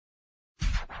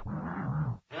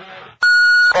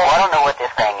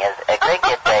this thing is, I think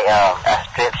it's a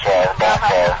strip show, dance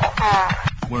show.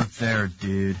 We're there,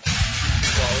 dude.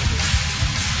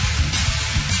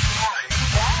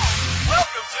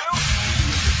 Welcome to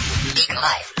Deacon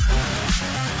Live.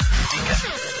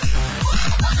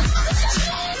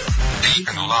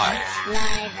 Deacon Live.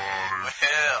 Live. Well,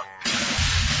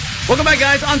 Welcome back,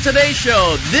 guys. On today's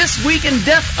show, this week in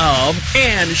death of,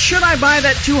 and should I buy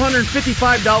that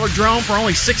 $255 drone for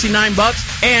only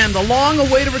 $69? And the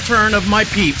long-awaited return of my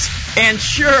peeps. And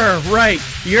sure, right,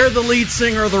 you're the lead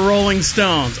singer of the Rolling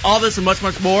Stones. All this and much,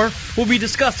 much more will be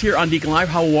discussed here on Deacon Live.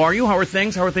 How are you? How are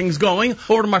things? How are things going?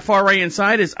 Over to my far right-hand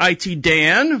side is IT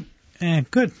Dan.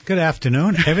 Good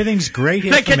afternoon. Everything's great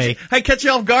here for me. I catch you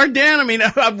off guard, Dan? I mean,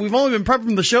 we've only been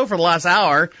prepping the show for the last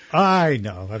hour. I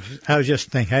know. I was just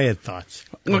thinking. I had thoughts.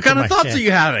 What kind of thoughts are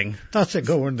you having? Thoughts that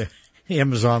go in the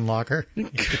Amazon locker.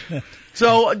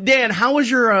 So, Dan, how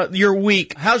was your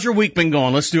week? How's your week been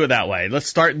going? Let's do it that way. Let's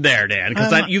start there, Dan,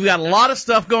 because you've got a lot of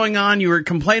stuff going on. You were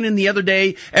complaining the other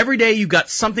day. Every day you've got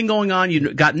something going on.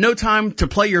 You've got no time to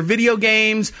play your video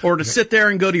games or to sit there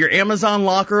and go to your Amazon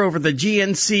locker over the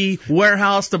GNC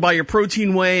warehouse to buy your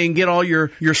protein whey and get all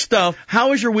your stuff.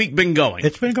 How has your week been going?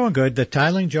 It's been going good. The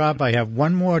tiling job, I have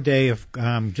one more day of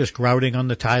just grouting on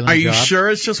the tiling job. Are you sure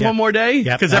it's just one more day?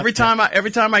 Yep. Because every time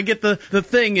I get the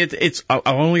thing, it's I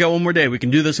only got one more day. We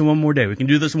can do this in one more day. We can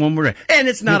do this in one more day. And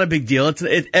it's not a big deal.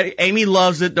 Amy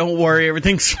loves it. Don't worry.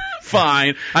 Everything's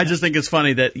fine. I just think it's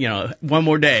funny that, one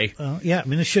more day. Yeah, I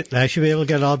mean, I should be able to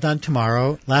get it all done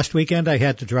tomorrow. Last weekend, I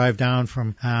had to drive down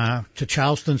from to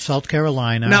Charleston, South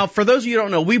Carolina. Now, for those of you who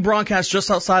don't know, we broadcast just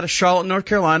outside of Charlotte, North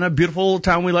Carolina, a beautiful little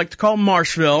town we like to call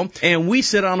Marshville. And we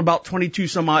sit on about 22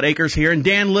 some odd acres here. And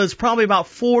Dan lives probably about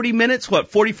 40 minutes,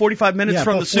 45 minutes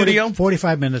from the studio?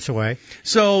 45 minutes away.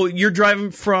 So you're driving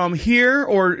from here,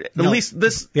 or at least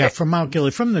this? Yeah, from Mount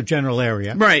Gilead, from the general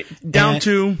area. Right, down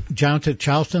to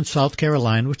Charleston, South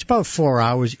Carolina, which is about 4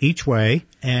 hours each way,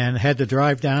 and had to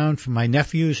drive down for my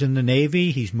nephew's in the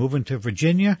Navy. He's moving to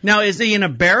Virginia. Now, is he in a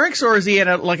barracks, or is he at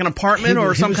an apartment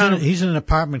or some kind of? He's in an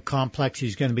apartment complex.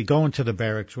 He's going to be going to the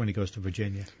barracks when he goes to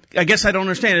Virginia. I guess I don't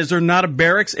understand. Is there not a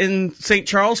barracks in St.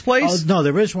 Charles Place? Oh, no,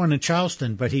 there is one in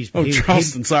Charleston, but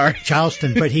Charleston, sorry.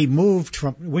 Charleston, but he moved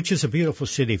from, which is a beautiful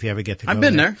city if you ever get to go I've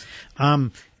been there.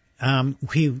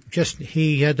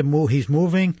 He had to move. He's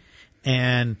moving,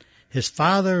 and his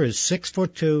father is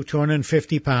 6'2",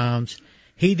 250 pounds.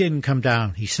 He didn't come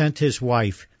down. He sent his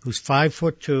wife, who's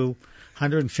 5'2",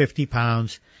 150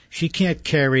 pounds. She can't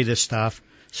carry this stuff.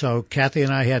 So Kathy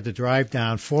and I had to drive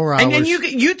down 4 hours. And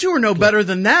you two are no better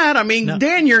than that. I mean, no.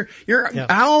 Dan, you're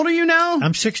how old are you now?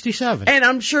 I'm 67. And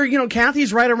I'm sure,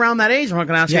 Kathy's right around that age. I'm not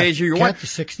going to ask you the age of your wife.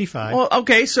 Kathy's 65. Well,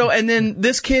 okay, so, and then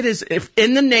this kid is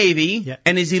in the Navy,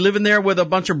 and is he living there with a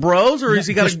bunch of bros, or is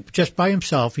he just by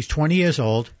himself? He's 20 years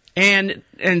old.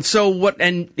 And so what?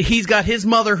 And he's got his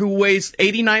mother who weighs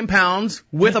 89 pounds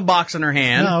with a box in her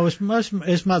hand. No, his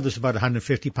mother's about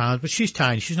 150 pounds, but she's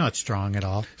tiny. She's not strong at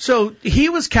all. So he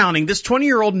was counting. This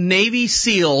 20-year-old Navy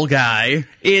SEAL guy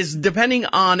is depending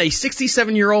on a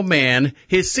 67-year-old man,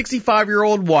 his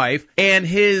 65-year-old wife, and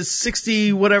his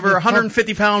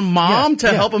 150-pound mom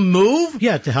to help him move.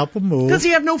 Yeah, to help him move. Does he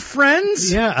have no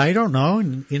friends? Yeah, I don't know.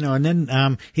 And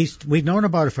then we've known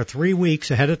about it for 3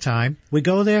 weeks ahead of time. We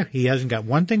go there. He hasn't got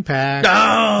one thing packed.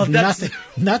 Oh,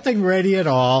 nothing ready at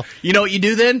all. You know what you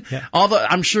do then? Yeah.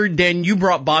 I'm sure, Dan, you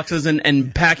brought boxes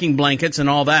and packing blankets and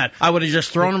all that. I would have just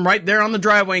thrown them right there on the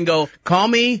driveway and go, call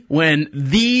me when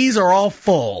these are all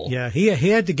full. Yeah, he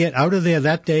had to get out of there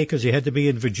that day because he had to be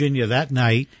in Virginia that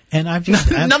night. And I'm just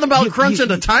nothing about crunching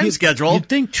the time schedule. You'd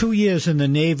think 2 years in the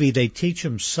Navy they teach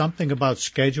him something about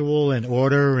schedule and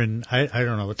order, and I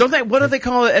don't know. What do they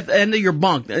call it at the end of your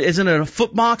bunk? Isn't it a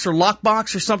foot box or lock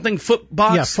box or something? Foot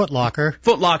box? Yeah, foot locker.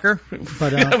 Foot locker.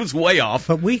 But that was way off.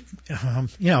 But he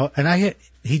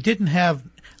didn't have.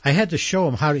 I had to show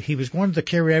him how he was going to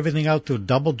carry everything out through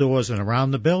double doors and around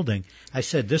the building. I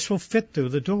said, this will fit through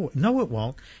the door. No, it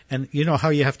won't. And you know how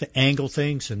you have to angle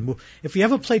things and move. If you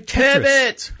ever played Tetris.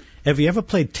 Pivot! Have you ever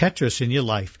played Tetris in your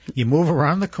life? You move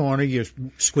around the corner, you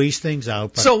squeeze things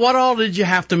out. So what all did you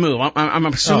have to move? I'm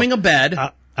assuming a bed.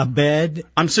 A bed.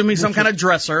 I'm assuming some kind of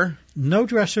dresser. No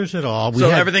dressers at all.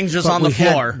 Everything's just on the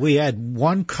floor. We had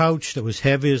one couch that was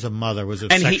heavy as a mother. It was a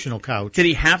sectional couch. Did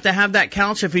he have to have that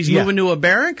couch if he's moving to a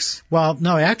barracks? Well,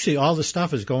 no, actually all the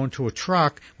stuff is going to a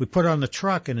truck. We put it on the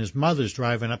truck, and his mother's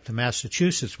driving up to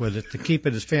Massachusetts with it to keep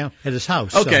it at his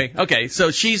house. Okay.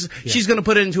 So she's going to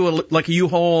put it into a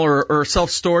U-Haul or a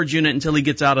self-storage unit until he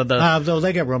gets out of the... Though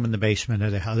they got room in the basement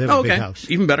of the house. They have a big house.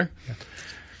 Even better. Yeah.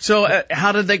 So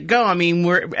how did that go? I mean,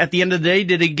 at the end of the day,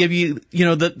 did it give you,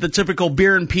 the typical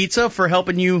beer and pizza for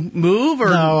helping you move? Or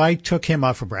No, I took him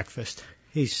out for breakfast.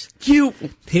 He's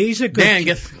a good Dan,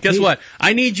 guess what?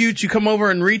 I need you to come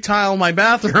over and retile my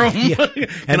bathroom. Yeah.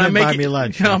 And then buy me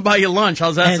lunch. I'll buy you lunch.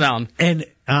 How's that sound? And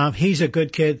he's a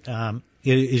good kid.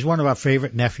 He's one of our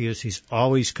favorite nephews. He's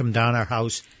always come down our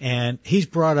house, and he's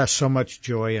brought us so much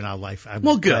joy in our life.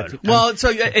 Well, good.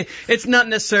 So it's not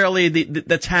necessarily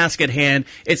the task at hand.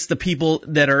 It's the people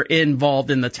that are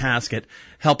involved in the task at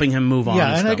helping him move on. Yeah,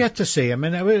 and I stuff. got to see him,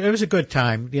 and it was a good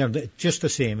time, just to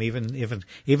see him, even if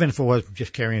it was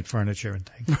just carrying furniture and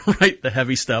things. Right, the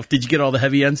heavy stuff. Did you get all the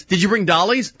heavy ends? Did you bring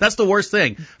dollies? That's the worst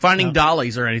thing, finding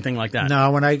dollies or anything like that.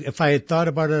 No, if I had thought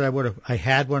about it, I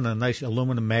had one, a nice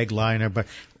aluminum mag liner, but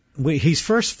he's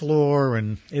first floor,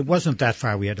 and it wasn't that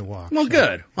far we had to walk. Well,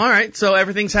 good. All right, so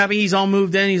everything's happy. He's all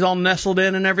moved in. He's all nestled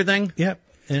in and everything. Yep.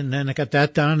 And then I got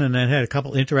that done, and then had a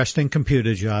couple interesting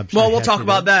computer jobs. Well, we'll talk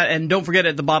about that, and don't forget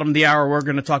at the bottom of the hour we're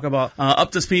going to talk about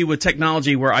Up to Speed with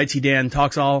Technology, where IT Dan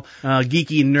talks all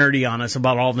geeky and nerdy on us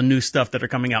about all the new stuff that are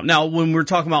coming out. Now, when we're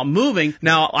talking about moving,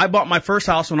 I bought my first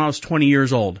house when I was 20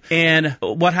 years old, and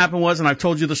what happened was, and I've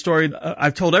told you the story,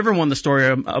 I've told everyone the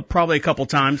story probably a couple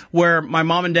times, where my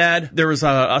mom and dad, there was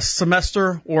a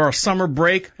semester or a summer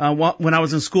break when I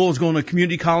was in school. I was going to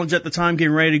community college at the time,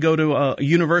 getting ready to go to a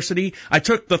university. I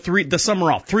took the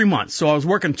summer off, 3 months. So I was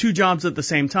working 2 jobs at the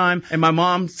same time. And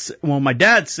my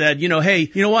dad said,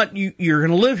 hey, you know what? You're going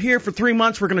to live here for 3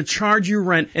 months. We're going to charge you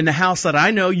rent in the house that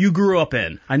I know you grew up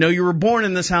in. I know you were born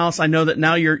in this house. I know that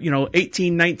now you're,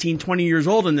 18, 19, 20 years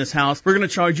old in this house. We're going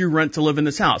to charge you rent to live in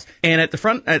this house. And at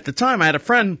the time, I had a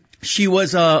friend. She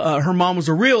was, her mom was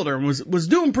a realtor and was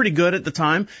doing pretty good at the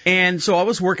time. And so I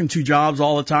was working 2 jobs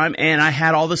all the time, and I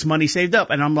had all this money saved up.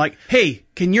 And I'm like, hey,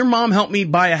 can your mom help me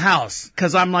buy a house?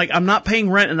 Cause I'm not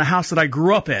paying rent in the house that I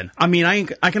grew up in. I mean,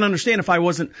 I can understand if I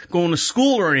wasn't going to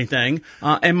school or anything.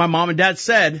 And my mom and dad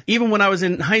said, even when I was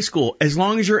in high school, as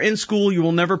long as you're in school, you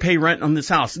will never pay rent on this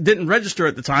house. It didn't register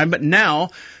at the time, but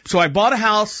now, so I bought a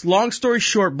house, long story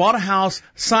short, bought a house,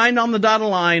 signed on the dotted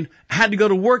line, had to go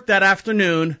to work that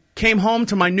afternoon, came home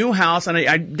to my new house, and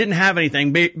I didn't have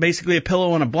anything, basically a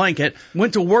pillow and a blanket,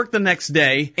 went to work the next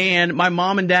day, and my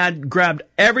mom and dad grabbed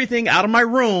everything out of my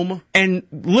room and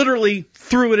literally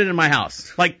threw it in my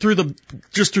house. Like through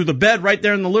the bed right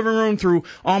there in the living room, through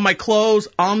all my clothes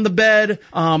on the bed,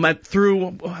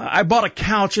 I bought a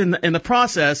couch in the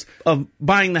process of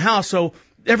buying the house, so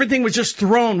everything was just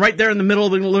thrown right there in the middle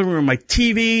of the living room. My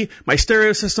TV, my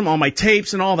stereo system, all my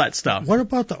tapes, and all that stuff. What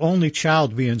about the only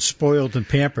child being spoiled and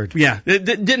pampered? Yeah, it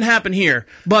didn't happen here.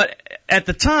 But at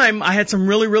the time, I had some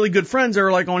really, really good friends that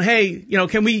were like going, hey,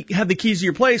 can we have the keys to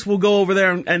your place? We'll go over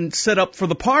there and set up for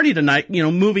the party tonight,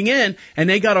 moving in. And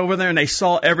they got over there and they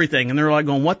saw everything. And they were like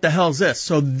going, what the hell is this?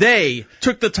 So they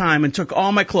took the time and took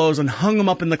all my clothes and hung them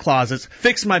up in the closets,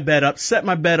 fixed my bed up, set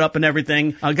my bed up and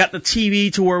everything. Got the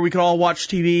TV to where we could all watch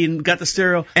TV and got the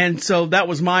stereo. And so that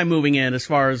was my moving in as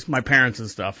far as my parents and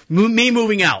stuff. Me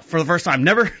moving out for the first time.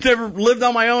 Never lived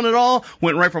on my own at all.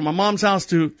 Went right from my mom's house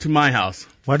to my house.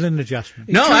 What an adjustment.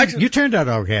 You turned out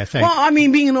okay, I think. Well, I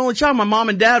mean, being an only child, my mom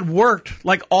and dad worked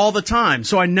like all the time,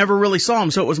 so I never really saw them.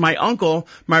 So it was my uncle,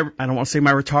 I don't want to say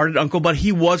my retarded uncle, but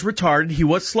he was retarded. He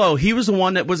was slow. He was the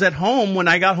one that was at home when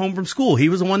I got home from school. He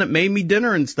was the one that made me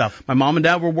dinner and stuff. My mom and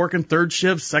dad were working 3rd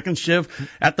shift, 2nd shift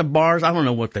at the bars. I don't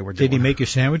know what they were doing. Did he make you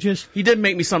sandwiches? He did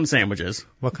make me some sandwiches.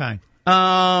 What kind?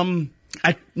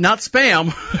 Not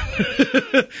Spam.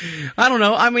 I don't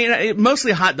know. I mean,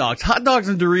 mostly hot dogs. Hot dogs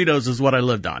and Doritos is what I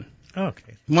lived on.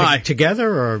 Okay. Why? Together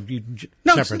or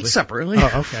separately? Separately.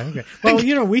 Oh, okay.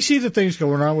 Well, we see the things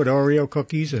going on with Oreo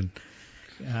cookies and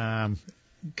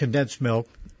condensed milk.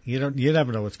 You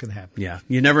never know what's going to happen. Yeah,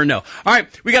 you never know. All right,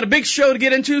 we got a big show to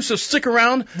get into, so stick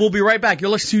around. We'll be right back. You're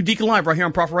listening to Deacon Live right here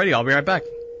on Prophet Radio. I'll be right back.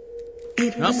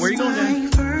 Where are you going,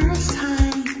 Dan? First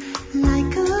time,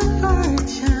 like a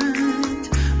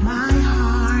merchant, my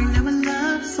heart never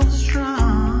loved so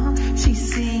strong. She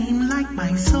seemed like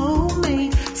my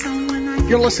soulmate. So when I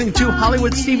You're listening to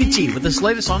Hollywood Stevie T with this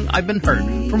latest song, I've Been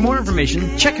Heard. For more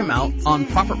information, check him out on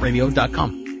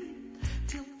ProphetRadio.com.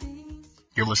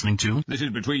 You're listening to This is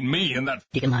between me and that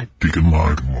Deacon Live. Deacon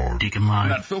Live. Deacon Live.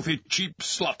 that filthy cheap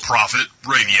slut. Prophet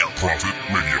Radio. Prophet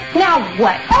Radio. Now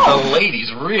what? Oh, The ladies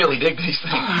really dig these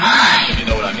things. hi. You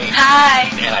know what I mean? Hi.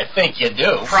 And I think you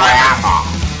do.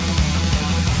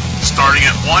 Starting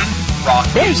at 1, Rock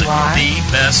There music. you are.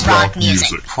 The best rock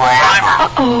music.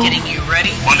 Uh-oh. Getting you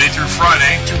ready Monday through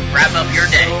Friday. to wrap up your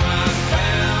day.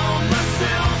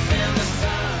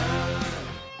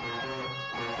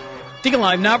 Deacon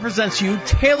Live now presents you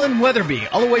Talon Weatherby,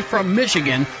 all the way from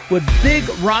Michigan, with big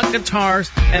rock guitars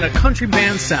and a country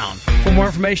band sound. For more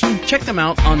information, check them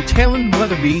out on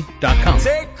TalonWeatherby.com.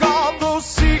 Take all those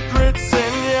secrets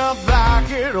in your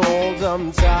pocket, hold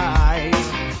them tight.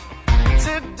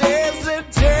 Today's the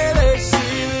day they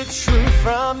see the truth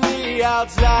from the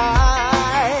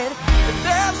outside.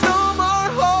 There's no more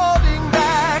holding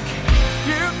back.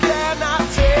 You cannot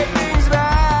take things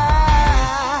back.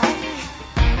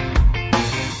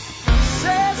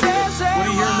 What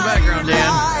do you hear in the background,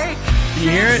 Dan? Can you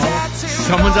hear it?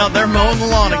 Someone's out there mowing the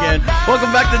lawn again.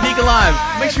 Welcome back to Deacon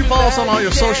Live. Make sure you follow us on all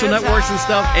your social networks and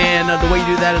stuff. And the way you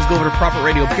do that is go over to Prophet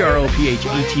Radio,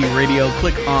 PROPHET Radio.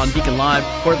 Click on Deacon Live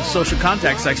or the social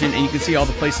contact section, and you can see all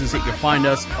the places that you can find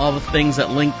us, all the things that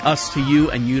link us to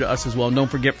you and you to us as well. And don't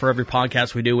forget, for every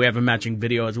podcast we do, we have a matching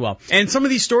video as well. And some of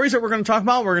these stories that we're going to talk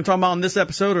about in this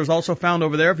episode is also found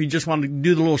over there. If you just want to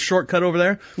do the little shortcut over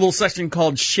there, a little section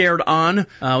called Shared On.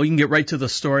 We can get right to the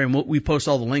story, and we post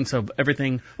all the links of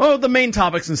everything, the main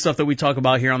topics and stuff that we talk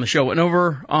about here on the show. And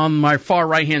over on my far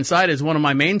right-hand side is one of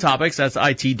my main topics. That's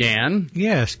IT Dan.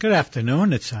 Yes, good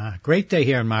afternoon. It's a great day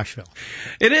here in Marshville.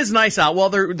 It is nice out. Well,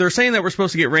 they're saying that we're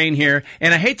supposed to get rain here,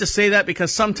 and I hate to say that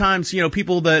because sometimes,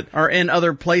 people that are in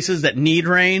other places that need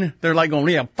rain, they're like going,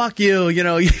 yeah, fuck you,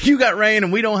 you got rain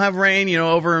and we don't have rain,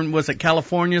 over in,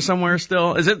 California somewhere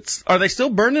still? Are they still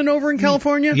burning over in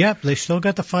California? Yep, they still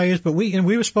got the fires, but we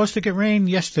were supposed to get rain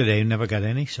yesterday, never got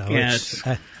any, so yes.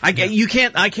 I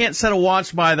can't set a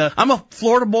watch by I'm a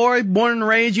Florida boy, born and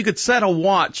raised. You could set a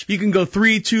watch. You can go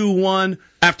 3, 2, 1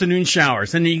 afternoon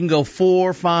showers, and then you can go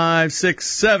 4, 5, 6,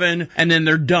 7, and then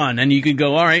they're done. And you can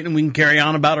go, all right, and we can carry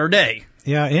on about our day.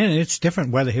 Yeah, and it's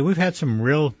different weather here. We've had some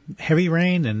real heavy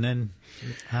rain, and then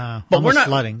but we're not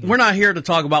flooding. We're not here to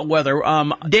talk about weather.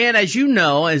 Dan, as you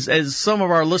know, as some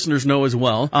of our listeners know as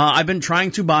well, I've been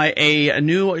trying to buy a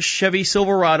new Chevy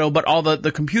Silverado, but all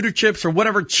the computer chips or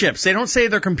whatever chips, they don't say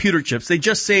they're computer chips, they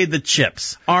just say the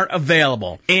chips aren't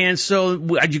available. And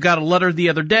so you got a letter the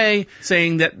other day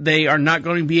saying that they are not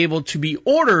going to be able to be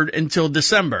ordered until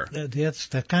December. That's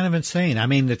kind of insane. I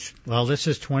mean, this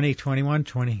is 2021,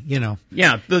 20,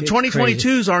 Yeah, the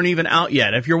 2022s aren't even out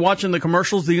yet. If you're watching the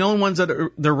commercials, the only ones that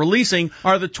they're releasing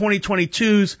are the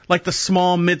 2022s, like the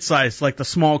small, mid-size, like the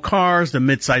small cars, the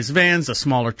mid-size vans, the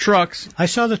smaller trucks. I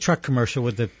saw the truck commercial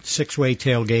with the 6-way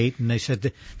tailgate, and they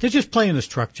said they're just playing this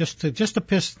truck just to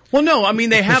piss. Well, no, I mean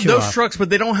they have those trucks, but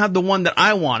they don't have the one that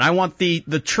I want. I want the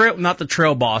trail, not the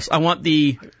Trail Boss. I want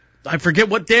I forget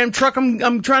what damn truck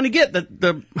I'm trying to get.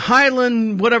 The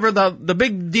Highland, whatever, the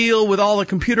big deal with all the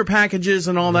computer packages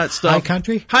and all that stuff. High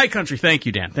Country? High Country. Thank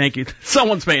you, Dan. Thank you.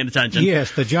 Someone's paying attention.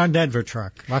 Yes, the John Denver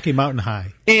truck, Rocky Mountain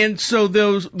High. And so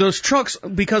those trucks,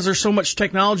 because there's so much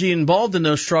technology involved in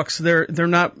those trucks, they're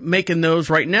not making those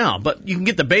right now. But you can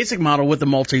get the basic model with the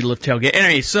multi-lift tailgate.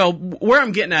 Anyway, so where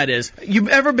I'm getting at is, you've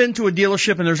ever been to a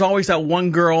dealership and there's always that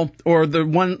one girl or the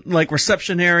one like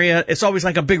reception area? It's always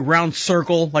like a big round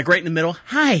circle, like right in the middle.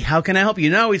 Hi, how can I help you?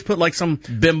 Now always put like some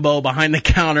bimbo behind the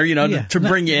counter, to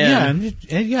bring you in.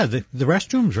 Yeah, the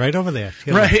restroom's right over there.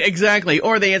 Right, exactly.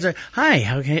 Or they answer, hi,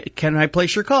 how can I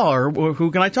place your call? Or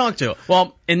who can I talk to?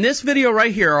 Well, in this video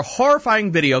right here, a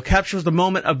horrifying video captures the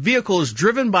moment a vehicle is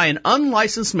driven by an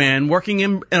unlicensed man working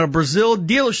in a Brazil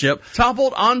dealership,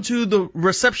 toppled onto the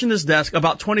receptionist's desk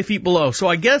about 20 feet below. So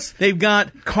I guess they've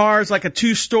got cars like a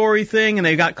 2-story thing, and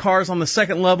they've got cars on the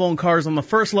second level and cars on the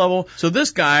first level. So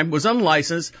this guy was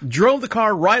unlicensed, drove the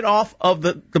car right off of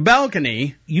the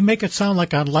balcony. You make it sound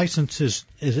like our license is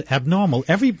abnormal.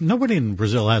 Nobody in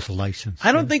Brazil has a license.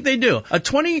 I don't think they do. A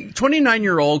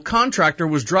 29-year-old contractor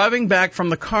was driving back from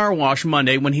the car wash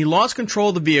Monday when he lost control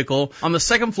of the vehicle on the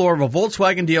second floor of a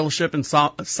Volkswagen dealership in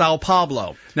Sao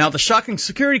Paulo. Now, the shocking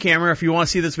security camera, if you want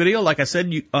to see this video, like I said,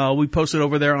 we posted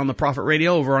over there on the Prophet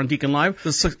Radio over on Deacon Live.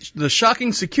 The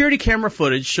shocking security camera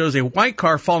footage shows a white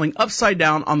car falling upside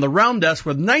down on the round desk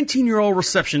where the 19-year-old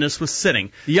receptionist was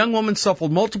sitting. The young woman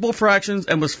suffered multiple fractures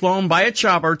and was flown by a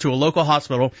chopper to a local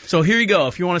hospital. So here you go.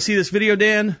 If you want to see this video,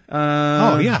 Dan.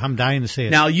 I'm dying to see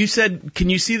it. Now, you said, can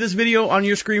you see this video on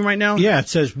your screen right now? Yeah, it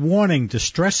says, warning,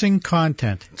 distressing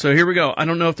content. So here we go. I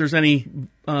don't know if there's any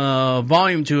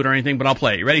volume to it or anything, but I'll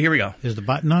play it. You ready? Here we go. Is the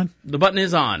button on? The button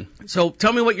is on. So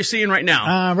tell me what you're seeing right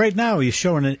now. Right now, you're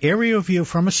showing an aerial view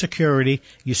from a security.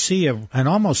 You see an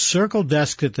almost circle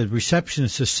desk that the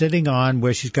receptionist is sitting on,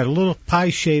 where she's got a little pie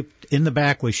shape in the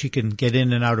back where she can get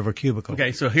in and out of her cubicle.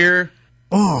 Okay, so here...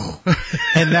 Oh,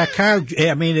 and that car,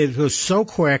 I mean, it was so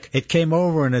quick. It came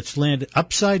over and it's landed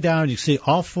upside down. You see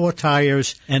all 4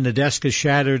 tires and the desk is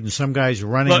shattered and some guy's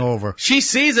running over. She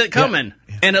sees it coming.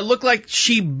 Yeah. And it looked like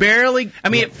she barely,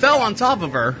 it fell on top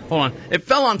of her. Hold on. It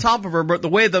fell on top of her, but the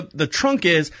way the trunk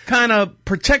is kind of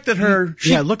protected her.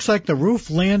 It looks like the roof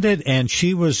landed and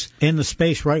she was in the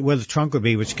space right where the trunk would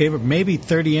be, which gave her maybe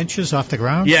 30 inches off the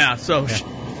ground. Yeah,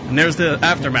 and there's the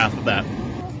aftermath of that.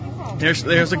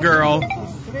 There's a girl.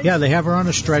 Yeah, they have her on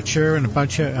a stretcher and a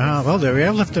bunch of, they're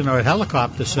airlifting her at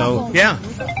helicopter, so. Yeah,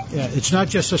 it's not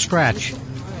just a scratch.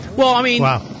 Well,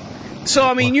 Wow.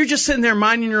 So, you're just sitting there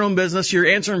minding your own business, you're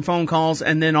answering phone calls,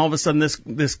 and then all of a sudden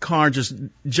this car just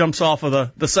jumps off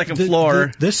of the second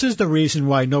floor. This is the reason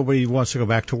why nobody wants to go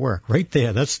back to work. Right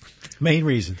there. That's the main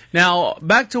reason. Now,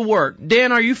 back to work.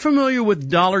 Dan, are you familiar with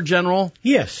Dollar General?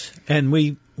 Yes,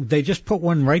 and they just put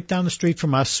one right down the street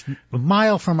from us, a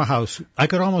mile from our house. I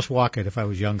could almost walk it if I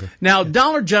was younger. Now,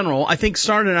 Dollar General, I think,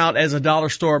 started out as a dollar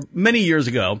store many years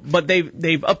ago, but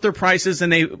they've upped their prices,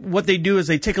 and what they do is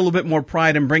they take a little bit more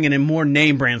pride in bringing in more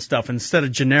name brand stuff instead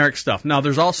of generic stuff. Now,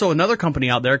 there's also another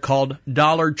company out there called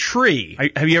Dollar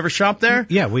Tree. Have you ever shopped there?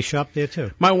 Yeah, we shop there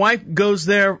too. My wife goes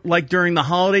there like during the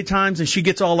holiday times, and she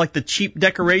gets all like the cheap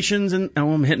decorations, and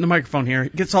I'm hitting the microphone here.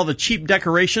 Gets all the cheap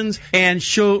decorations, and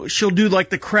she'll do like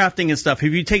the crafting and stuff.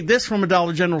 If you take this from a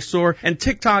Dollar General store, and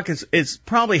TikTok is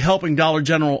probably helping Dollar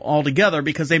General altogether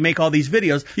because they make all these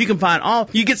videos. You can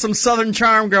you get some Southern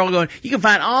Charm girl going, you can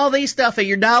find all these stuff at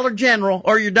your Dollar General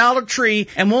or your Dollar Tree,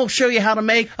 and we'll show you how to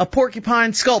make a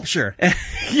porcupine sculpture. And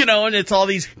it's all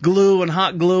these glue and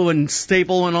hot glue and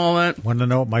staple and all that. Want to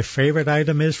know what my favorite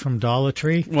item is from Dollar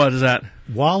Tree? What is that?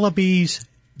 Wallabies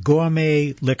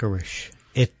Gourmet Licorice.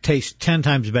 It tastes 10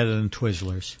 times better than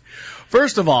Twizzlers.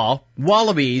 First of all,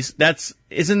 Wallabies,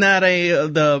 isn't that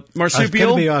the marsupial? It's going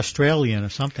to be Australian or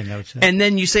something, I would say. And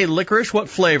then you say licorice, what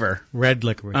flavor? Red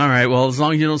licorice. All right, well, as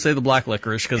long as you don't say the black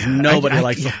licorice, because nobody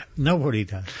likes it. Nobody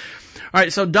does. All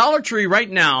right, so Dollar Tree right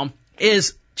now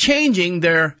is changing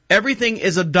their everything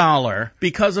is $1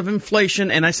 because of inflation.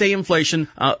 And I say inflation,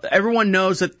 everyone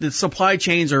knows that the supply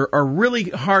chains are really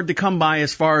hard to come by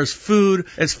as far as food,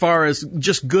 as far as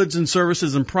just goods and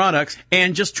services and products,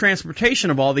 and just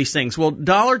transportation of all these things. Well,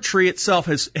 Dollar Tree itself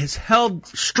has held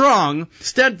strong,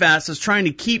 steadfast, as trying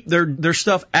to keep their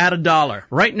stuff at $1.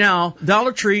 Right now,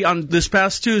 Dollar Tree on this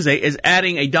past Tuesday is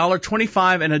adding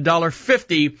 $1.25 and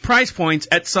 $1.50 price points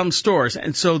at some stores.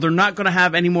 And so they're not going to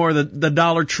have any more of the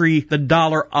Dollar Tree, the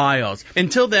dollar aisles.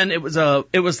 Until then, it was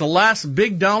the last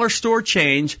big dollar store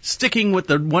change, sticking with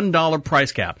the $1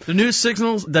 price cap. The news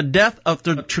signals the death of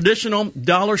the traditional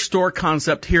dollar store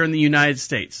concept here in the United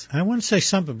States. I want to say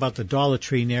something about the Dollar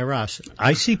Tree near us.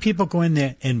 I see people go in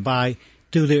there and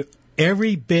do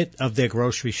every bit of their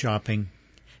grocery shopping.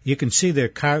 You can see their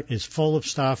cart is full of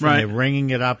stuff, right, and they're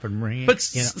ringing it up and ringing. But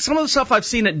some of the stuff I've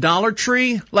seen at Dollar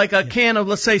Tree, like a can of,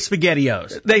 let's say,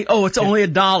 SpaghettiOs, it's only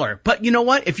 $1. But you know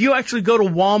what? If you actually go to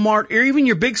Walmart or even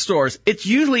your big stores, it's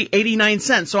usually 89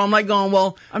 cents. So I'm like going,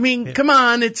 well, come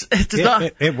on, it's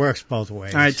it works both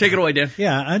ways. All right, take it away, Dan.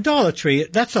 Yeah, a Dollar Tree,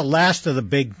 that's the last of the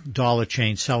big dollar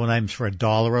chains selling items for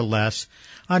 $1 or less.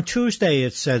 On Tuesday,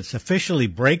 it says officially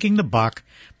breaking the buck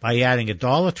by adding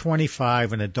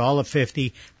 $1.25 and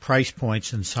 $1.50 price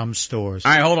points in some stores.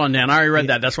 All right, hold on, Dan. I already read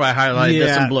that. That's why I highlighted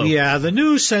this in blue. Yeah, the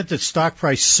news sent its stock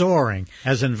price soaring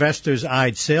as investors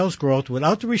eyed sales growth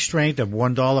without the restraint of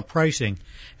 $1 pricing.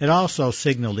 It also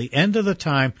signaled the end of the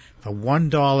time for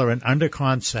 $1 and under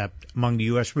concept among the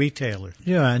U.S. retailers.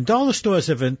 Yeah, and dollar stores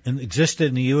have existed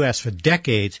in the U.S. for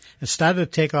decades and started to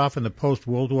take off in the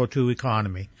post-World War II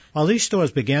economy. While these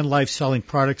stores began life selling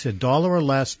products at $1 or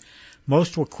less,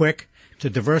 most were quick to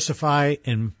diversify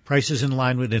in prices in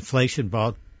line with inflation,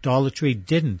 but Dollar Tree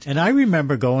didn't. And I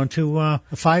remember going to a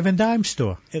five and dime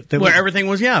store. Where everything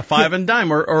was, five and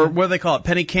dime, or what do they call it,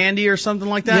 penny candy or something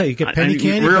like that? Yeah, you get penny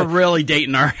candy. We're really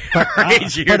dating our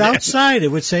age here. But outside, it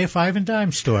would say a five and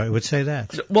dime store. It would say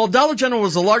that. Well, Dollar General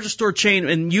was the largest store chain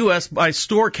in U.S. by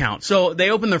store count. So they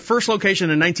opened their first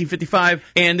location in 1955,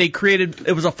 and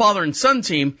it was a father and son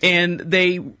team, and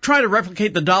they tried to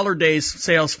replicate the Dollar Days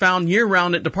sales found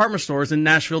year-round at department stores in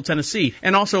Nashville, Tennessee,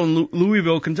 and also in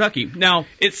Louisville, Kentucky. Now,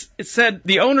 it said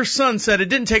the owner's son said it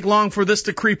didn't take long for this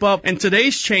to creep up, and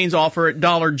today's chain's offer at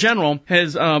Dollar General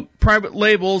has private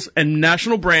labels and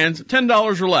national brands,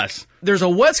 $10 or less. There's a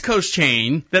West Coast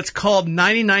chain that's called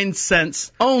 99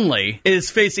 Cents Only. It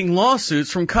is facing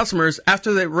lawsuits from customers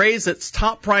after they raised its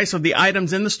top price of the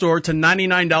items in the store to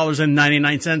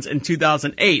 $99.99 in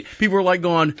 2008. People were like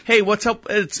going, hey, what's up?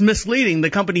 It's misleading.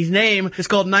 The company's name is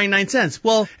called 99 cents.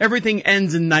 Well, everything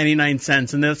ends in 99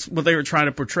 cents, and that's what they were trying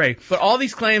to portray. But all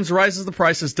these claims rises the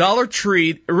prices. Dollar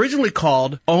Tree, originally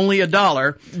called only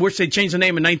 $1, which they changed the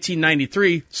name in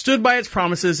 1993, stood by its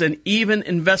promises, and even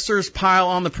investors pile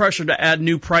on the pressure to to add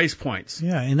new price points.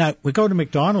 Yeah, and we go to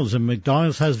McDonald's, and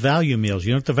McDonald's has value meals.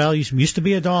 You know what the values used to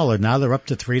be $1. Now they're up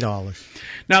to $3.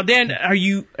 Now, Dan, are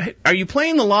you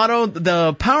playing the lotto?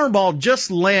 The Powerball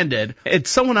just landed. It's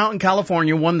someone out in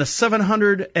California won the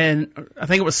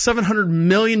 $700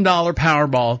 million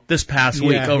Powerball this past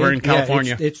week over in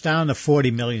California. It's down to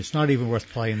 $40 million. It's not even worth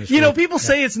playing this. You know, people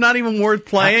say it's not even worth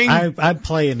playing. I'm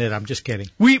playing it. I'm just kidding.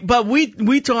 We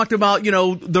talked about, you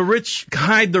know, the rich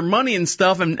hide their money and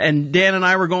stuff, and Dan and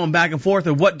I were going back and forth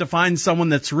of what defines someone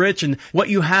that's rich and what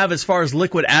you have as far as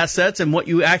liquid assets and what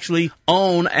you actually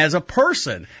own as a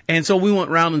person. And so we went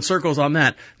round in circles on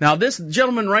that. Now, this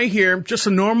gentleman right here, just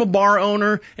a normal bar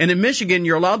owner, and in Michigan,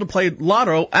 you're allowed to play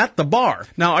lotto at the bar.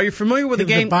 Now, are you familiar with the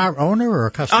game? A bar owner or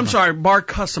a customer? I'm sorry, bar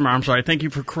customer. I'm sorry. Thank you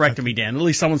for correcting me, Dan. At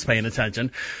least someone's paying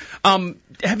attention.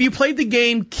 Have you played the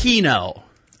game Keno?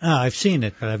 I've seen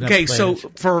it, but I've never played it. Okay, so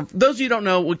for those of you who don't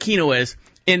know what Keno is,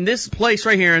 in this place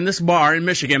right here, in this bar in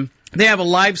Michigan, they have a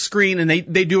live screen, and they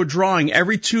do a drawing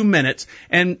every 2 minutes,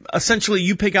 and essentially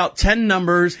you pick out 10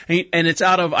 numbers, and it's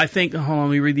out of, I think, hold on,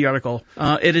 let me read the article.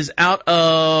 It is out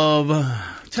of...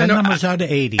 10 numbers out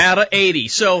of 80. Out of 80.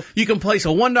 So you can place a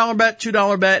 $1 bet,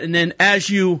 $2 bet, and then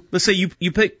let's say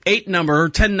you pick 10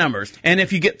 numbers. And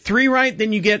if you get 3 right,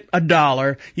 then you get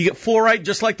 $1. You get 4 right,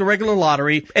 just like the regular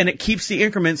lottery, and it keeps the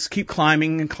increments keep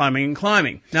climbing and climbing and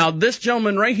climbing. Now, this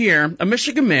gentleman right here, a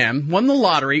Michigan man, won the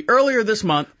lottery earlier this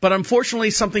month, but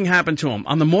unfortunately something happened to him.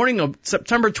 On the morning of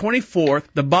September 24th,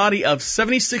 the body of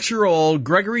 76-year-old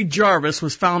Gregory Jarvis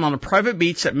was found on a private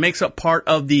beach that makes up part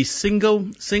of the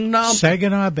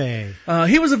Saginaw Bay.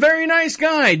 He was a very nice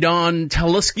guy. Don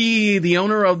Taliski, the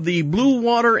owner of the Blue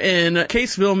Water Inn,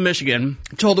 Caseville, Michigan,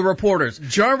 told the reporters,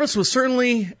 Jarvis was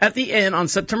certainly at the inn on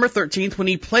September 13th when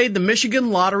he played the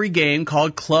Michigan lottery game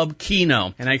called Club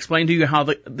Keno. And I explained to you how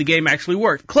the game actually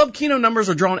worked. Club Keno numbers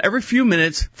are drawn every few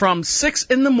minutes from 6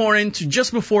 in the morning to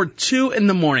just before 2 in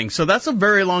the morning. So that's a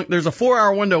very long, there's a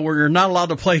 4-hour window where you're not allowed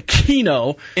to play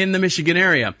Keno in the Michigan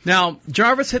area. Now,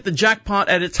 Jarvis hit the jackpot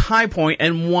at its high point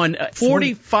and won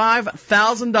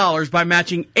 $45,000 by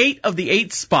matching 8 of the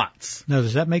 8 spots. Now,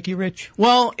 does that make you rich?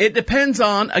 Well, it depends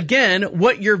on, again,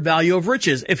 what your value of rich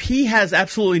is. If he has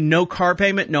absolutely no car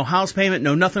payment, no house payment,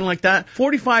 no nothing like that,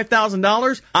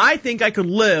 $45,000, I think I could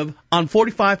live on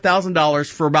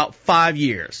 $45,000 for about 5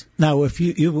 years. Now, if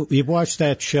you watched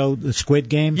that show, The Squid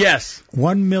Game? Yes.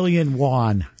 1 million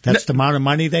won. That's the amount of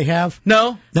money they have?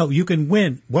 No. No, you can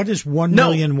win. What is 1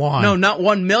 million won? No, not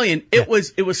 1 million. It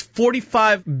was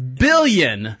 45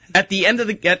 billion at the end of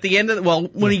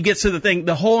when he gets to the thing,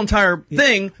 the whole entire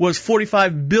thing was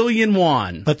 45 billion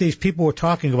won. But these people were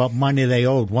talking about money they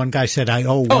owed. One guy said, I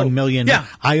owe 1 million. Yeah.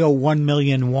 I owe 1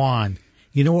 million won.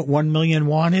 You know what 1 million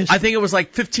won is? I think it was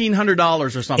like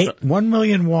 $1,500 or something. 1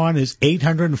 million won is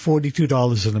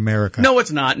 $842 in America. No,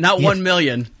 it's not. Not 1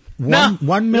 million.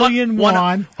 1 million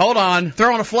won. Hold on.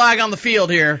 Throwing a flag on the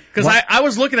field here. Because I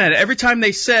was looking at it. Every time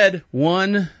they said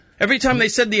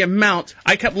the amount,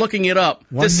 I kept looking it up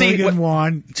to see 1 million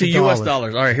won to U.S.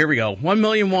 dollars. All right, here we go. 1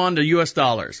 million won to U.S.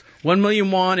 dollars. 1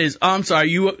 million won is,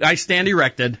 I stand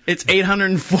erected. It's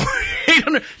 840.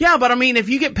 Yeah, but I mean, if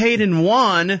you get paid in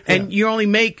won and you only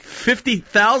make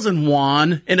 50,000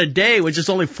 won in a day, which is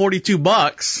only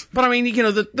 $42, but I mean, you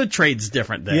know, the trade's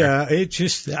different there. Yeah, it's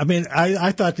just, I mean,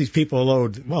 I thought these people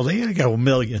owed, well, they gotta go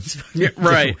millions. Yeah,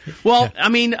 right. Well, I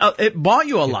mean, it bought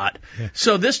you a lot. Yeah.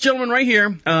 So this gentleman right here,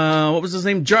 what was his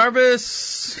name?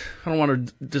 Jarvis. I don't want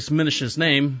to diminish his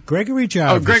name. Gregory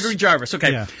Jarvis. Oh, Gregory Jarvis.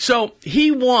 Okay. Yeah. So he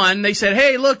won. They said,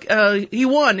 hey, look, he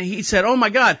won. He said, oh, my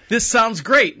God, this sounds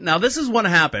great. Now, this is what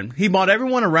happened. He bought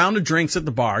everyone a round of drinks at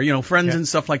the bar, you know, friends and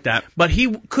stuff like that. But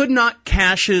he could not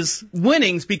cash his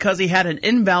winnings because he had an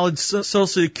invalid Social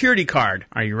Security card.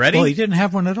 Are you ready? Well, he didn't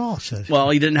have one at all, says. Well,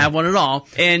 he didn't have one at all.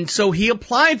 And so he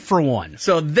applied for one.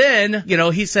 So then, you know,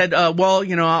 he said, well,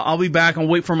 you know, I'll be back and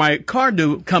wait for my card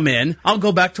to come in. I'll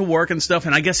go back to work and stuff.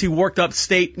 And I guess he worked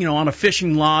upstate, you know, on a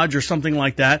fishing lodge or something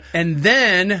like that. And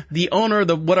then the owner of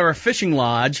the whatever fishing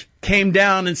lodge came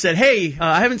down and said, hey,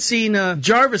 I haven't seen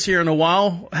Jarvis here in a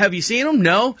while. Have you seen him?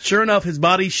 No. Sure enough, his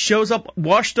body shows up,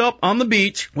 washed up on the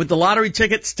beach with the lottery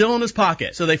ticket still in his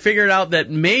pocket. So they figured out that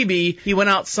maybe he went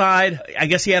outside. I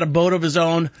guess he had a boat of his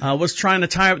own, was trying to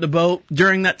tie up the boat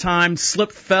during that time,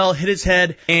 slipped, fell, hit his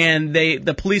head, and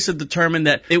the police had determined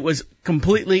that it was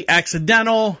completely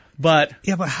accidental. But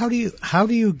Yeah, but how do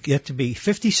you get to be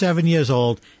 57 years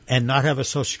old and not have a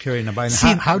Social Security number? And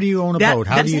See, how do you own a boat?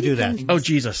 How do you do that? Oh,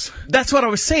 Jesus. That's what I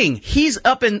was saying. He's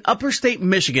up in upper state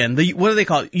Michigan. What do they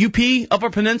call it? UP? Upper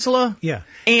Peninsula? Yeah.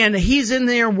 And he's in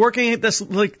there working at this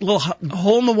like little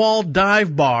hole-in-the-wall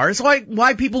dive bar. It's like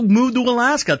why people move to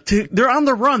Alaska. They're on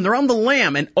the run. They're on the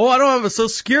lam. And, I don't have a Social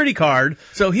Security card.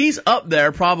 So he's up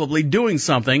there probably doing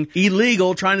something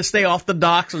illegal, trying to stay off the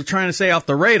docks or trying to stay off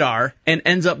the radar, and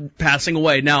ends up passing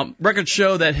away. Now, records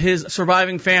show that his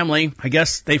surviving family, I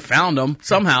guess they found him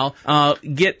somehow,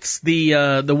 gets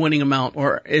the winning amount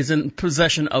or is in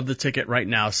possession of the ticket right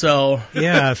now. So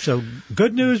Yeah, so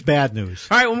good news, bad news.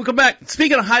 all right, when we come back,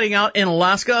 speaking of hiding out in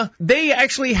Alaska, they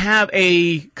actually have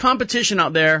a competition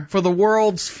out there for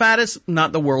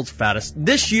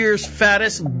this year's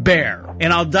fattest bear.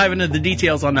 And I'll dive into the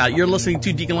details on that. You're listening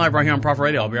to Deacon Live right here on Prophet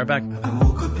Radio. I'll be right back. I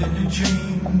woke up in a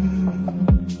dream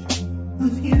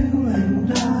with you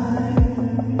and I.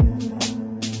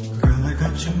 Girl, I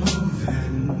got you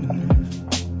moving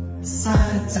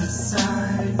side to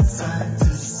side, side to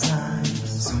side.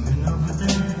 Swimming over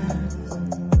there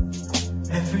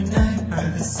every night by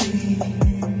the sea.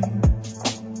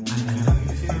 I know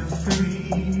you feel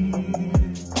free.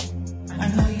 I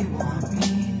know you want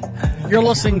me. You're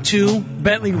listening to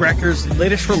Bentley Records'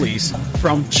 latest release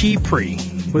from Chi Pri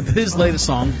with his latest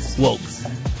song, Woke.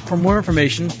 For more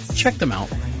information, check them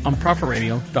out on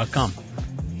ProphetRadio.com.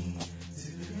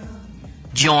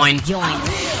 Join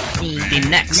the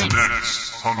next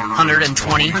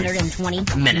 120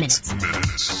 minutes.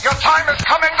 Your time is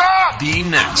coming up! The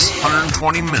next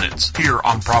 120 minutes here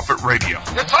on Prophet Radio.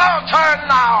 It's our turn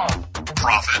now!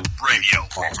 Prophet Radio.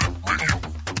 Prophet Radio.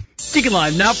 Deacon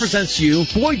Live now presents you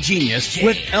Boy Genius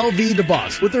with LV the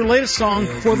Boss with their latest song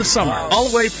for the summer, all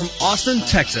the way from Austin,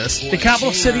 Texas, the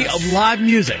capital city of live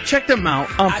music. Check them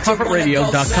out on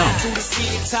ProphetRadio.com.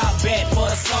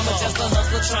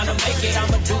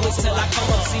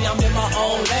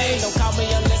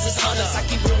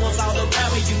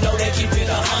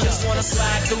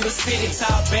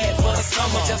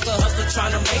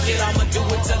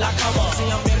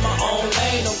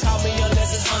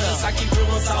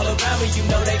 You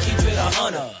know they keep it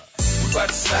 100. We about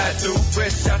to slide through,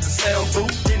 fresh out the sound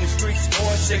booth. In the streets,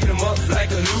 boys shaking them up like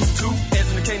a loose tooth.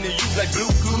 As it came to you like blue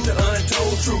glue, the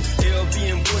untold truth. LB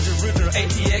and Bush original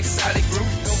ATX exotic group.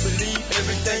 Don't believe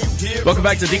everything you hear. Welcome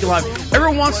back to Deacon Live.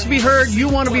 Everyone wants to be heard. You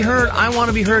want to be heard. I want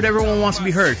to be heard. Everyone wants to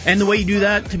be heard. And the way you do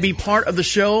that to be part of the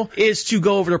show is to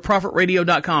go over to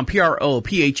ProphetRadio.com,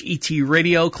 PROPHET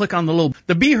radio. Click on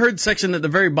the Be Heard section at the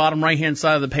very bottom right-hand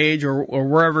side of the page or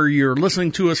wherever you're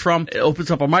listening to us from. It opens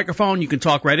up a microphone. You can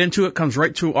talk right into it. Comes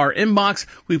right to our inbox.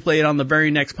 We play it on the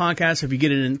very next podcast. If you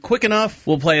get it in quick enough,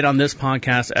 we'll play it on this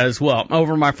podcast as well.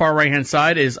 Over my far right-hand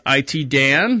side is IT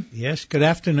Dan. Yes, good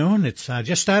afternoon. It's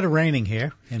just started raining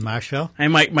here in Marshall.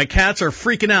 And my cats are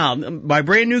freaking out. My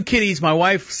brand new kitties, my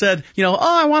wife said,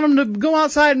 I want them to go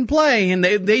outside and play. And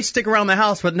they stick around the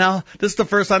house, but now this is the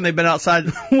first time they've been outside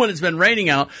when it's been raining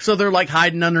out. So they're like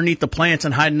hiding underneath the plants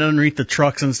and hiding underneath the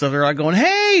trucks and stuff. They're like going,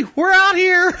 hey, we're out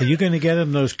here. Are you going to get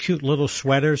them those cute little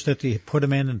sweaters that you put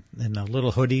them in the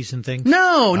little hoodies and things?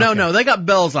 No. They got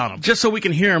bells on them, just so we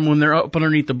can hear them when they're up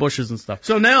underneath the bushes and stuff.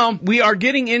 So now we are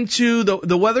getting into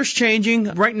the weather's changing.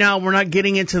 Right now we're not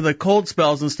getting into the cold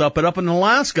spells and stuff, but up in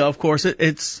Alaska, of course,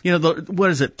 it's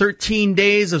 13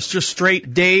 days of just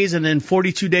straight days and then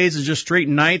 42 days of just straight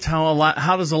nights.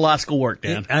 How does Alaska work,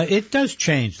 Dan? It does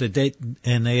change the day,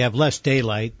 and they have less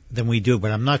daylight than we do,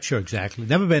 but I'm not sure exactly.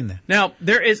 Never been there. Now,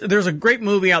 there's a great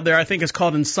movie out there, I think it's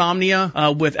called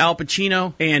Insomnia, with Al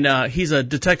Pacino, and he's a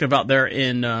detective out there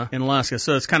in Alaska.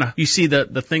 So it's kind of, you see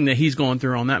the thing that he's going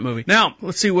through on that movie. Now,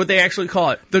 let's see what they actually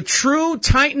call it. The true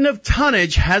titan of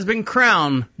tonnage has been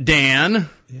crowned, Dan.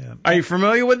 Yeah. Are you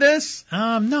familiar with this?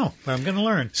 No, but I'm going to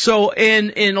learn. So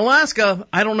in Alaska,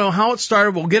 I don't know how it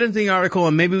started. We'll get into the article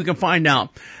and maybe we can find out.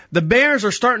 The bears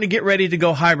are starting to get ready to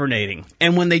go hibernating.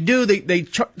 And when they do, they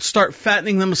start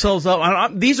fattening themselves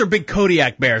up. These are big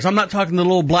Kodiak bears. I'm not talking the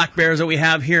little black bears that we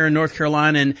have here in North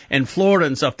Carolina and Florida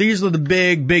and stuff. These are the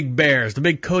big bears. The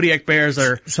big Kodiak bears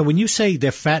are... So when you say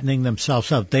they're fattening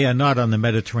themselves up, they are not on the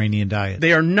Mediterranean diet.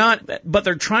 They are not, but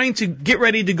they're trying to get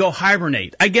ready to go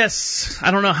hibernate. I guess,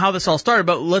 I don't know how this all started,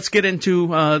 but let's get into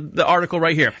the article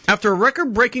right here. After a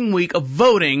record-breaking week of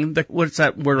voting, what's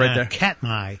that word right there?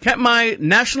 Katmai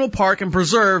National Park and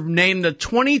Preserve named the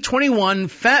 2021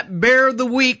 Fat Bear of the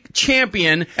Week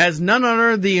champion as none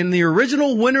other than the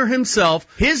original winner himself.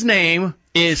 His name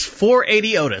is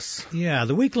 480 Otis. Yeah,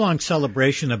 the week-long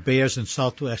celebration of bears in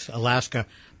Southwest Alaska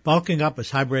bulking up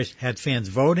as hybrids had fans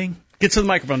voting Get to the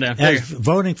microphone, Dan. as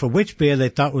voting for which beer they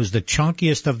thought was the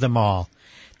chunkiest of them all.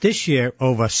 This year,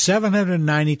 over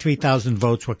 793,000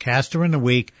 votes were cast during the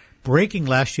week, breaking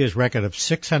last year's record of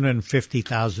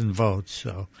 650,000 votes.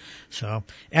 So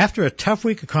after a tough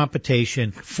week of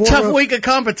competition, week of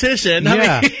competition.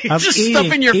 Yeah, I mean, just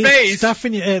stuff in your face. Stuff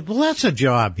in your, well, that's a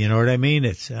job, you know what I mean?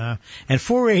 It's and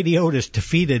 480 Otis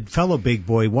defeated fellow big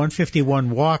boy 151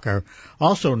 Walker,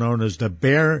 also known as the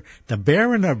Bear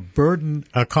and a Burden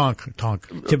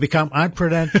Tonk, to become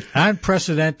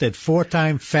unprecedented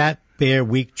four-time Fat Bear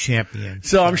Week champion.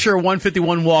 So I'm sure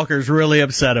 151 Walker's really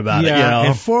upset about it. You know?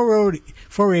 And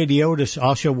 480 Otis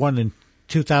also won in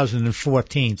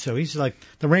 2014, so he's like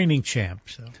the reigning champ.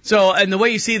 So, and the way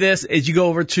you see this is you go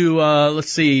over to,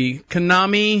 let's see,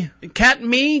 Katmai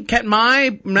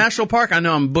National Park. I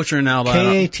know I'm butchering now.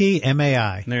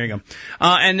 Katmai. There you go.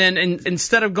 And then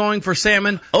instead of going for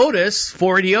salmon,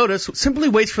 480 Otis, simply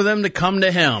waits for them to come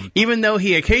to him. Even though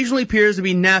he occasionally appears to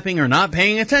be napping or not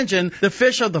paying attention, the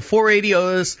fish of the 480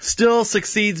 Otis still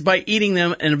succeeds by eating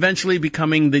them and eventually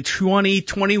becoming the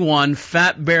 2021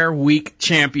 Fat Bear Week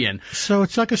champion. So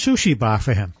it's like a sushi bar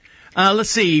for him. Let's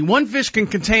see. One fish can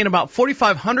contain about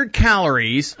 4,500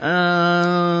 calories.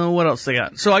 What else they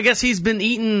got? So I guess he's been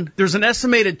eating, there's an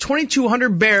estimated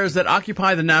 2,200 bears that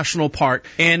occupy the national park,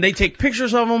 and they take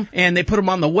pictures of them, and they put them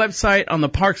on the website, on the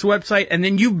park's website, and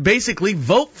then you basically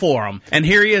vote for them. And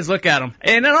here he is, look at him.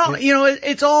 And it all, you know,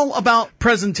 it's all about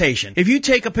presentation. If you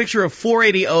take a picture of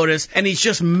 480 Otis, and he's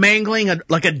just mangling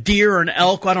like a deer or an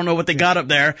elk, I don't know what they got up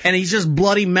there, and he's just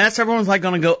bloody mess, everyone's like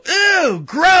gonna go, ew,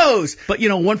 gross! But, you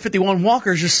know, 151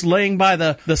 Walker's just laying by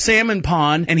the salmon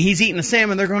pond, and he's eating the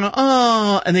salmon. They're going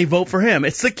to, and they vote for him.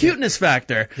 It's the cuteness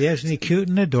factor. Yeah, isn't he cute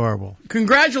and adorable?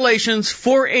 Congratulations,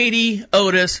 480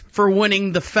 Otis, for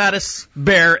winning the fattest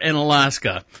bear in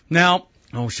Alaska. Now,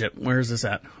 oh shit, where is this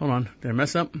at? Hold on, did I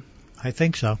mess up? I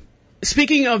think so.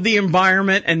 Speaking of the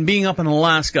environment and being up in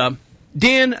Alaska,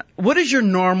 Dan, what is your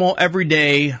normal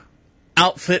everyday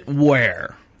outfit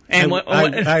wear? And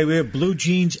I wear blue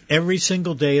jeans every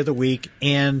single day of the week,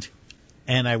 and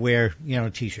I wear, a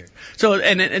T-shirt. So,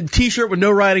 and a T-shirt with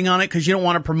no writing on it because you don't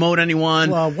want to promote anyone.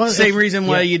 Well, same reason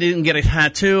why you didn't get a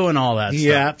tattoo and all that stuff.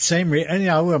 Yeah, same reason. And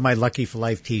I wear my Lucky for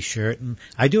Life T-shirt, and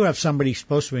I do have somebody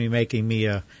supposed to be making me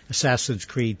a Assassin's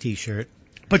Creed T-shirt.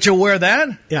 But you'll wear that?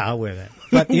 Yeah, I'll wear that.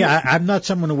 But yeah, I'm not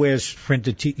someone who wears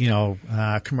printed,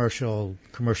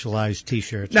 commercialized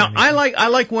T-shirts. Now, I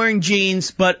like wearing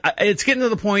jeans, but it's getting to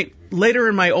the point later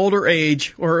in my older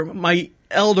age, or my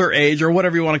elder age, or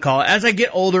whatever you want to call it. As I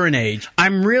get older in age,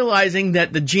 I'm realizing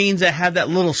that the jeans that have that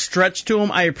little stretch to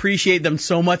them, I appreciate them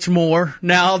so much more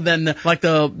now than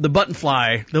the button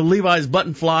fly, the Levi's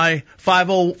button fly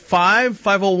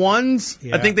 501s,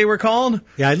 yeah. I think they were called.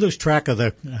 Yeah, I lose track of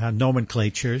the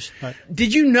nomenclatures. But.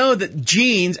 Did you know that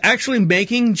jeans, actually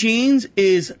making jeans,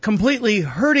 is completely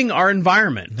hurting our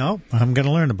environment? No, I'm going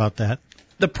to learn about that.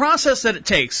 The process that it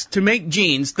takes to make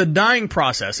jeans, the dyeing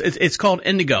process, it's called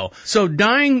indigo. So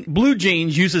dyeing blue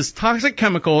jeans uses toxic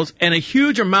chemicals and a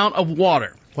huge amount of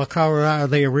water. What color are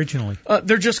they originally?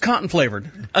 They're just cotton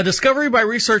flavored. A discovery by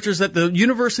researchers at the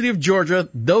University of Georgia,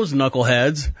 those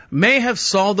knuckleheads, may have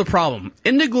solved the problem.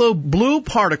 Indigo blue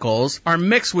particles are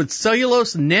mixed with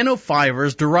cellulose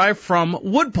nanofibers derived from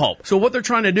wood pulp. So what they're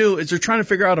trying to do is they're trying to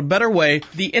figure out a better way.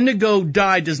 The indigo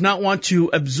dye does not want to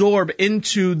absorb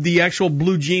into the actual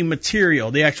blue jean material,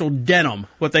 the actual denim,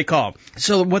 what they call.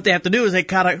 So what they have to do is they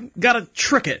gotta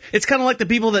trick it. It's kind of like the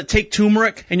people that take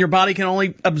turmeric and your body can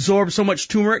only absorb so much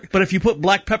turmeric. But if you put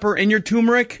black pepper in your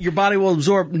turmeric, your body will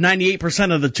absorb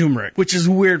 98% of the turmeric, which is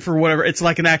weird for whatever. It's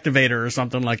like an activator or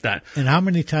something like that. And how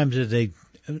many times did they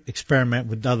experiment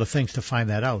with other things to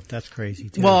find that out? That's crazy,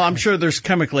 too. Well, I'm sure there's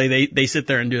chemically, they sit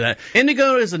there and do that.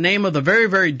 Indigo is the name of the very,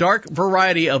 very dark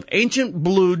variety of ancient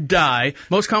blue dye,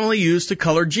 most commonly used to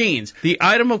color jeans. The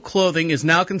item of clothing is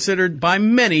now considered by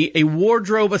many a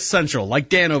wardrobe essential, like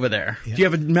Dan over there. Yeah. Do you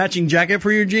have a matching jacket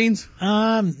for your jeans?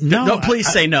 No. No, please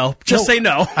say no. Just say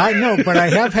no. I know, but I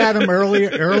have had them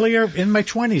earlier in my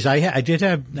 20s. I did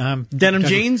have denim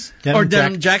jeans or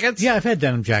denim jackets. Yeah, I've had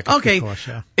denim jackets. Okay, of course,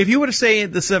 yeah. If you were to say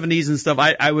the 70s and stuff,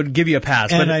 I would give you a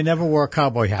pass. And I never wore a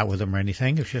cowboy hat with them or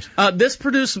anything. It's just this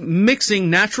produced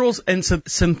mixing naturals and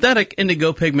synthetic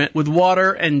indigo pigment with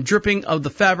water and dripping of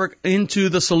the fabric into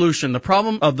the solution. The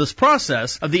problem of this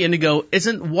process of the indigo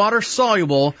isn't water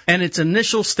soluble in its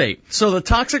initial state. So the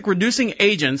toxic reducing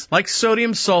agents like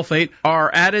sodium sulfate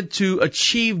are added to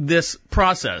achieve this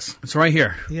process. It's right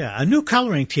here. Yeah, a new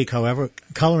coloring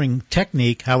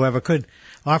technique, however, could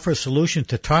offer a solution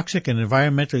to toxic and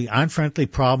environmentally unfriendly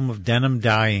problem of denim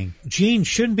dyeing. Jeans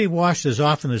shouldn't be washed as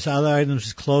often as other items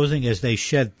of clothing as they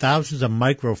shed thousands of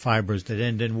microfibers that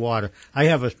end in water. I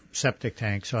have a septic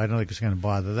tank, so I don't think it's going to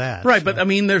bother that. Right, so. but I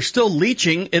mean, they're still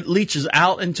leaching. It leaches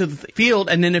out into the field,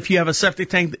 and then if you have a septic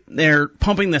tank, they're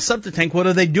pumping the septic tank. What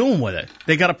are they doing with it?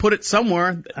 They got to put it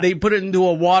somewhere. They put it into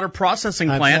a water processing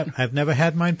plant. I've never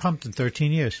had mine pumped in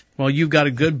 13 years. Well, you've got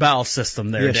a good bowel system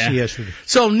there, Dan. Yes.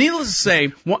 So, needless to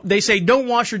say, they say don't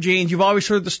wash your jeans. You've always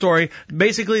heard the story.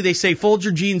 Basically, they say fold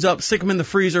your jeans up, stick them in the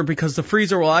freezer, because the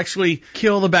freezer will actually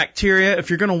kill the bacteria. If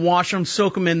you're going to wash them,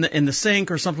 soak them in the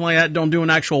sink or something like that. Don't do an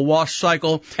actual wash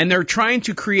cycle. And they're trying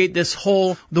to create this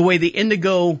whole, the way the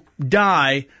indigo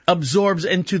dye absorbs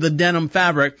into the denim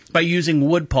fabric by using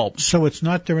wood pulp. So it's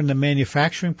not during the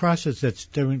manufacturing process, it's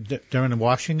during the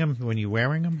washing them when you're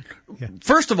wearing them? Yeah.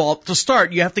 First of all, to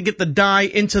start, you have to get the dye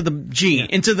into the jean,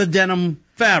 into the denim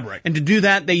fabric. And to do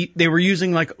that, they were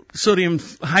using like sodium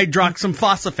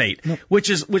hydroxyphosphate, which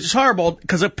is horrible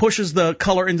because it pushes the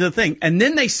color into the thing. And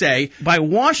then they say by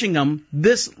washing them,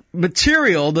 this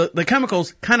material, the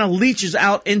chemicals, kind of leaches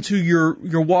out into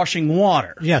your washing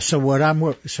water. Yeah. So what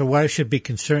I should be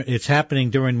concerned, it's happening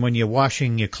during when you're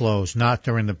washing your clothes, not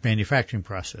during the manufacturing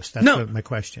process. That's my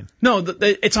question. No,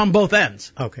 it's on both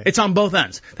ends. Okay. It's on both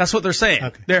ends. That's what they're saying.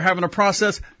 Okay. They're having a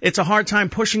process. It's a hard time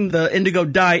pushing the indigo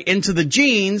dye into the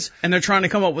jeans, and they're trying to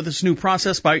come up with this new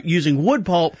process by using wood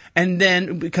pulp, and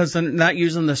then because they're not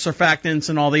using the surfactants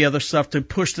and all the other stuff to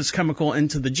push this chemical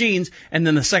into the jeans. And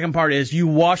then the second part is you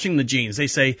washing the jeans. They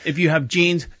say if you have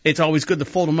jeans, it's always good to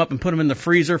fold them up and put them in the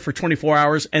freezer for 24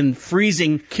 hours, and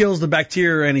freezing kills the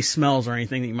bacteria or any smells or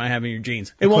anything that you might have in your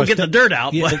jeans. It won't get the dirt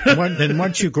out. Yeah, but then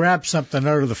once you grab something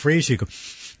out of the freezer, you go,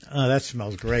 oh, that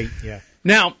smells great. Yeah.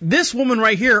 Now, this woman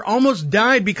right here almost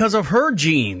died because of her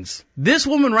jeans. This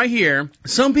woman right here,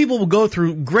 some people will go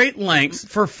through great lengths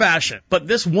for fashion, but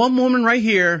this one woman right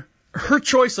here, her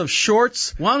choice of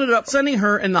shorts wound up sending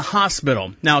her in the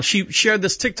hospital. Now, she shared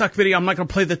this TikTok video. I'm not going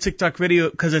to play the TikTok video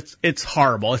because it's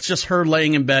horrible. It's just her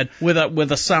laying in bed with a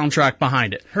soundtrack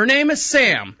behind it. Her name is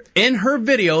Sam. In her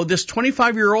video, this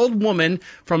 25-year-old woman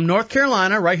from North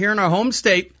Carolina, right here in our home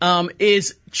state,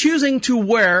 is choosing to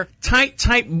wear tight,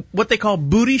 what they call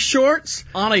booty shorts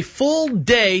on a full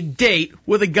day date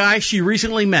with a guy she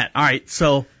recently met. All right,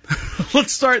 so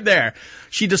let's start there.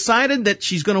 She decided that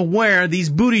she's going to wear these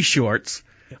booty shorts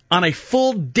on a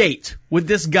full date with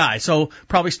this guy. So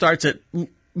probably starts at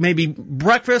maybe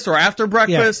breakfast or after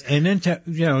breakfast.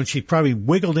 Yeah, and she probably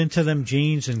wiggled into them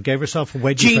jeans and gave herself a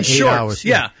wedgie jean for 8 shorts, hours.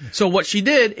 Yeah. So what she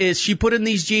did is she put in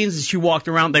these jeans and she walked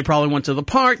around. They probably went to the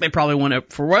park. They probably went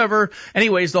up for wherever.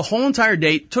 Anyways, the whole entire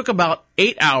date took about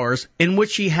 8 hours, in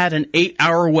which she had an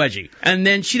 8-hour wedgie. And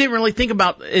then she didn't really think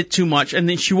about it too much. And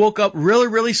then she woke up really,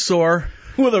 really sore,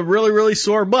 with a really, really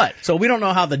sore butt. So we don't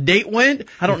know how the date went.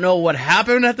 I don't know what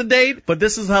happened at the date, but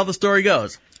this is how the story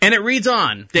goes. And it reads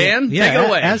on. Dan, take it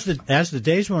away. As the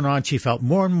days went on, she felt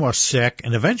more and more sick,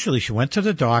 and eventually she went to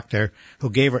the doctor, who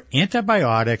gave her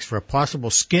antibiotics for a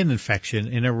possible skin infection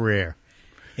in her rear.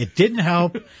 It didn't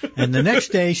help, and the next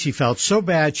day she felt so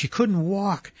bad she couldn't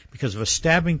walk because of a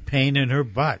stabbing pain in her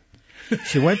butt.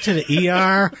 She went to the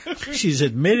ER. She's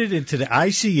admitted into the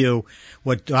ICU,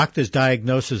 what doctors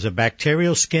diagnosed as a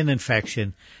bacterial skin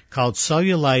infection called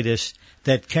cellulitis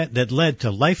that led to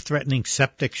life-threatening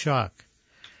septic shock.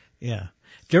 Yeah.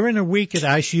 During a week at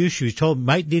ICU, she was told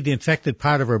might need the infected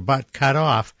part of her butt cut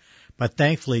off, but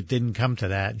thankfully it didn't come to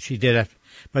that. She did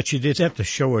have to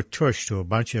show her tush to a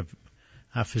bunch of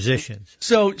physicians.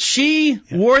 So she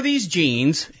wore these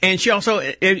jeans, and she also,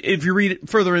 if you read it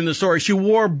further in the story, she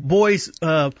wore boys'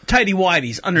 tighty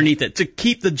whities underneath it to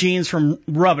keep the jeans from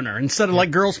rubbing her. Instead of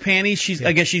like girls' panties,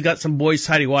 I guess she's got some boys'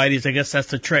 tighty whities. I guess that's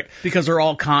the trick because they're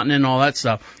all cotton and all that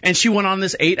stuff. And she went on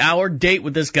this 8-hour date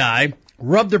with this guy.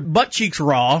 Rubbed her butt cheeks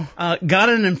raw, got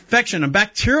an infection, a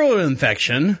bacterial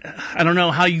infection. I don't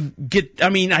know how you get,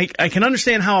 I can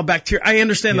understand how I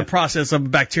understand the process of a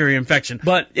bacteria infection,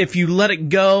 but if you let it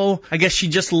go, I guess she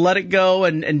just let it go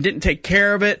and didn't take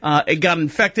care of it. It got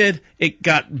infected. It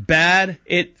got bad.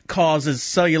 It causes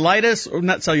cellulitis, or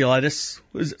not cellulitis.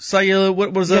 Was it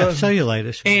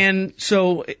cellulitis. And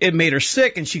so it made her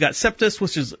sick, and she got sepsis,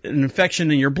 which is an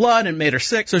infection in your blood, and made her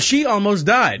sick. So she almost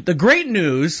died. The great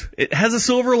news, it has a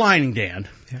silver lining, Dan.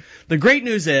 Yeah. The great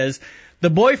news is The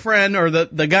boyfriend, or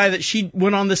the guy that she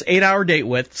went on this 8-hour date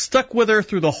with, stuck with her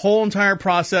through the whole entire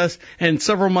process, and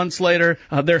several months later,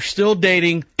 they're still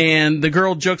dating, and the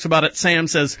girl jokes about it. Sam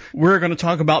says, we're going to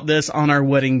talk about this on our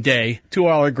wedding day to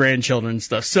all our grandchildren and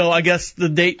stuff. So I guess the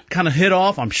date kind of hit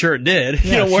off. I'm sure it did.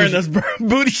 Yeah, wearing those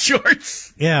booty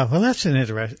shorts. Yeah, well, that's an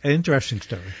interesting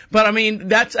story. But, I mean,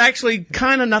 that's actually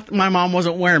kind of not, my mom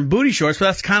wasn't wearing booty shorts, but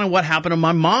that's kind of what happened to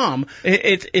my mom.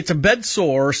 It's a bed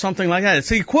sore or something like that. It's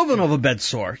the equivalent of a bed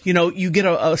sore. You get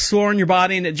a sore on your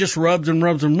body and it just rubs and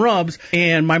rubs and rubs.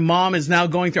 And my mom is now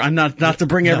going through, I'm not to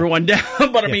bring everyone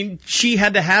down, but I mean, she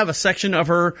had to have a section of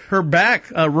her back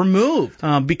removed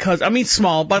because, I mean,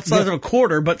 small, about the size of a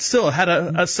quarter, but still had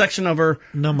a section of her.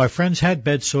 No, my friends had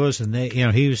bed sores, and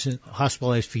he was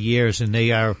hospitalized for years, and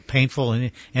they are painful,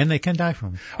 and they can die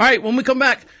from them. All right, when we come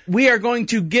back, we are going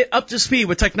to get up to speed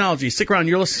with technology. Stick around.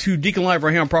 You're listening to Deacon Live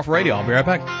right here on Prophet Radio. I'll be right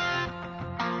back.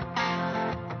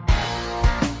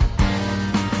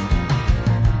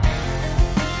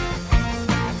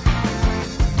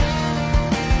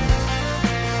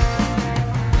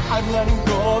 I'm letting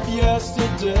go of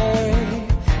yesterday.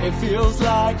 It feels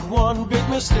like one big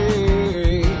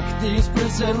mistake. These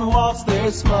prison walls,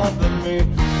 they smother me.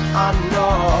 I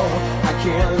know I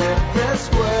can't live this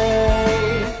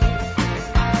way.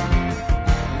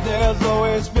 There's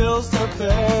always bills to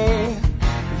pay.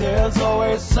 There's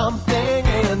always something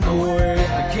in the way.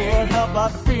 I can't help but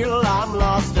feel I'm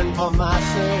lost, and for my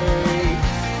sake,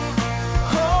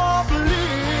 oh,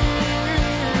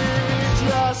 please,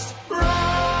 just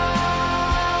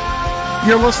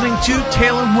You're listening to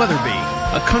Talon Weatherby,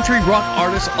 a country rock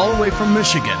artist all the way from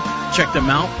Michigan. Check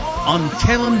them out on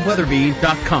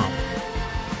TalonWeatherby.com.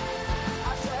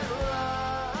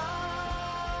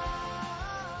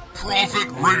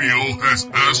 Prophet Radio has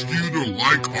asked you to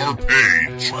like our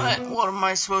page. What am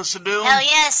I supposed to do? Hell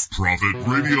yes. Prophet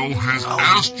Radio has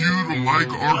asked you to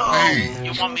like our page.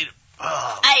 You want me to...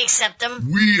 I accept them.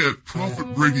 We at Prophet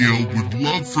Radio would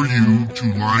love for you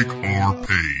to like our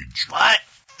page. What?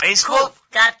 Facebook?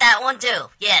 Got that one too.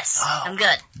 Yes, I'm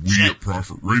good. We at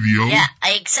Prophet Radio Yeah,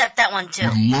 I accept that one too.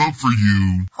 would love for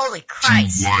you Holy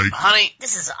Christ. to like Honey.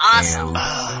 This is awesome.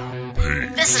 our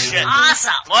page. This is Shit.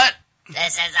 awesome. What?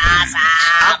 This is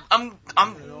awesome.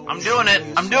 I'm doing it.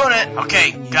 I'm doing it.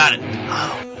 Okay, got it.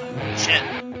 Oh, shit.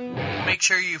 Make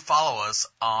sure you follow us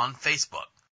on Facebook.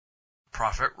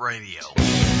 Prophet Radio.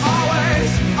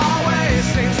 always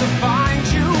seems to find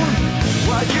you.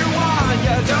 What you want,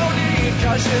 you don't need,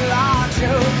 'cause she locks you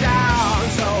down.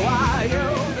 So why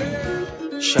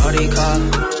you? Shorty call,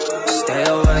 stay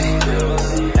away,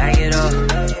 back it up,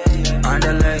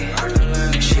 underlay.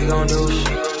 She gon' do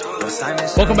what Simon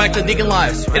said. Welcome back to Deacon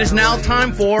Live. It is now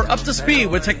time for Up to Speed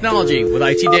with Technology with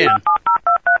IT Dan.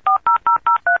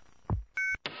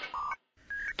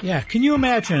 Yeah, can you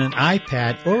imagine an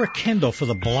iPad or a Kindle for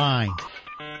the blind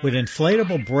with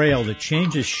inflatable braille that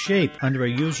changes shape under a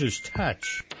user's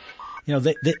touch? You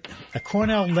know, a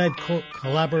Cornell-led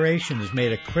collaboration has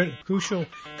made a crucial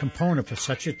component for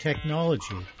such a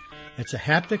technology. It's a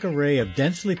haptic array of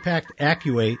densely packed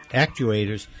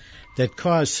actuators that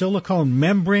cause silicone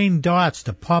membrane dots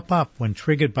to pop up when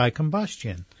triggered by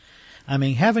combustion. I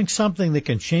mean, having something that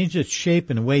can change its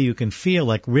shape in a way you can feel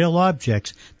like real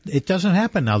objects, it doesn't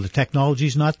happen now. The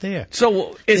technology's not there.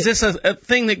 So is this a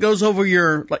thing that goes over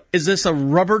your, like, is this a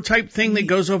rubber type thing that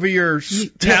goes over your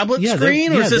tablet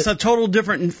screen, or is this a total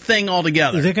different thing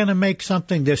altogether? They're going to make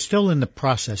something. They're still in the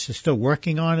process. They're still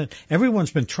working on it.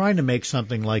 Everyone's been trying to make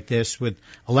something like this with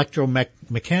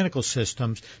electromechanical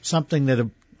systems, something that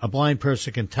a blind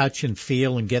person can touch and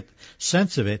feel and get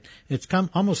sense of it. It's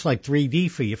almost like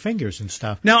 3D for your fingers and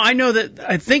stuff. Now, I know that,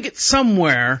 I think it's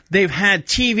somewhere they've had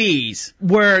TVs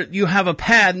where you have a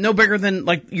pad no bigger than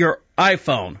like your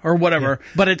iPhone or whatever,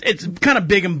 but it's kind of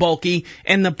big and bulky,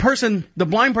 and the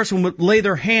blind person would lay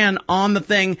their hand on the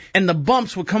thing, and the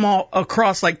bumps would come all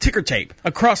across like ticker tape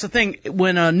across the thing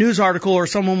when a news article or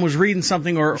someone was reading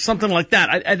something or something like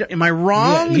that. Am I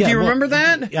wrong? Do you remember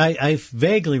that? I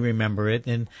vaguely remember it,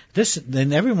 and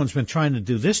everyone's been trying to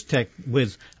do this tech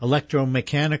with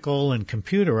electromechanical and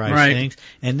computerized things,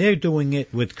 and they're doing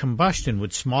it with combustion,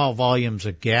 with small volumes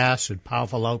of gas with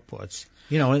powerful outputs.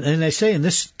 You know, and they say, and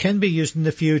this can be used in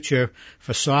the future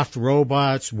for soft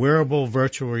robots, wearable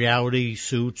virtual reality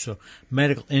suits, or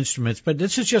medical instruments. But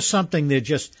this is just something they're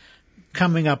just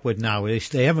coming up with now.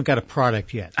 They haven't got a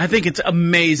product yet. I think it's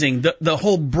amazing, the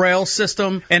whole Braille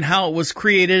system and how it was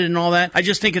created and all that. I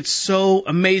just think it's so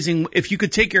amazing. If you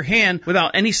could take your hand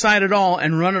without any sight at all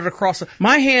and run it across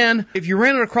my hand, if you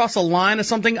ran it across a line or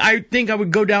something, I think I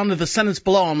would go down to the sentence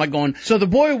below. I'm like going, so the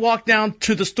boy walked down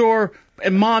to the store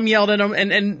and Mom yelled at him,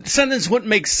 and sentence wouldn't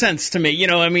make sense to me. You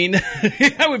know, I mean,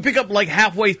 I would pick up like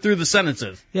halfway through the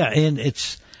sentences. Yeah, and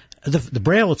it's the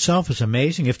Braille itself is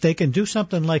amazing. If they can do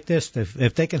something like this,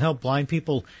 if they can help blind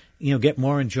people, get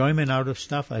more enjoyment out of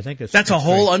stuff, I think that's a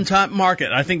whole great. Untapped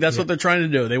market. I think that's what they're trying to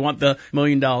do. They want the $1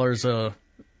 million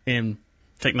in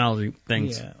technology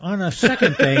things. Yeah. On a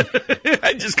second thing,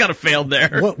 I just kind of failed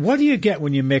there. What do you get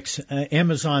when you mix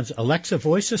Amazon's Alexa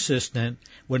voice assistant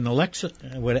with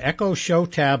an Echo Show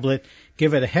tablet,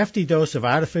 give it a hefty dose of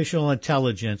artificial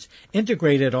intelligence,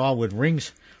 integrate it all with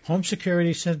Ring's home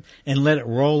security system, and let it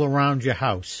roll around your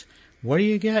house? What do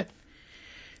you get?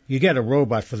 You get a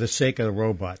robot for the sake of the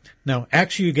robot. Now,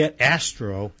 actually, you get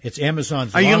Astro. It's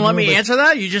Amazon's. Are you going to let me answer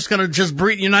that? You're just going to just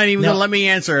breathe? You're not even going to let me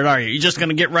answer it, are you? You're just going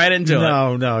to get right into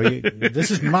it? No. This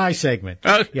is my segment.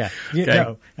 Yeah.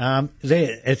 Okay.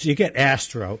 You get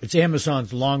Astro. It's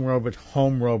Amazon's long robot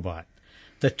home robot.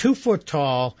 The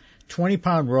 2-foot-tall,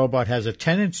 20-pound robot has a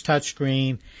 10-inch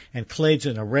touchscreen and includes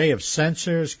an array of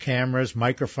sensors, cameras,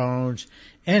 microphones,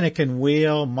 and it can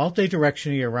wheel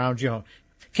multi-directionally around your home.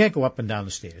 Can't go up and down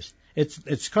the stairs.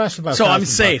 It's cost about. So I'm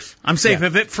safe. $1,000. I'm safe. Yeah.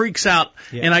 If it freaks out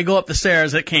and I go up the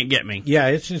stairs, it can't get me. Yeah,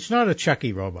 it's not a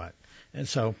Chucky robot. And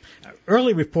so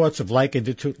early reports have likened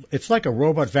it to, it's like a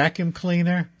robot vacuum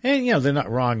cleaner. And, they're not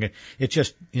wrong. It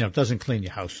just, doesn't clean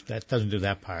your house. That doesn't do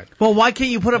that part. Well, why can't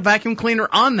you put a vacuum cleaner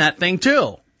on that thing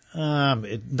too?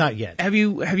 Not yet. Have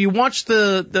you watched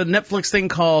the Netflix thing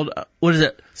called, what is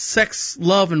it? Sex,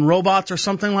 Love, and Robots or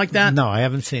something like that? No, I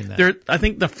haven't seen that. I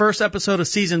think the first episode of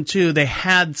season 2, they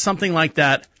had something like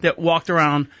that walked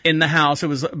around in the house. It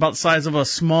was about the size of a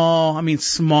small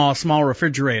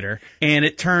refrigerator. And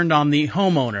it turned on the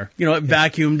homeowner. It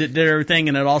vacuumed, it did everything,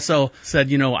 and it also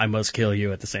said, I must kill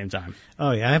you at the same time.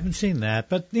 Oh, yeah, I haven't seen that.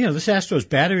 But, this Astro is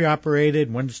battery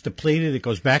operated. When it's depleted, it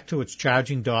goes back to its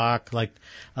charging dock.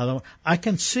 I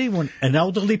can see when an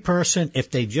elderly person, if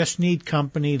they just need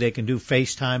company, they can do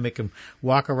FaceTime. They can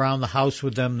walk around the house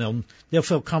with them. They'll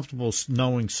feel comfortable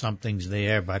knowing something's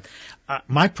there. But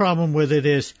my problem with it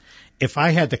is, if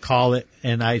I had to call it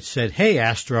and I said, "Hey,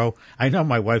 Astro," I know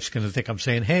my wife's going to think I'm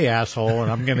saying, "Hey, asshole,"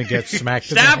 and I'm going to get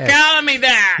smacked in the head. Stop calling me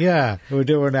that! Yeah, we're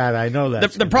doing that. I know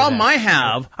that. The problem I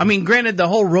have, granted, the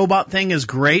whole robot thing is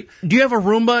great. Do you have a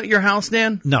Roomba at your house,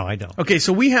 Dan? No, I don't. Okay,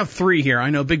 so we have 3 here.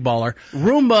 I know, big baller.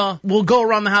 Roomba will go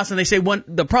around the house and they say,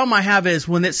 the problem I have is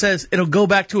when it says it'll go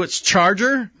back to its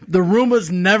charger, the Roombas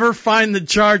never find the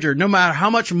charger. No matter how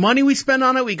much money we spend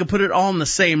on it, we could put it all in the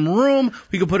same room.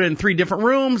 We could put it in 3 different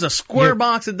rooms, a square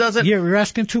box, it doesn't. Yeah, you're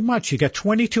asking too much. You got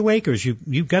 22 acres.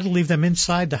 You've got to leave them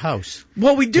inside the house.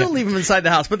 Well, we do leave them inside the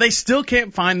house, but they still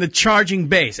can't find the charging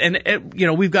base. And,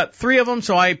 we've got 3 of them,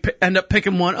 so I end up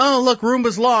picking one. Oh, look,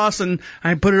 Roomba's lost, and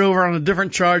I put it over on a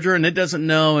different charger, and it doesn't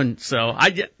know. And so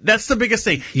that's the biggest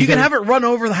thing. You can have it run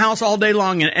over the house all day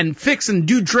long and fix and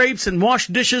do drapes and wash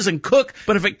dishes and cook,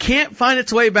 but if it can't find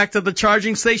its way back to the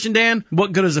charging station, Dan,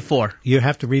 what good is it for? You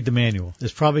have to read the manual.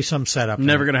 There's probably some setup.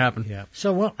 Never going to happen. Yeah.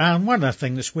 So, one other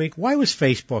thing this week, why was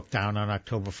Facebook down on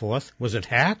October 4th? Was it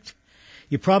hacked?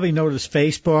 You probably noticed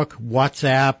Facebook,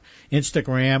 WhatsApp,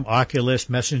 Instagram, Oculus,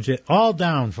 Messenger, all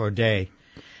down for a day.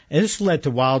 And this led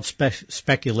to wild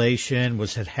speculation.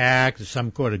 Was it hacked?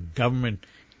 Some sort of government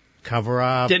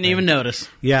cover-up? Didn't even notice.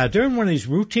 Yeah, during one of these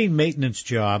routine maintenance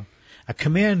jobs, a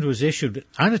command was issued that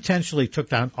unintentionally took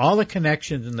down all the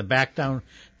connections in the backbone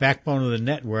of the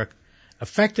network,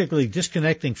 effectively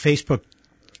disconnecting Facebook,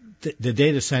 the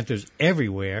data centers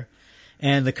everywhere.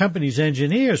 And the company's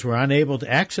engineers were unable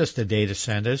to access the data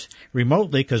centers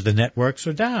remotely because the networks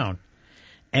are down.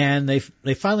 And they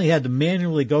finally had to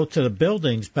manually go to the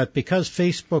buildings, but because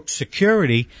Facebook's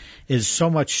security is so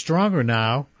much stronger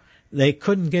now, they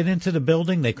couldn't get into the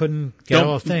building. They couldn't get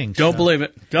all things. Don't believe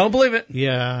it. Don't believe it.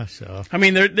 Yeah. So.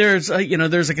 There's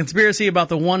a conspiracy about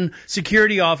the one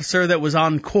security officer that was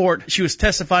on court. She was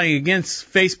testifying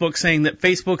against Facebook, saying that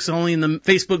Facebook's only in the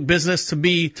Facebook business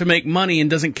to make money and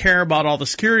doesn't care about all the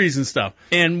securities and stuff.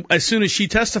 And as soon as she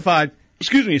testified,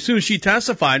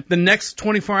 the next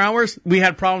 24 hours, we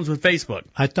had problems with Facebook.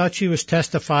 I thought she was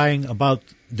testifying about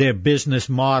their business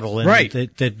model, and right.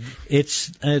 that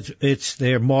it's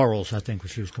their morals, I think,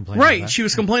 what she was complaining right. about. She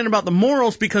was complaining about the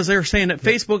morals because they were saying that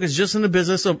Facebook is just in the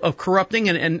business of corrupting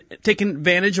and taking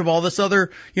advantage of all this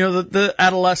other, the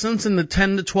adolescents and the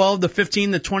 10 to 12, the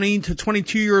 15, the 20 to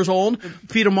 22 years old,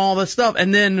 feed them all this stuff.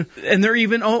 And they're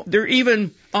even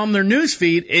on their news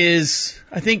feed is,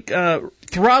 I think,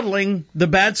 throttling the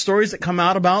bad stories that come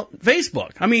out about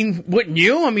Facebook. I mean, wouldn't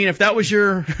you? I mean, if that was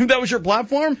your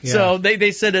platform. Yeah. So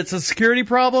they said it's a security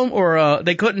problem, or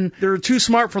they're too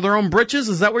smart for their own britches.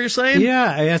 Is that what you're saying?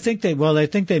 Yeah, I think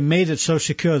they made it so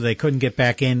secure they couldn't get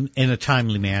back in a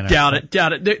timely manner. Doubt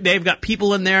it. They've got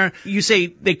people in there. You say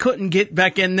they couldn't get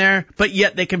back in there, but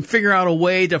yet they can figure out a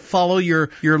way to follow your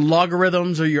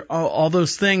logarithms or your all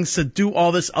those things to do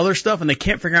all this other stuff, and they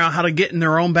can't figure out how to get in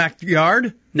their own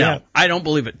backyard? No, Yeah. I don't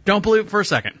believe it. Don't believe it for a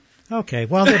second. Okay,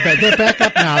 well, they're back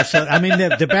up now. So, I mean,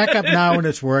 they're back up now and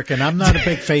it's working. I'm not a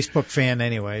big Facebook fan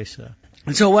anyway, so.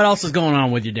 And so what else is going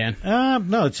on with you, Dan?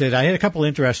 No, that's it. I had a couple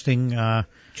interesting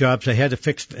jobs. I had to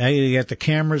get the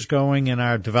cameras going in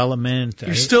our development.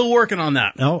 You're still working on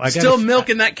that. No, I got still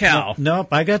milking that cow.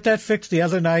 Nope, I got that fixed the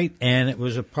other night, and it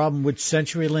was a problem with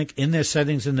CenturyLink in their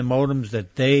settings in the modems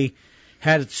that they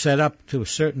had it set up to a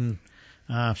certain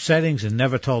settings and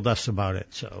never told us about it.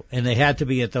 So, and they had to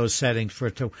be at those settings for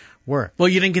it to work. Well,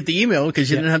 you didn't get the email because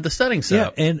you didn't have the settings set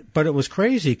up. But it was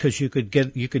crazy because you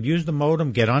could use the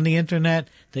modem, get on the internet,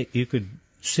 you could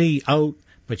see out,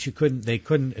 but they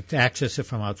couldn't access it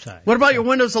from outside. What about your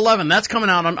Windows 11? That's coming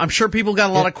out. I'm sure people got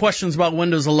a lot of questions about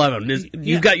Windows 11.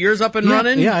 You got yours up and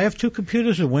running? Yeah, I have two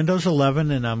computers with Windows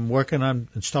 11, and I'm working on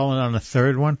installing on a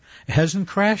third one. It hasn't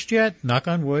crashed yet, knock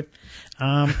on wood.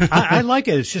 I like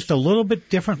it. It's just a little bit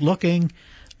different looking.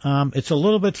 It's a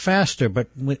little bit faster, but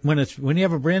when you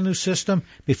have a brand new system,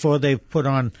 before they've put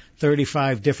on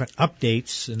 35 different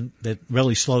updates, and that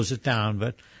really slows it down.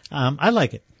 But I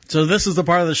like it. So this is the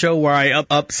part of the show where I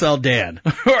upsell Dan,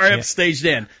 or I upstage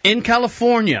Dan. In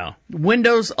California,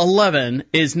 Windows 11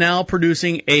 is now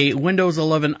producing a Windows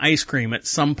 11 ice cream at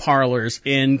some parlors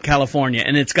in California,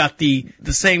 and it's got the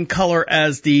same color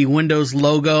as the Windows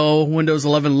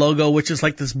 11 logo, which is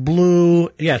like this blue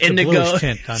indigo. A bluish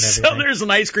tint on everything. So there's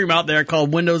an ice cream out there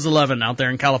called Windows 11 out there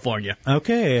in California.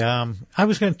 Okay, I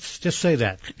was going to just say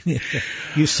that.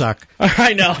 You suck.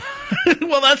 I know.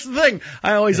 Well, that's the thing.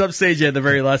 I always upstage you at the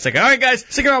very last second. All right, guys,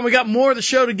 stick around. We got more of the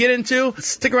show to get into.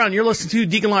 Stick around. You're listening to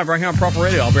Deacon Live right here on Proper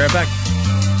Radio. I'll be right back.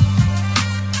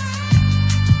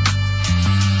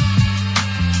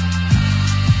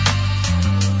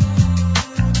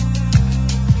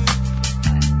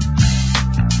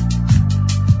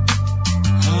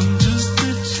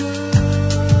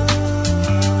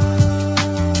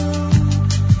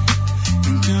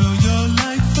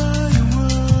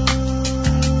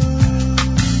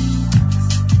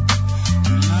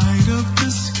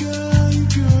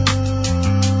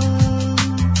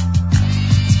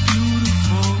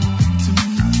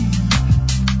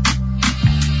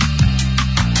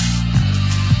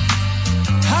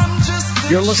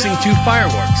 You're listening to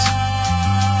Fireworks,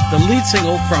 the lead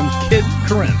single from Kid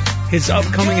Corinth, his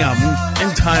upcoming album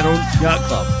entitled Yacht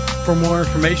Club. For more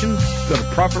information, go to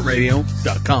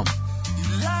ProfitRadio.com.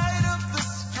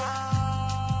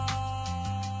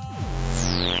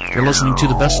 You're listening to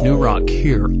the best new rock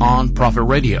here on Prophet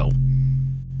Radio.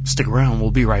 Stick around,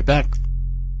 we'll be right back.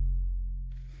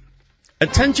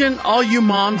 Attention all you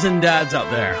moms and dads out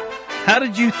there. How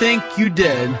did you think you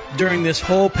did during this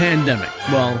whole pandemic?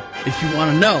 Well, if you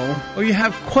want to know or you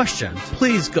have questions,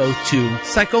 please go to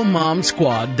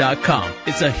PsychoMomSquad.com.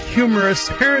 It's a humorous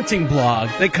parenting blog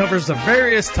that covers the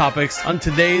various topics on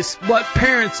today's what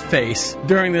parents face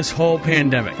during this whole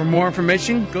pandemic. For more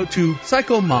information, go to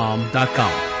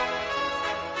PsychoMom.com.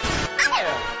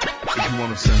 If you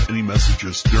want to send any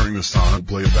messages during this time and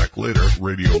play it back later,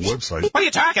 radio website. What are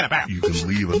you talking about? You can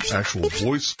leave an actual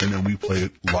voice, and then we play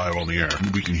it live on the air.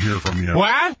 And we can hear from you.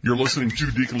 What? You're listening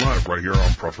to Deacon Live right here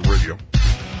on Prophet Radio.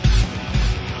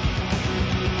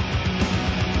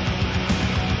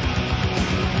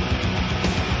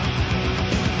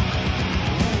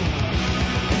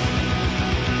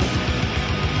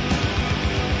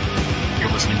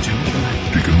 You're listening to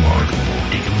Deacon Live.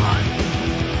 Deacon Live.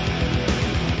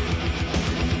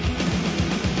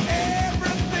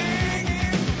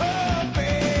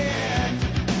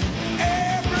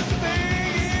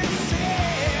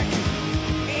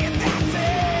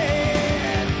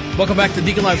 Welcome back to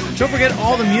Deacon Live. Don't forget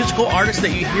all the musical artists that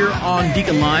you hear on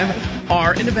Deacon Live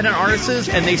are independent artists,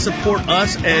 and they support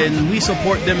us, and we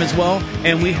support them as well.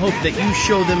 And we hope that you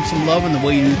show them some love, and the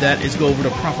way you do that is go over to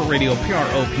Prophet Radio,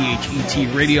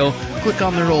 PROPHET Radio. Click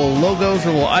on their little logos,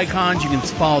 their little icons. You can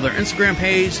follow their Instagram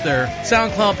page, their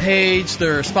SoundCloud page,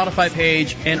 their Spotify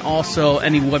page, and also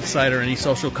any website or any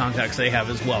social contacts they have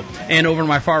as well. And over on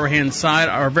my far right-hand side,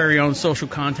 our very own social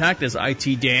contact is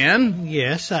IT Dan.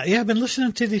 Yes, I've been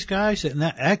listening to these guys, and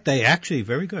they actually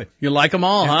very good. You like them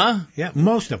all, huh? Yeah,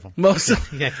 most of them. Most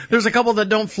There's a couple that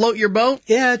don't float your boat.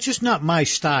 Yeah, it's just not my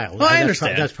style. Well, I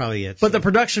understand. That's probably it. But the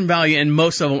production value in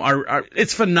most of them are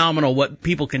it's phenomenal what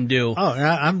people can do.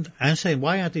 Oh, I'm saying,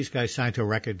 why aren't these guys signed to a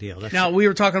record deal? Now, we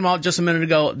were talking about just a minute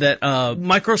ago that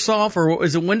Microsoft, or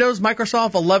is it Windows,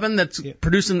 Microsoft 11 that's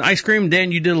producing ice cream?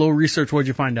 Dan, you did a little research. What did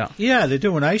you find out? Yeah, they're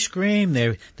doing ice cream.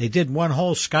 They did one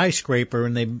whole skyscraper,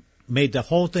 and they made the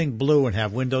whole thing blue and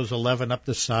have Windows 11 up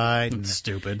the side. It's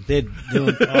stupid. They're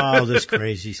doing all this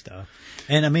crazy stuff.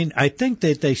 And I mean, I think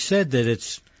that they said that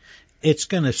it's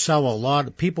going to sell a lot.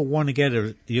 Of people want to get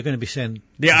it. You're going to be saying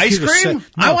the ice cream.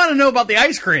 No. I want to know about the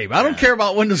ice cream. I don't care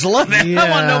about Windows 11. Yeah. I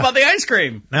want to know about the ice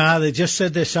cream. No, they just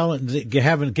said they're selling,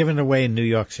 haven't given it away in New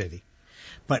York City.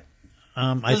 But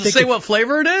I Does think it say what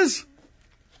flavor it is?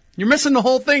 You're missing the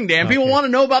whole thing, Dan. Okay. People want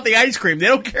to know about the ice cream. They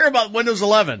don't care about Windows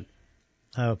 11.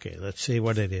 Okay, let's see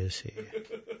what it is here.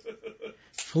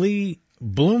 Flea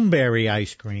Bloomberry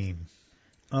ice cream.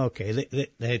 Okay,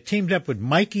 they teamed up with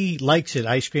Mikey Likes It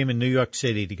Ice Cream in New York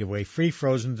City to give away free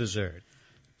frozen dessert.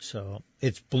 So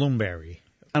it's Bloomberry.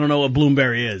 I don't know what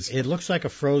Bloomberry is. It looks like a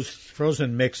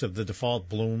frozen mix of the default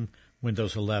Bloom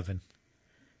Windows 11.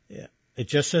 Yeah, it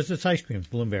just says it's ice cream,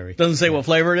 Bloomberry. Doesn't say what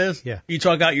flavor it is? Yeah. You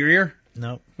talk out your ear?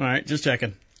 No. All right, just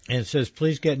checking. And it says,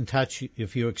 please get in touch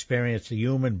if you experience the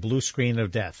human blue screen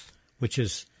of death, which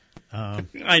is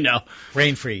I know.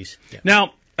 brain freeze. Yeah.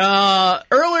 Now,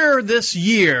 earlier this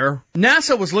year,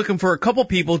 NASA was looking for a couple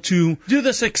people to do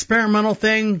this experimental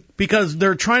thing because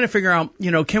they're trying to figure out,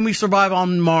 can we survive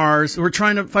on Mars? We're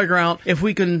trying to figure out if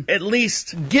we can at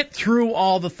least get through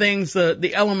all the things,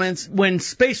 the elements when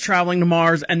space traveling to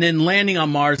Mars and then landing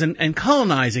on Mars and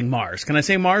colonizing Mars. Can I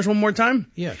say Mars one more time?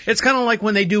 Yeah. It's kind of like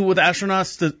when they do with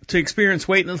astronauts to experience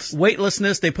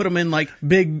weightlessness. They put them in like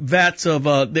big vats of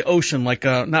the ocean, like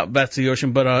not vats of the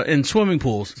ocean, but in swimming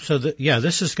pools. So,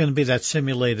 this is going to be that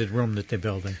simulated room that they're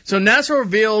building. So NASA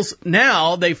reveals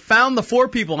now they found the 4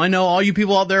 people. I know all you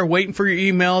people out there waiting for your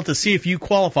email to see if you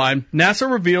qualify.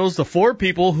 NASA reveals the 4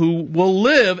 people who will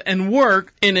live and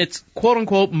work in its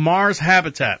quote-unquote Mars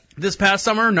habitat. This past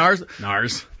summer, NASA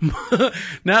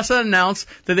announced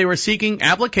that they were seeking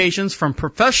applications from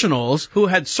professionals who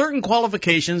had certain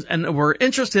qualifications and were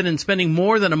interested in spending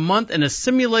more than a month in a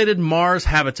simulated Mars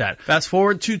habitat. Fast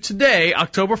forward to today,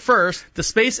 October 1st, the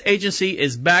space agency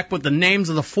is back with the names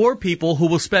of the 4 people who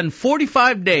will spend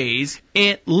 45 days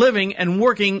living and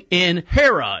working in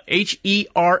HERA,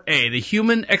 H-E-R-A, the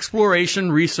Human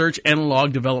Exploration Research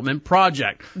Analog Development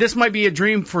Project. This might be a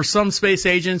dream for some space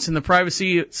agents in the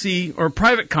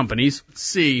private companies.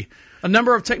 See, a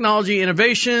number of technology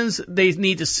innovations they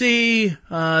need to see.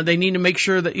 They need to make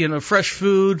sure that, fresh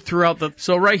food throughout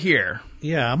so right here.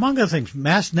 Yeah, among other things,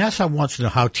 NASA wants to know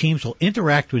how teams will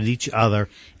interact with each other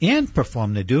and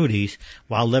perform their duties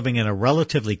while living in a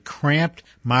relatively cramped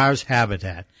Mars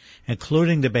habitat,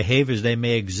 including the behaviors they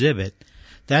may exhibit.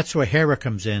 That's where HERA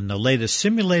comes in, the latest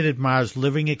simulated Mars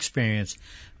living experience.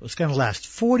 It's going to last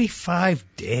 45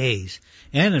 days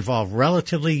and involve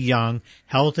relatively young,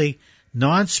 healthy,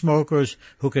 non-smokers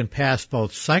who can pass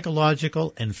both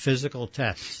psychological and physical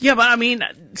tests. Yeah, but I mean,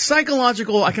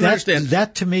 psychological, I can understand.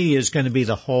 That to me is going to be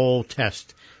the whole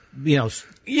test. Yeah,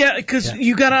 because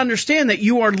you got to understand that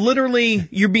you are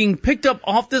you're being picked up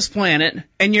off this planet,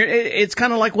 and it's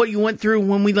kind of like what you went through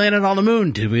when we landed on the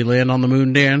moon. Did we land on the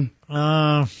moon, Dan?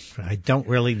 I don't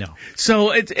really know.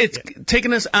 So it's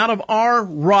taking us out of our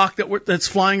rock that's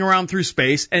flying around through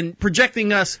space and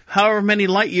projecting us however many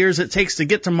light years it takes to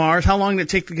get to Mars. How long did it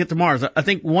take to get to Mars? I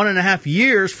think 1.5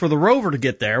 years for the rover to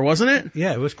get there, wasn't it?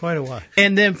 Yeah, it was quite a while.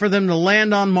 And then for them to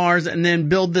land on Mars and then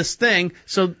build this thing.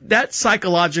 So that's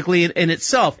psychologically in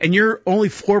itself. And you're only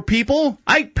 4 people?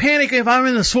 I panic if I'm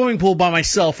in the swimming pool by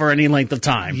myself for any length of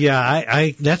time. Yeah,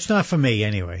 I that's not for me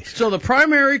anyway. So the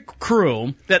primary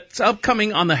crew that's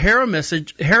upcoming on the HERA mission,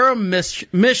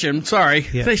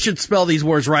 they should spell these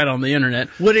words right on the internet,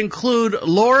 would include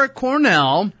Laura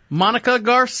Cornell, Monica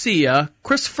Garcia,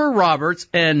 Christopher Roberts,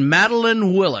 and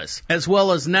Madeline Willis, as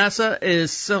well as NASA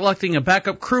is selecting a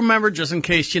backup crew member just in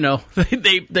case,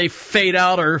 they fade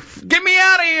out or get me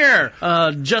out of here.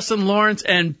 Justin Lawrence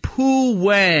and Pooh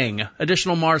Wang.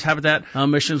 Additional Mars habitat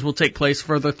missions will take place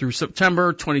further through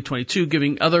September 2022,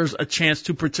 giving others a chance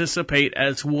to participate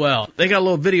as well. They got a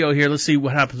little video here. Let's see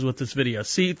what happens with this video.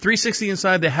 See, 360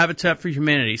 inside the Habitat for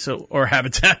Humanity,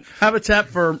 Habitat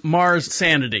for Mars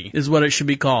Sanity is what it should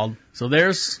be called. So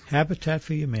there's Habitat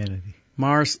for Humanity.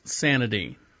 Mars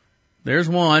Sanity. There's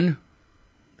one.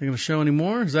 They going to show any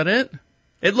more? Is that it?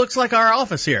 It looks like our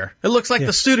office here. It looks like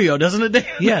the studio, doesn't it, Dan?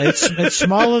 Yeah, it's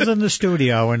smaller than the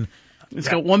studio, and it's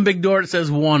got one big door that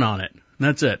says 1 on it. And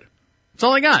that's it. That's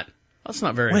all I got. That's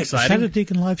not very Wait, exciting. is that a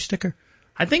Deacon Live sticker?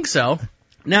 I think so.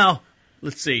 Now,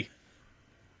 let's see.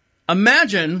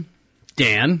 Imagine,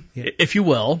 Dan, if you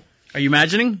will. Are you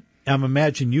imagining? I'm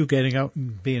imagining you getting out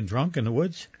and being drunk in the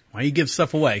woods. Why you give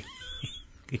stuff away?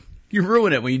 You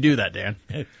ruin it when you do that, Dan.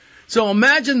 So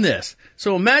imagine this.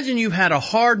 So imagine you've had a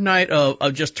hard night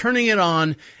of just turning it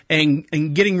on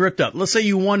and getting ripped up. Let's say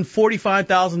you won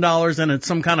 $45,000 in it's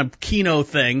some kind of Keno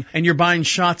thing, and you're buying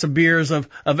shots of beers of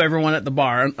everyone at the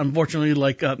bar. Unfortunately,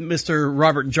 like Mr.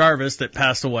 Robert Jarvis that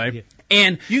passed away. Yeah.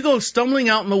 And you go stumbling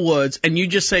out in the woods, and you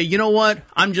just say, you know what?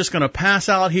 I'm just going to pass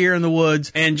out here in the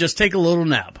woods and just take a little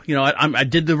nap. You know, I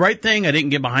did the right thing. I didn't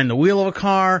get behind the wheel of a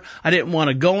car. I didn't want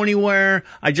to go anywhere.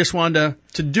 I just wanted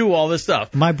to do all this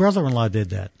stuff. My brother-in-law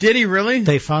did that. Did he really?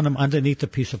 They found him underneath a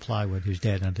piece of plywood. He was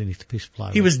dead underneath the piece of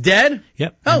plywood. He was dead?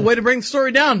 Yep. Oh, way to bring the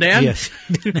story down, Dan. Yes.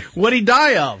 What'd he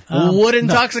die of? Wood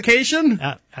intoxication?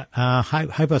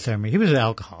 Hypothermia. He was an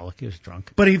alcoholic. He was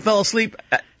drunk. But he fell asleep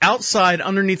outside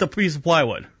underneath a piece of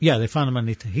plywood. Yeah, they found him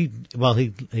underneath. He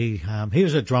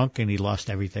was a drunk and he lost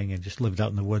everything and just lived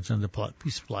out in the woods under a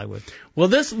piece of plywood. Well,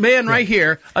 this man right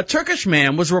here, a Turkish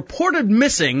man, was reported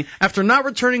missing after not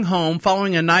returning home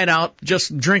following a night out,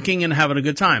 just drinking and having a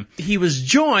good time. He was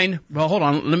joined. Well, hold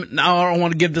on. Now I don't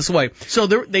want to give this away. So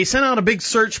they sent out a big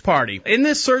search party. In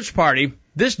this search party,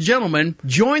 this gentleman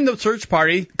joined the search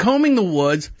party, combing the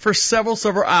woods for several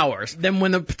hours. Then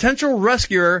when the potential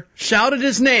rescuer shouted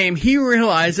his name, he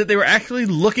realized that they were actually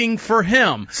looking for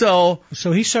him. So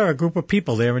he saw a group of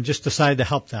people there and just decided to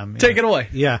help them. Take it away.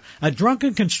 Yeah. A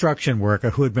drunken construction worker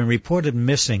who had been reported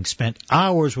missing spent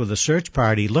hours with a search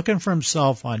party looking for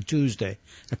himself on Tuesday,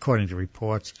 according to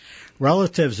reports.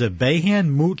 Relatives of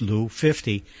Beyhan Mutlu,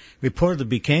 50, reportedly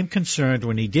became concerned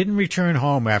when he didn't return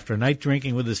home after a night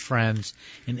drinking with his friends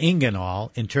in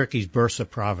Inganol in Turkey's Bursa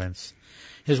province.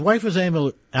 His wife was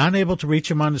unable to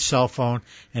reach him on his cell phone,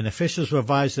 and officials were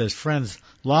advised that his friends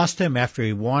lost him after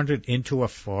he wandered into a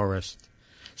forest.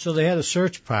 So they had a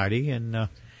search party, and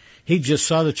he just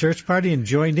saw the church party and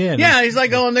joined in. Yeah, he's like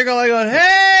going, they're going,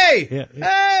 hey,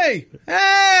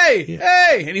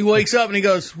 hey, and he wakes up and he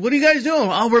goes, what are you guys doing?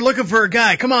 Oh, we're looking for a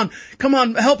guy. Come on,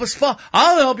 help us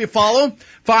I'll help you follow him,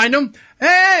 find him.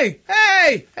 Hey,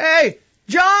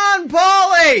 John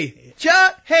Pauly.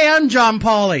 Hey, I'm John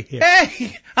Pauly. Yeah.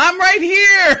 Hey, I'm right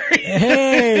here.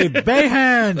 Hey,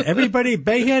 Beyhan. Everybody,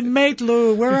 Beyhan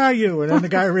Maitlu, where are you? And then the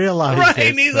guy realized right,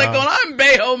 and he's like going, I'm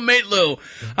Beyhan Maitlu.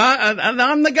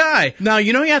 I'm the guy. Now,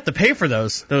 you have to pay for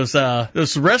those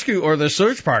rescue or the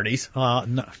search parties.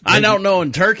 No. I don't know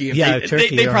in Turkey.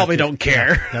 Turkey. They probably don't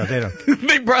care. No, they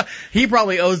don't. He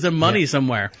probably owes them money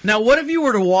somewhere. Now, what if you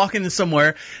were to walk into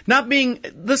somewhere,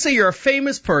 let's say you're a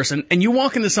famous person, and you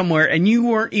walk into somewhere and you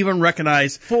weren't even recognized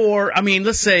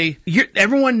let's say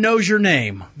everyone knows your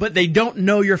name, but they don't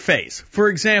know your face. For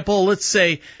example, let's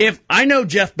say if I know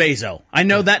Jeff Bezos, I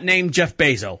know that name Jeff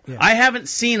Bezos. Yeah. I haven't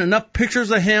seen enough pictures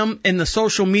of him in the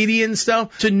social media and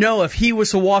stuff to know if he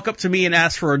was to walk up to me and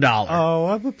ask for $1. Oh,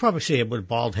 I would probably say it with a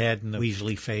bald head and a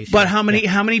weaselly face. But how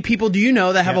many people do you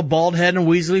know that have a bald head and a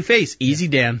weaselly face? Easy,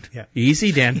 Dan. Yeah.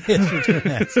 Easy, Dan.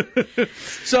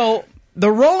 So, the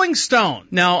Rolling Stone.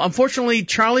 Now, unfortunately,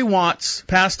 Charlie Watts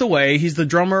passed away. He's the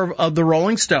drummer of the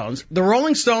Rolling Stones. The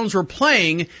Rolling Stones were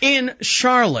playing in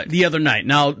Charlotte the other night.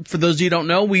 Now, for those of you who don't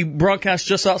know, we broadcast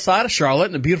just outside of Charlotte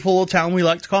in a beautiful little town we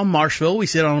like to call Marshville. We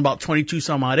sit on about 22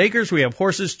 some odd acres. We have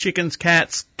horses, chickens,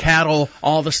 cats, cattle,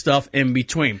 all the stuff in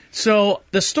between. So,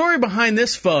 the story behind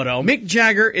this photo, Mick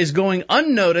Jagger is going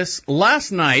unnoticed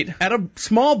last night at a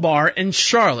small bar in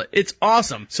Charlotte. It's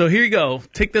awesome. So, here you go.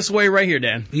 Take this away right here,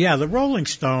 Dan. Yeah, the Rolling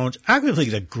Stones, arguably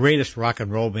the greatest rock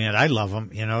and roll band. I love them,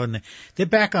 and they're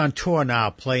back on tour now,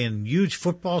 playing huge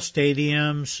football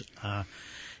stadiums.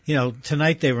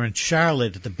 Tonight they were in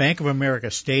Charlotte at the Bank of America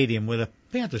Stadium where the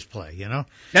Panthers play,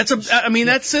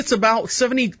 that sits about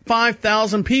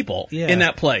 75,000 people in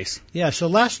that place. Yeah, so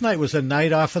last night was a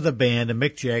night off of the band, and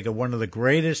Mick Jagger, one of the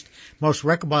greatest, most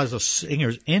recognizable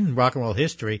singers in rock and roll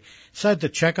history, decided to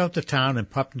check out the town and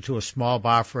popped into a small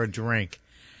bar for a drink.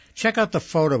 Check out the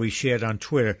photo he shared on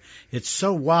Twitter. It's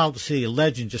so wild to see a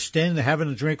legend just standing there having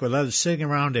a drink with others sitting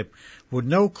around him with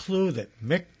no clue that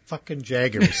Mick fucking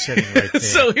Jagger is sitting right there.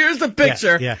 So here's the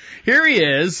picture. Yeah. Here he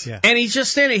is, and he's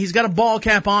just standing. He's got a ball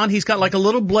cap on. He's got like a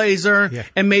little blazer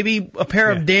and maybe a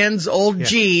pair of Dan's old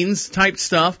jeans type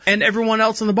stuff, and everyone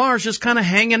else in the bar is just kind of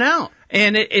hanging out.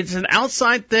 And it's an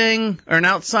outside thing, or an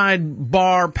outside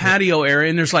bar patio area,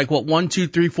 and there's 1, 2,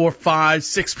 3, 4, 5,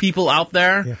 6 people out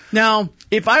there. Yeah. Now,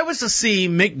 if I was to see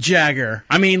Mick Jagger,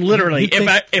 literally,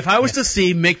 if I was to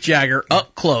see Mick Jagger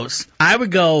up close, I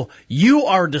would go, you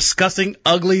are a disgusting,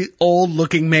 ugly ugly,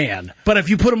 old-looking man. But if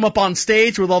you put him up on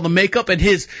stage with all the makeup and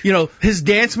his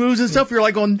dance moves and stuff, you're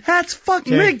like going, that's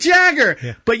fucking Mick Jagger.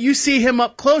 Yeah. But you see him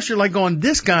up close, you're like going,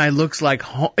 this guy looks like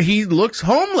he looks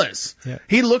homeless. Yeah.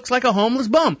 He looks like a homeless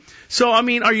bum. So, I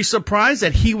mean, are you surprised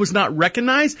that he was not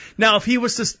recognized? Now, if he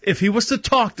was to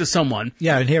talk to someone.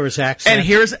 Yeah, and hear his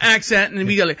accent. And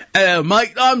we go like,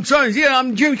 Mike, I'm sorry,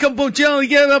 I'm Jimmy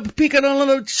Campocelli, picking on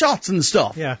little shots and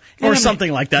stuff. Yeah. Or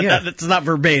something like that. Yeah. That's not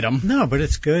verbatim. No, but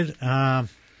it's good. I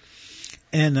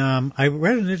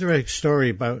read an interesting story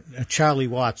about Charlie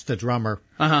Watts, the drummer.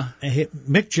 Uh-huh.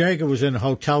 Mick Jagger was in a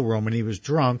hotel room and he was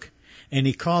drunk, and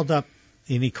he called up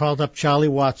Charlie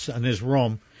Watts in his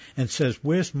room and says,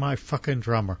 "Where's my fucking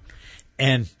drummer?"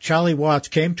 And Charlie Watts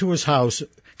came to his house,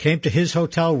 came to his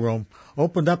hotel room,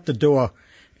 opened up the door,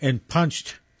 and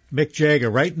punched Mick Jagger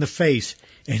right in the face.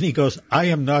 And he goes, "I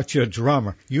am not your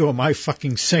drummer. You are my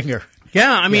fucking singer."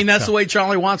 Yeah, I mean, that's the way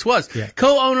Charlie Watts was. Yeah.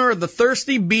 Co-owner of the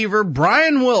Thirsty Beaver,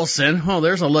 Brian Wilson. Oh,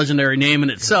 there's a legendary name in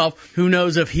itself. Who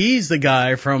knows if he's the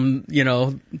guy from,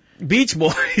 Beach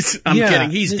Boys. I'm kidding.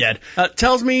 He's dead.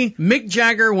 Tells me Mick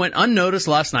Jagger went unnoticed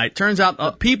last night. Turns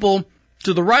out people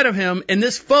to the right of him in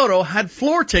this photo had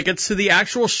floor tickets to the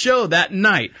actual show that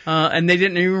night. And they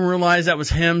didn't even realize that was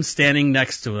him standing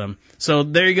next to them. So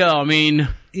there you go. I mean...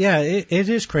 Yeah, it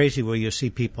is crazy where you see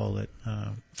people that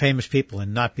famous people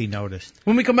and not be noticed.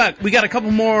 When we come back, we got a couple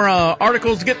more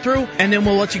articles to get through, and then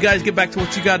we'll let you guys get back to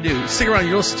what you got to do. Stick around.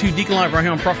 You're listening to Deacon Live right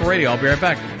here on Prophet Radio. I'll be right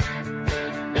back.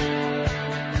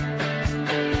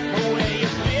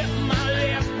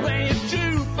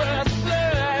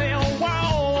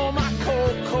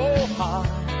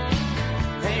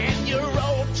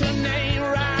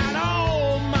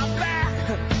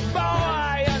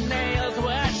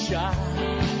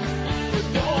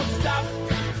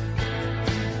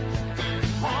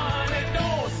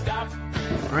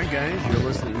 All right, guys, you're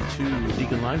listening to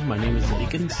Deacon Live. My name is the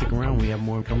Deacon. Stick around. We have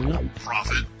more coming up.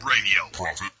 Prophet Radio.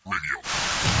 Prophet Radio.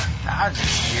 I was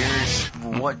just curious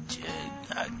what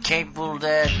capable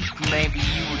that maybe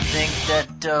you would think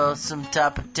that some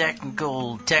type of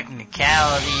technicality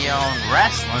on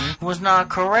wrestling was not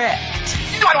correct.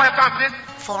 You know I don't have time for this.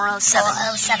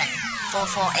 407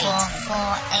 448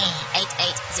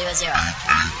 8800.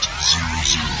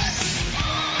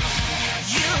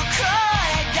 You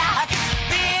could have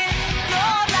been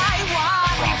all I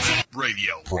wanted. Prophet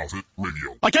Radio. Prophet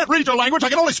Radio. I can't read your language. I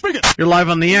can only speak it. You're live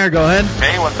on the air. Go ahead.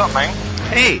 Hey, what's up, man?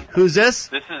 Hey, who's this?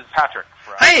 This is Patrick.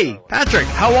 Hey, Patrick,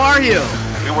 how are you?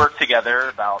 We worked together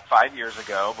about 5 years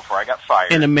ago before I got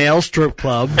fired. In a male strip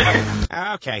club.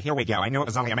 Okay, here we go. I knew it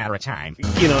was only a matter of time.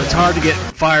 It's hard to get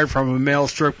fired from a male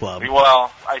strip club.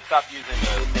 Well, I stopped using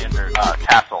the standard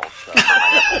tassels. So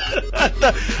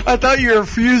I thought you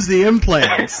refused the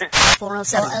implants.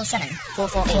 407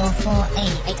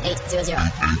 448 8800.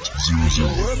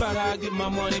 Don't worry about how I get my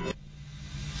money.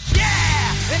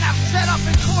 Yeah, and I've set up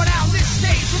and torn out this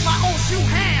stage with my own two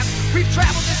hands. We've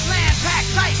traveled this land,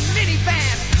 packed tight in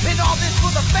minivans, and all this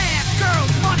for the fans,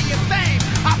 girls, money, and fame.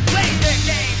 I played their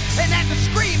game and had to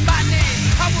scream my name.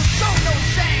 I will show no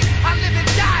shame. I live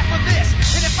and die for this,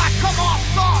 and if I come off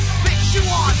soft, bitch, you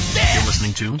on this. You're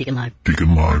listening to Deacon Live.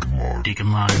 Deacon Live.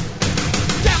 Deacon Live.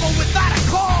 Devil without a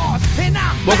cause, and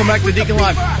I'm Welcome back to Deacon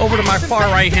Live. Over to my far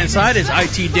right-hand side is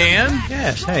IT Dan.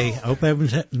 Yes, hey, I hope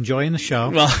everyone's enjoying the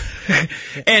show. Well,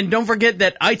 and don't forget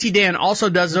that IT Dan also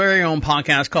does their very own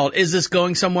podcast called Is This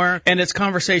Going Somewhere? And it's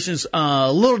conversations,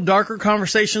 a little darker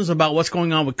conversations about what's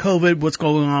going on with COVID, what's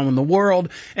going on in the world,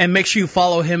 and make sure you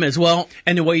follow him as well.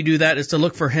 And the way you do that is to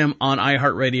look for him on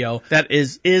iHeartRadio. That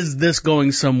is This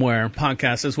Going Somewhere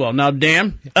podcast as well. Now,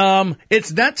 Dan, it's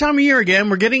that time of year again.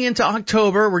 We're getting into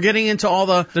October. We're getting into all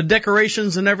the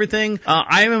decorations and everything.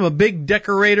 I am a big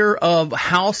decorator of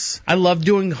house. I love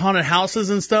doing haunted houses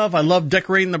and stuff. I love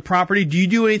decorating the property. Do you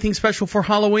do anything special for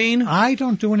Halloween? I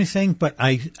don't do anything, but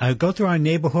I go through our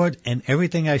neighborhood, and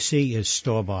everything I see is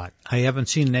store-bought. I haven't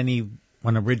seen anyone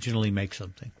originally make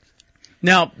something.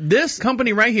 Now, this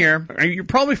company right here, you're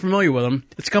probably familiar with them.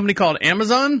 It's a company called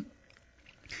Amazon.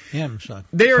 Amazon.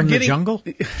 They are From getting the jungle?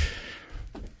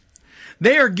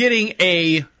 They are getting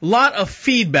a lot of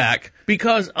feedback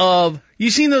because of, you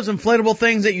seen those inflatable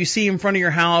things that you see in front of your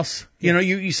house? You know,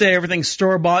 you say everything's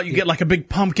store-bought. You get like a big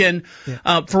pumpkin.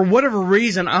 Yeah. For whatever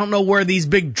reason, I don't know where these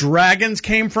big dragons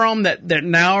came from that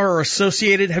now are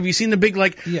associated. Have you seen the big,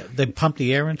 like... Yeah, they pump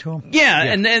the air into them?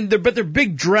 Yeah, but they're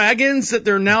big dragons that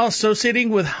they're now associating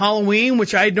with Halloween,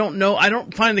 which I don't know. I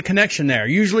don't find the connection there.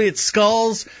 Usually it's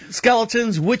skulls,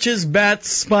 skeletons, witches, bats,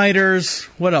 spiders,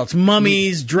 what else?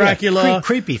 Mummies, Dracula. Yeah,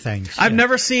 creepy things. I've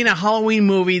never seen a Halloween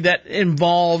movie that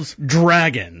involves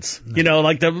dragons. No. You know,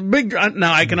 like the big...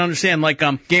 Now, I can understand, like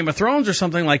Game of Thrones or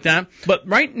something like that. But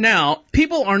right now,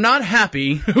 people are not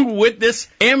happy with this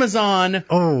Amazon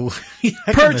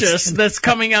purchase that's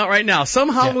coming out right now. Some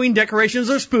Halloween decorations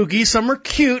are spooky, some are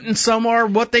cute, and some are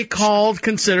what they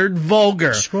considered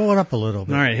vulgar. Scroll it up a little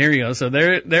bit. All right, here you go. So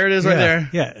there it is right there.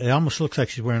 Yeah, it almost looks like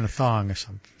she's wearing a thong or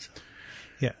something.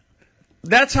 Yeah.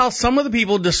 That's how some of the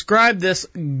people describe this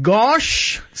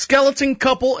Gosh skeleton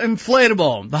couple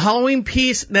inflatable. The Halloween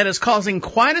piece that is causing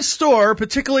quite a stir,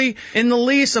 particularly in the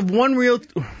lease of one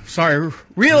realtors.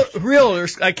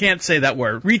 I can't say that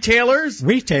word. Retailers?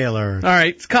 Retailers. All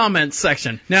right, comments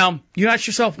section. Now, you ask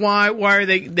yourself why are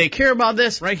they care about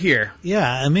this? Right here.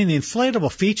 Yeah, I mean, the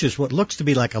inflatable features what looks to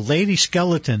be like a lady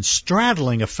skeleton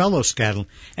straddling a fellow skeleton.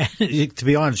 And to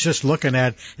be honest, just looking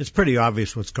at it, it's pretty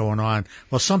obvious what's going on.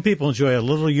 Well, some people enjoy a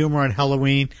little humor on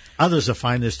Halloween. Others will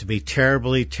find this to be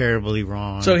terribly, terribly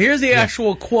wrong. So here's the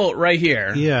actual quote right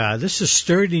here. Yeah, this is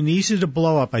sturdy and easy to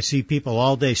blow up. I see people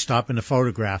all day stopping to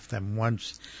photograph them.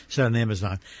 Once said on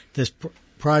Amazon. This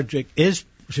project is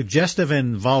suggestive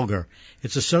and vulgar.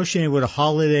 It's associated with a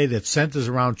holiday that centers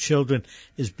around children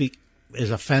is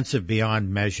offensive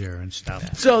beyond measure and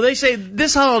stuff. So they say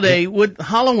this holiday with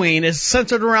Halloween is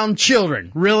centered around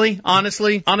children. Really?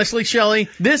 Honestly, Shelley?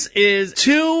 This is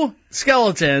two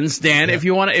skeletons, Dan. Yeah. If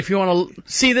you want to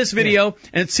see this video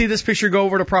and see this picture, go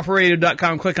over to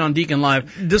ProphetRadio.com, click on Deacon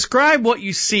Live. Describe what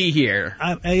you see here.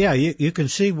 You can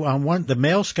see on the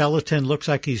male skeleton looks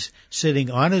like he's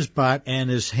sitting on his butt and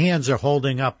his hands are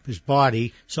holding up his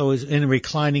body, so he's in a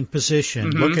reclining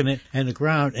position, looking at the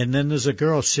ground. And then there's a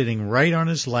girl sitting right on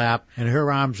his lap, and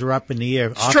her arms are up in the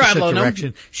air, opposite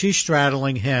direction. She's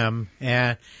straddling him,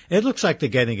 and it looks like they're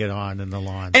getting it on in the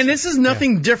lawn. And this is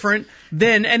nothing different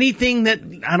than anything that,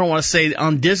 I don't want to say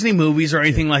on Disney movies or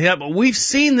anything like that, but we've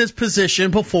seen this position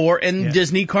before in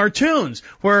Disney cartoons,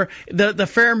 where the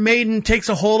fair maiden takes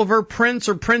a hold of her prince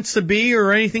or prince-to-be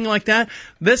or anything like that.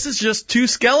 This is just two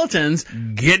skeletons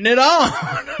getting it on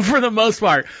for the most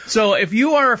part. So if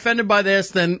you are offended by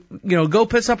this, then, go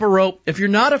piss up a rope. If you're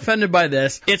not offended by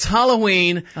this, it's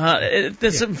Halloween.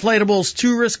 This inflatable is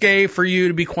too risque for you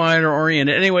to be quiet or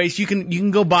oriented. Anyways, you can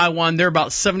go buy one. They're about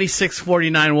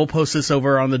 $76.49. We'll post this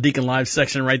over on the Deacon Live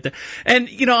section right there. And,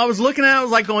 I was looking at it, I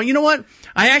was like going, you know what?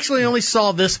 I actually only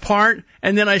saw this part,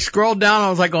 and then I scrolled down, I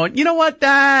was like going, you know what?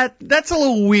 That's a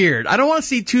little weird. I don't want to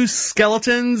see two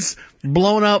skeletons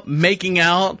blown up making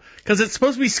out, because it's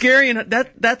supposed to be scary, and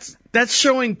that's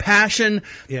showing passion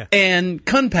and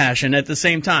compassion at the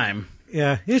same time.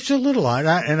 Yeah, it's a little odd,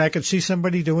 and I could see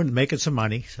somebody making some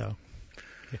money, so.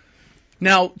 Yeah.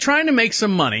 Now, trying to make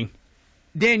some money,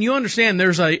 Dan, you understand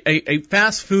there's a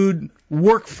fast food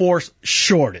workforce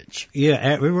shortage. Yeah,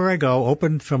 everywhere I go,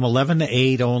 open from 11 to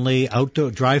 8 only,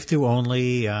 outdoor, drive-through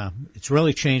only. It's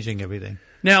really changing everything.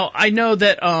 Now, I know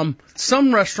that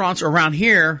some restaurants around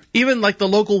here, even like the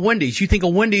local Wendy's, you think a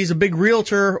Wendy's, a big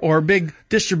realtor or a big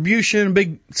distribution,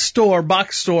 big store,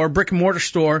 box store, brick and mortar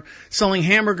store selling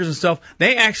hamburgers and stuff,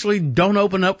 they actually don't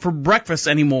open up for breakfast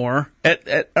anymore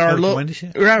at our Wendy's,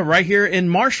 right here in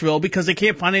Marshville, because they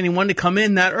can't find anyone to come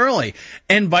in that early,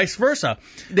 and vice versa.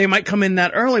 They might come in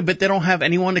that early, but they don't have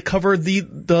anyone to cover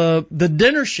the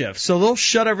dinner shift, so they'll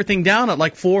shut everything down at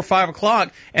like 4 or 5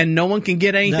 o'clock, and no one can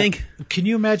get anything. Now, can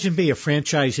you imagine being a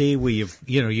franchisee where you've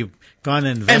gone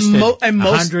and invested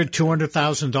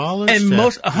 $200,000? And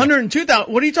most $102,000.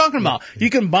 What are you talking about? You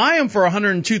can buy them for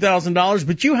 $102,000,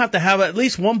 but you have to have at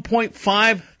least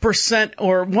 1.5%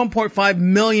 or 1.5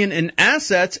 million in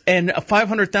assets and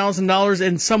 $500,000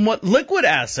 in somewhat liquid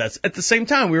assets at the same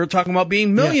time. We were talking about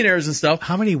being millionaires and stuff.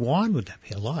 How many won would that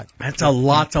be? A lot. That's a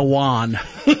lot of won.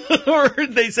 Or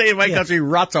they say in my country,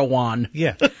 rata won.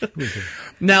 Yeah.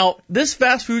 Now, this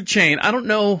fast food chain, I don't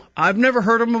know, I've never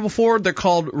heard of them before. They're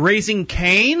called Raising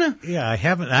Cane. Yeah, I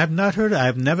haven't. I've not heard.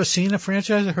 I've never seen a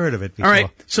franchise or heard of it before. All right,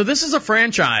 so this is a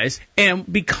franchise,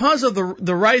 and because of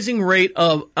the rising rate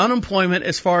of unemployment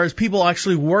as far as people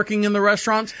actually working in the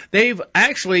restaurants, they've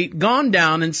actually gone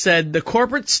down and said, the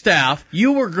corporate staff,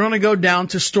 you were going to go down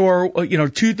to store,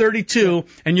 232,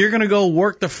 and you're going to go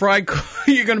work the fry cook.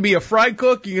 You're going to be a fry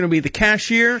cook. You're going to be the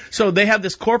cashier. So they have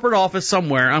this corporate office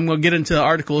somewhere. I'm going to get into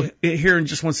article here in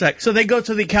just one sec. So they go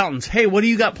to the accountants. Hey, what do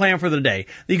you got planned for the day?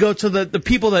 They go to the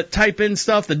people that type in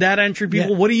stuff, the data entry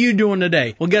people. What are you doing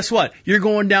today? Well, guess what? You're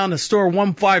going down to store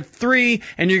 153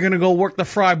 and you're going to go work the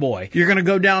fry boy. You're going to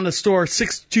go down to store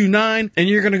 629 and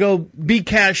you're going to go be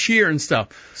cashier and stuff.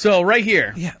 So right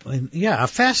here. Yeah, a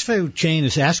fast food chain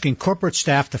is asking corporate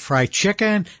staff to fry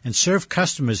chicken and serve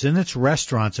customers in its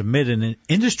restaurants amid an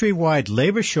industry-wide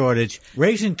labor shortage.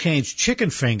 Raising Cane's Chicken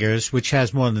Fingers, which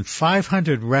has more than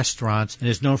 500 restaurants and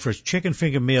is known for its chicken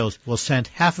finger meals, will send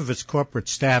half of its corporate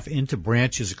staff into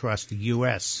branches across the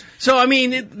U.S. So, I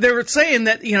mean, they're saying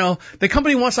that, the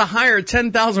company wants to hire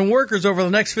 10,000 workers over the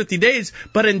next 50 days,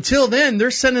 but until then,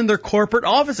 they're sending their corporate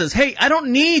offices. Hey, I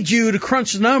don't need you to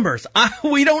crunch the numbers.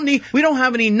 We don't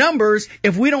have any numbers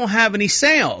if we don't have any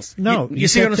sales. No. You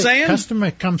see what I'm saying?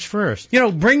 Customer comes first.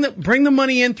 Bring the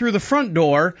money in through the front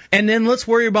door, and then let's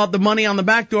worry about the money on the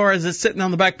back door as it's sitting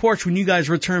on the back porch when you guys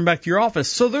return back to your office.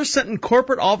 So they're sending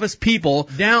corporate office people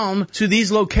down to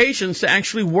these locations to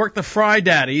actually work the fry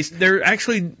daddies. They're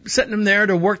actually setting them there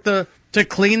to work to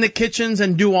clean the kitchens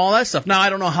and do all that stuff. Now, I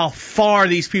don't know how far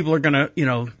these people are going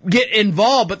to, get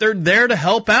involved, but they're there to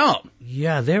help out.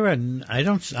 Yeah,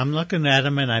 I'm looking at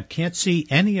them and I can't see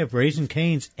any of Raising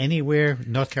Cane's anywhere,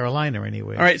 North Carolina or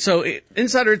anywhere. All right, so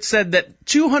Insider said that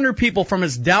 200 people from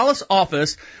its Dallas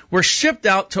office were shipped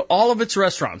out to all of its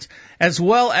restaurants, as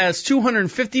well as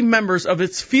 250 members of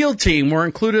its field team were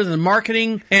included in the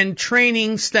marketing and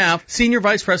training staff. Senior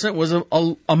Vice President was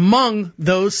among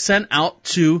those sent out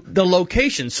to the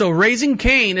location. So Raising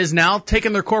Cane is now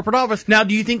taking their corporate office. Now,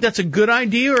 do you think that's a good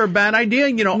idea or a bad idea?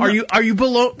 Are you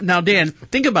below? Now, Dan,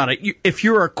 think about it. If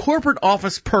you're a corporate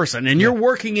office person and you're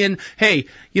working in, hey,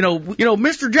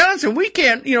 Mr. Johnson, we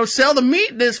can't, sell the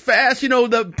meat this fast.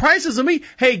 The prices of meat.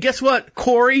 Hey, guess what,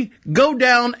 Corey? Go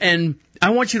down and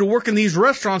I want you to work in these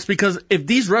restaurants because if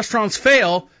these restaurants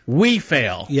fail, we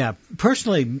fail. Yeah,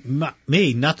 personally,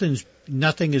 me, nothing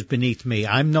is beneath me.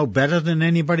 I'm no better than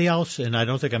anybody else, and I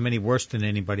don't think I'm any worse than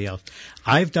anybody else.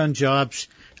 I've done jobs.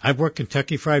 I've worked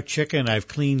Kentucky Fried Chicken. I've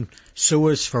cleaned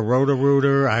sewers for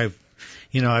Roto-Rooter. I've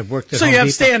worked at So Home you have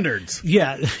Depot. Standards.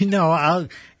 Yeah,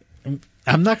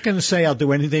 I'm not going to say I'll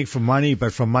do anything for money,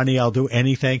 but for money I'll do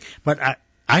anything. But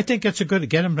I think it's a good to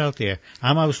get them out there.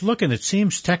 I was looking. It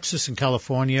seems Texas and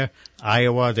California,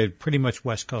 Iowa, they're pretty much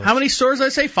West Coast. How many stores did I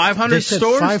say? 500 They said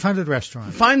stores? 500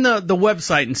 restaurants. Find the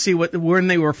website and see when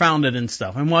they were founded and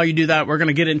stuff. And while you do that, we're going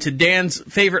to get into Dan's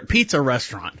favorite pizza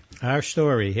restaurant. Our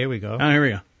story. Here we go. Oh, here we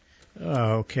go.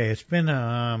 Oh, okay. It's been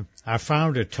our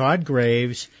founder, Todd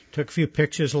Graves, took a few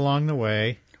pictures along the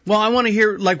way. Well, I want to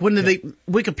hear, when did they,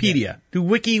 Wikipedia, do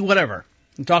wiki, whatever.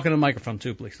 I'm talking to the microphone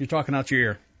too, please. You're talking out your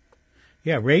ear.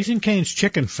 Yeah, Raising Cane's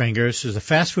Chicken Fingers is a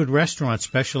fast food restaurant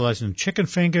specializing in chicken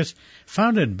fingers,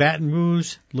 founded in Baton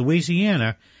Rouge,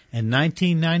 Louisiana in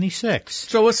 1996.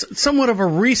 So it's somewhat of a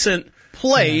recent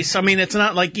place. I mean, it's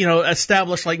not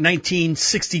established like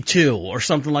 1962 or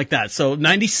something like that. So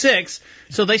 96.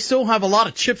 So they still have a lot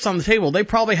of chips on the table. They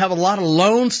probably have a lot of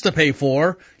loans to pay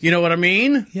for. You know what I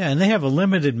mean? Yeah, and they have a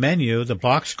limited menu, the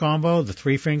box combo, the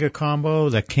 3-finger combo,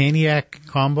 the caniac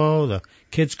combo, the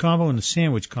kids combo, and the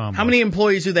sandwich combo. How many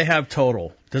employees do they have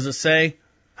total? Does it say?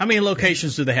 How many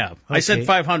locations do they have? Okay. I said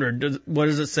 500. What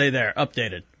does it say there?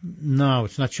 Updated. No,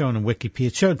 it's not shown in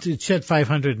Wikipedia. It said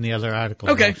 500 in the other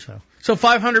article. Okay. So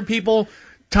 500 people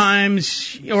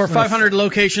times, or 500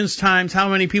 locations times how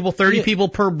many people? 30 people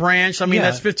per branch. I mean,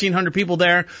 that's 1,500 people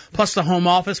there. Plus the home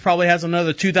office probably has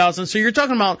another 2,000. So you're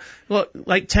talking about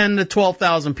like 10 to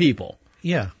 12,000 people.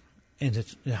 Yeah. And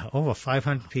it's over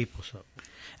 500 people. So.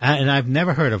 And I've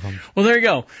never heard of them. Well, there you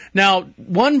go. Now,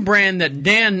 one brand that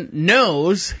Dan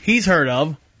knows he's heard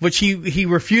of, which he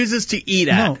refuses to eat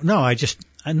at. No, I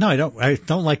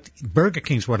don't like Burger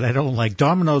King's what I don't like.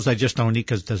 Domino's I just don't eat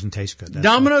because it doesn't taste good. That's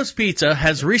Domino's Pizza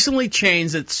has recently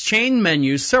changed its chain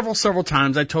menus several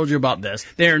times. I told you about this.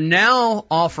 They are now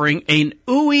offering an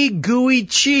ooey gooey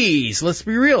cheese. Let's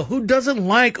be real. Who doesn't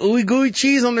like ooey gooey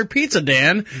cheese on their pizza,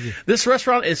 Dan? Yeah. This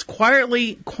restaurant is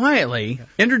quietly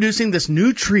introducing this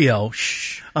new trio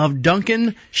of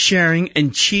Dunkin', sharing,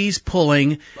 and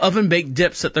cheese-pulling oven-baked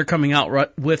dips that they're coming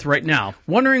out with right now.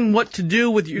 Wondering what to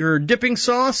do with your dipping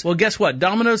sauce? Well, guess what?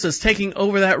 Domino's is taking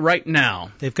over that right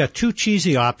now. They've got 2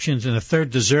 cheesy options and a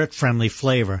third dessert-friendly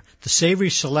flavor. The savory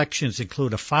selections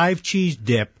include a 5-cheese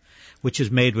dip, which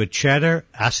is made with cheddar,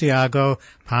 Asiago,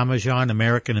 Parmesan,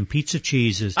 American, and pizza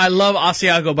cheeses. I love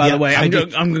Asiago, by the way. I'm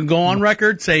going to go on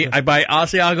record, say I buy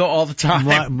Asiago all the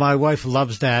time. My wife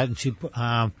loves that, and she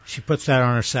puts that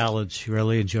on her salads. She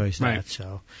really enjoys that. Right.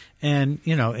 So, and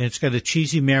it's got a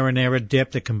cheesy marinara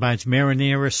dip that combines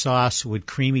marinara sauce with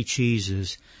creamy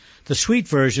cheeses. The sweet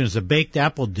version is a baked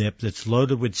apple dip that's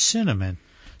loaded with cinnamon.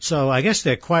 So I guess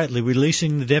they're quietly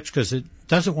releasing the dips because it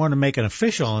doesn't want to make an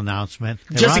official announcement.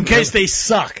 Just in case they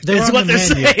suck. That's what they're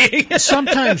saying.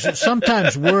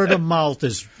 Sometimes word of mouth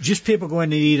is just people going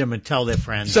to eat them and tell their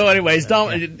friends. So anyways,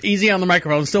 easy on the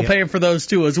microphone. Still paying for those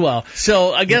too as well.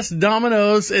 So I guess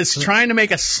Domino's is trying to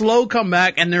make a slow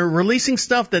comeback, and they're releasing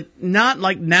stuff that not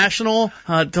like national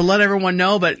to let everyone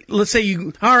know. But let's say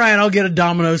all right, I'll get a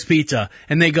Domino's pizza,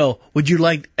 and they go, would you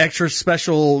like extra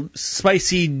special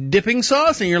spicy dipping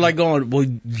sauce? And you're like going, well,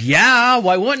 yeah,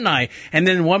 why wouldn't I? And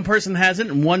then one person has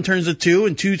it, and 1 turns to 2,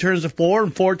 and 2 turns to 4,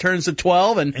 and 4 turns to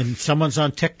 12, and someone's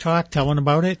on TikTok telling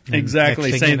about it.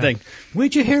 Exactly, same thing.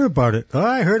 Where'd you hear about it? Oh,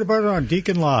 I heard about it on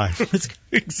Deacon Live.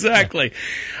 Exactly.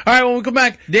 All right, when we come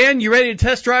back, Dan, you ready to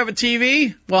test drive a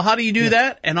TV? Well, how do you do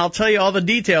that? And I'll tell you all the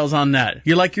details on that.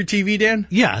 You like your TV, Dan?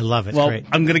 Yeah, I love it. Well, great.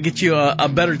 I'm going to get you a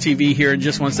better TV here in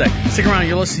just 1 sec. Stick around.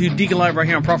 You're listening to Deacon Live right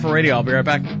here on Prophet Radio. I'll be right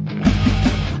back.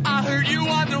 I heard you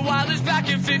on the wireless back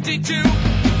in 52.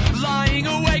 Lying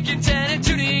awake at 10 and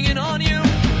tuning in on you.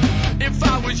 If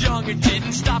I was young, it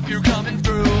didn't stop you coming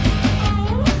through.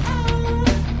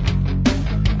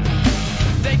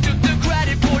 They took the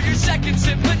credit for your second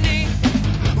symphony,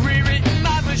 rewritten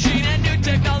by machine and new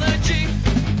technology.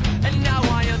 And now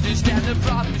I understand the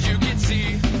problems you can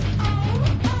see.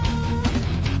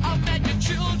 I met your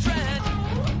children.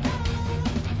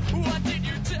 What did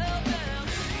you tell them?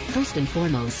 First and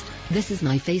foremost, this is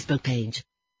my Facebook page.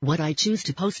 What I choose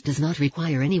to post does not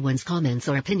require anyone's comments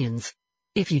or opinions.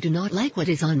 If you do not like what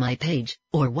is on my page,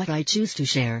 or what I choose to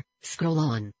share, scroll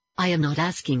on. I am not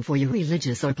asking for your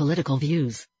religious or political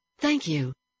views. Thank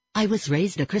you. I was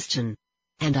raised a Christian.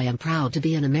 And I am proud to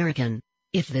be an American.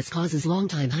 If this causes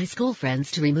longtime high school friends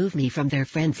to remove me from their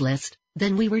friends list,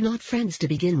 then we were not friends to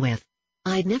begin with.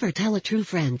 I'd never tell a true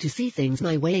friend to see things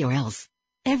my way or else.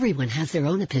 Everyone has their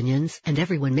own opinions and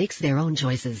everyone makes their own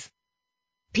choices.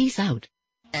 Peace out.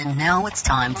 And now it's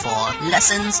time for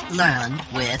Lessons Learned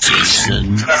with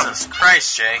Jason. Jesus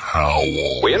Christ, Jay.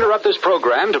 Howell. We interrupt this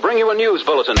program to bring you a news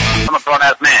bulletin. I'm a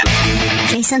grown-ass man.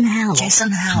 Jason Howell.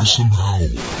 Jason Howell.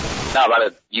 How about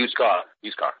a used car?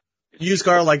 Used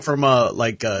car like from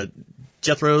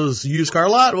Jethro's used car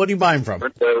lot? What are you buying from? We're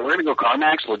going to go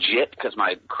CarMax legit because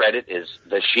my credit is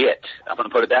the shit. I'm going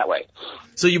to put it that way.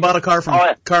 So you bought a car from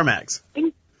CarMax?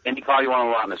 Any car you want on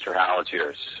the lot, Mr. Howell, it's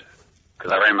yours.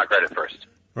 Because I ran my credit first.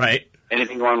 Right.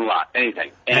 Anything you want on the lot.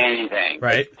 Anything.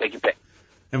 Right. Take your pick.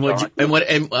 And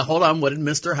hold on, what did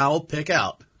Mr. Howell pick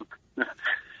out?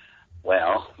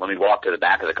 Well, let me walk to the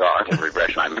back of the car to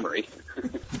refresh my memory.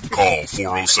 Call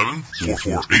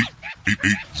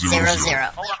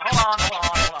 407-448-8800.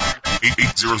 Hold on.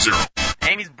 8800.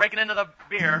 Amy's breaking into the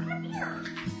beer.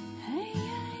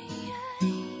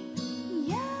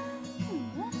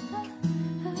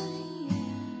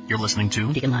 You're listening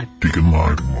to Deacon Live. Deacon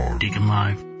Live. Deacon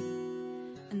Live.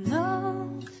 An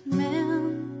old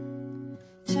man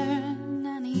turned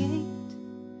 98.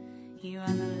 He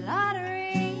won the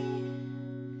lottery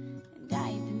and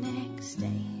died the next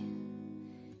day.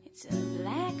 It's a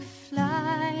black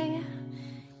fly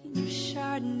in your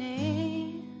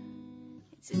Chardonnay.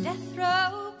 It's a death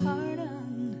row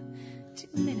pardon, 2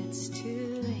 minutes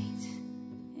too late.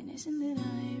 And isn't it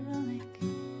ironic?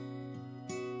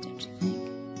 Don't you think?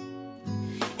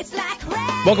 It's like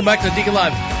rain. Welcome back to Deacon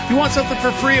Live. You want something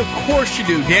for free? Of course you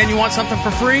do. Dan, you want something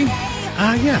for free?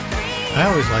 Yeah. I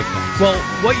always like that. Well,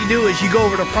 what you do is you go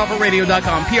over to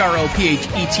prophetradio.com,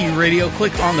 PROPHET radio,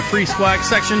 click on the free swag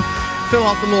section, fill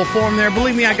out the little form there.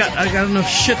 Believe me, I got enough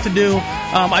shit to do.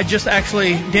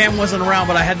 Dan wasn't around,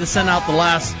 but I had to send out the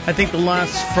last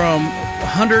from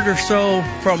 100 or so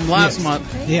from last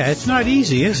month. Yeah, it's not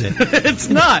easy, is it? It's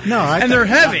not. No, they're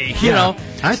heavy, you know.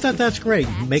 I thought that's great.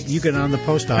 You get on the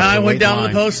post office. I went down to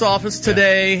the post office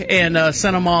today and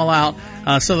sent them all out.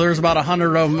 So there's about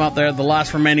 100 of them out there, the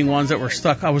last remaining ones that were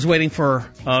stuck. I was waiting for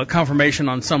confirmation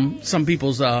on some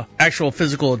people's actual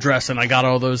physical address, and I got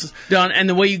all those done. And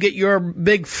the way you get your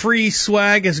big free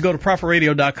swag is go to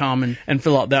prophetradio.com and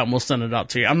fill out that, and we'll send it out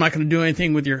to you. I'm not going to do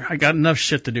anything with I got enough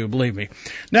shit to do, believe me.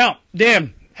 Now,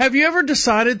 Dan, have you ever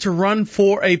decided to run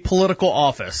for a political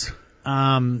office?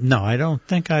 No, I don't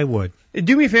think I would.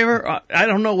 Do me a favor. I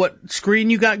don't know what screen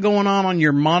you got going on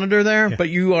your monitor there, but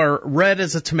you are red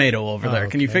as a tomato over there.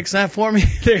 Okay. Can you fix that for me?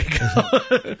 There you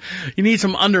go. You need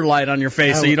some underlight on your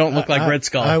face so you don't look like Red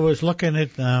Skull. I was looking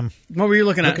at. What were you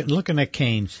looking at? Looking at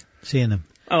canes, seeing them.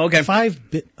 Oh, okay.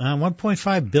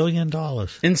 $1.5 billion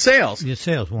in sales. In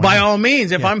sales. By all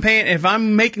means, if I'm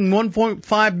making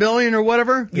 $1.5 billion or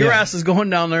whatever, your ass is going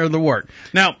down there to work.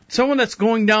 Now, someone that's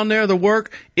going down there to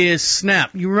work is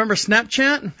Snap. You remember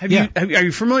Snapchat? Are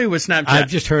you familiar with Snapchat? I've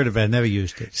just heard of it. I've never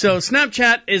used it. So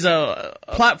Snapchat is a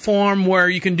platform where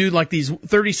you can do like these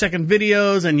 30-second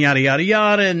videos and yada yada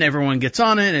yada, and everyone gets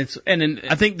on it. And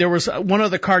I think there was one of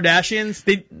the Kardashians.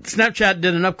 Snapchat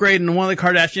did an upgrade, and one of the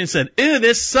Kardashians said, "Ew,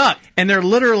 this sucked." And they're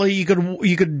literally you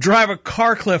could drive a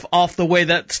car cliff off the way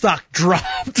that stock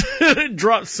dropped. It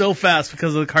dropped so fast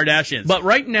because of the Kardashians. But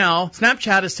right now,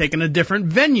 Snapchat has taken a different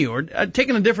venue or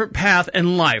taken a different path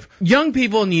in life. Young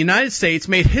people in the United States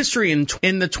made history in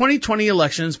the 2020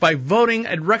 elections by voting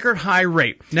at record high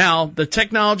rate. Now, the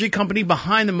technology company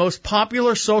behind the most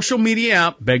popular social media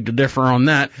app, beg to differ on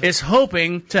that, is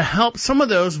hoping to help some of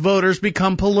those voters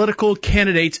become political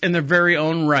candidates in their very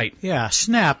own right. Yeah,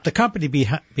 Snap, the company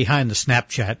behind the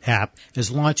Snapchat app,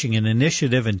 is launching an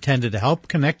initiative intended to help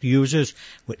connect users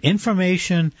with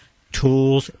information,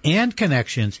 tools, and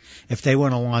connections if they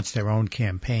want to launch their own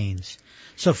campaigns.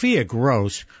 Sophia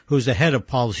Gross, who's the head of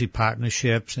policy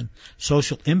partnerships and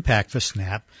social impact for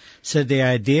Snap, said the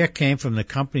idea came from the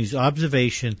company's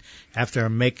observation after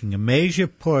making a major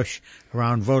push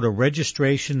around voter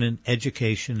registration and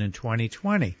education in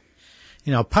 2020.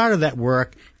 Part of that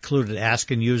work included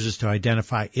asking users to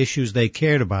identify issues they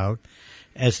cared about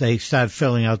as they started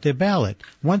filling out their ballot.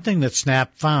 One thing that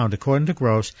Snap found, according to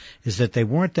Gross, is that there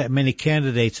weren't that many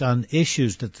candidates on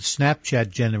issues that the Snapchat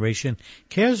generation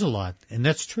cares a lot. And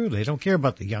that's true. They don't care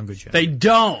about the younger generation. They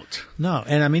don't. No.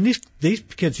 And I mean, these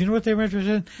kids, you know what they're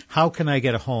interested in? How can I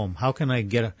get a home? How can I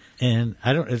get and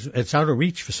it's out of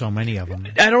reach for so many of them.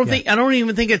 I don't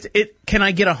even think can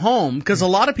I get a home? Because a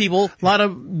lot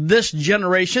of this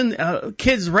generation,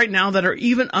 kids right now that are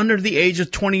even under the age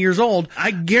of 20 years old,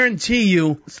 I guarantee you,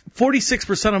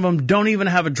 46% of them don't even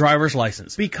have a driver's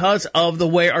license because of the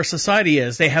way our society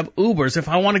is. They have Ubers. If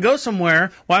I want to go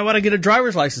somewhere, why would I get a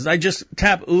driver's license? I just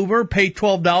tap Uber, pay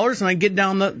 $12, and I get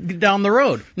down the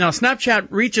road. Now, Snapchat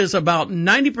reaches about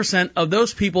 90% of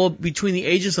those people between the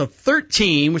ages of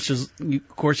 13, which is,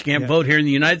 of course, you can't vote here in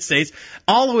the United States,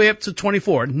 all the way up to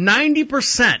 24.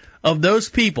 90% of those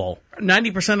people,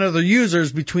 90% of the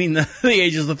users between the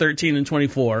ages of 13 and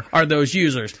 24 are those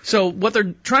users. So what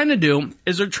they're trying to do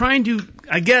is they're trying to,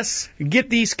 I guess, get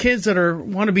these kids that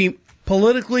want to be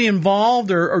politically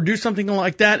involved or do something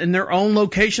like that in their own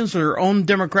locations or their own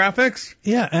demographics.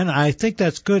 Yeah, and I think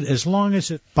that's good as long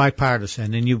as it's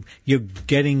bipartisan and you're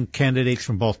getting candidates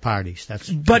from both parties.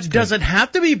 But does it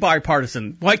have to be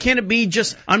bipartisan? Why can't it be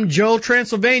just I'm Joe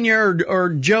Transylvania or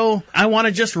Joe I want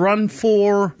to just run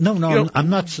for? No, I'm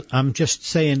not. I'm just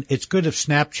saying it's good if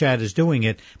Snapchat is doing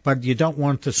it, but you don't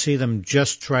want to see them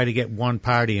just try to get one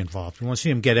party involved. You want to see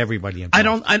them get everybody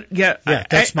involved.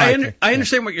 I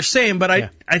understand what you're saying. But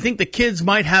I think the kids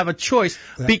might have a choice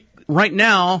right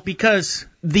now because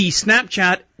the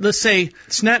Snapchat, let's say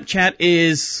Snapchat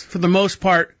is, for the most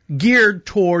part, geared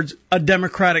towards a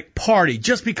Democratic Party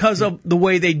just because of the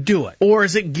way they do it? Or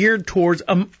is it geared towards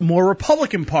a more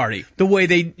Republican Party? The way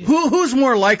who's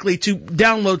more likely to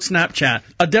download Snapchat,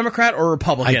 a Democrat or a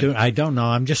Republican? I don't know.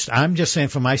 I'm just saying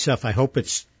for myself, I hope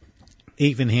it's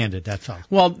even-handed, that's all.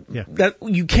 Well,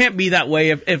 you can't be that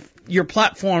way if your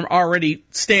platform already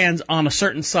stands on a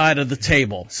certain side of the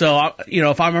table. So,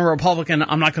 if I'm a Republican,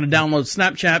 I'm not going to download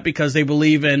Snapchat because they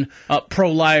believe in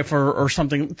pro-life or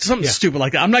something stupid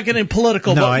like that. I'm not getting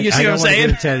political, but you see what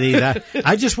I'm saying?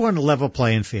 I just want a level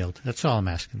playing field. That's all I'm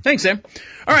asking. Thanks, Sam.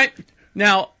 All right.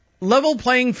 Now, level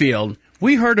playing field.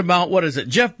 We heard about,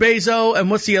 Jeff Bezos and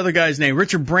what's the other guy's name?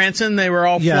 Richard Branson. They were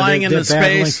all flying into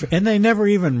space. And they never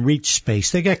even reach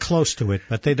space. They get close to it,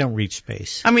 but they don't reach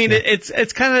space. I mean,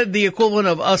 it's kind of the equivalent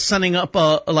of us sending up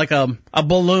a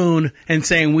balloon and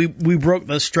saying we broke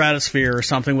the stratosphere or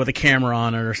something with a camera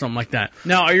on it or something like that.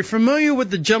 Now, are you familiar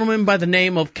with the gentleman by the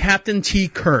name of Captain T.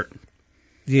 Kirk?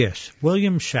 Yes.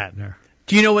 William Shatner.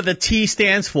 Do you know what the T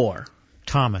stands for?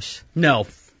 Thomas. No.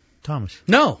 Thomas.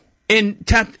 No. In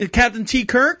Captain T.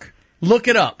 Kirk, look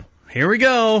it up. Here we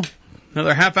go.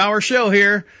 Another half-hour show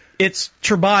here. It's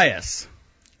Tobias.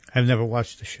 I've never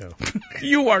watched the show.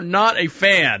 You are not a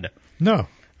fan. No.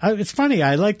 It's funny.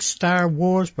 I like Star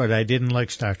Wars, but I didn't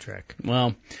like Star Trek.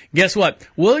 Well, guess what?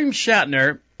 William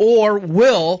Shatner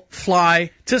will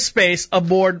fly to space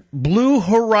aboard Blue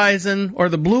Horizon or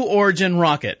the Blue Origin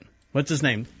rocket. What's his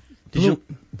name?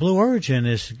 Blue Origin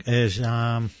is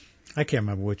I can't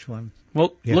remember which one.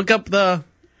 Well, look up the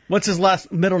What's his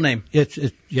middle name? It's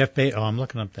Jeff Bezos. Oh, I'm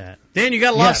looking up that. Dan, you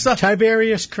got a lot of stuff.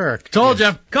 Tiberius Kirk. Told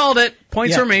you. Called it.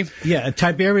 Points for me. Yeah,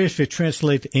 Tiberius, if you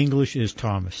translate to English, is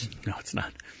Thomas. No, it's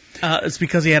not. It's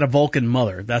because he had a Vulcan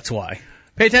mother. That's why.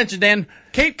 Pay attention, Dan.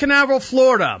 Cape Canaveral,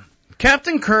 Florida.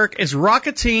 Captain Kirk is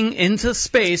rocketing into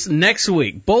space next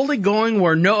week, boldly going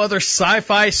where no other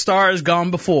sci-fi star has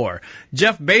gone before.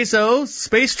 Jeff Bezos'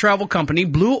 space travel company,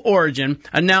 Blue Origin,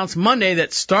 announced Monday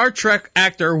that Star Trek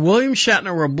actor William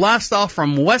Shatner will blast off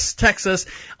from West Texas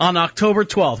on October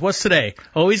 12th. What's today?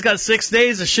 Oh, he's got 6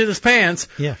 days to shit his pants.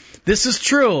 Yeah. This is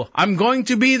true. I'm going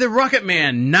to be the Rocket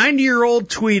Man. 90-year-old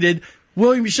tweeted,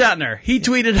 William Shatner. He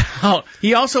tweeted out.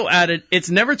 He also added, it's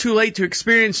never too late to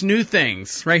experience new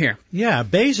things. Right here. Yeah,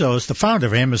 Bezos, the founder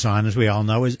of Amazon, as we all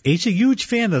know, he's a huge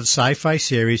fan of the sci-fi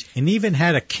series and even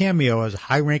had a cameo as a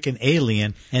high-ranking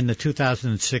alien in the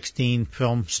 2016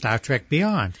 film Star Trek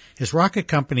Beyond. His rocket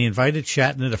company invited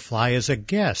Shatner to fly as a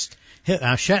guest.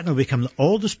 Shatner will become the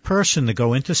oldest person to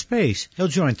go into space. He'll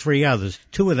join 3 others,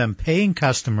 2 of them paying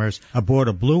customers aboard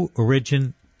a Blue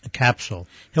Origin capsule.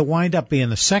 He'll wind up being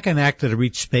the second actor to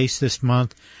reach space this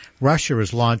month. Russia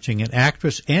is launching an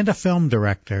actress and a film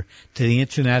director to the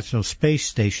International Space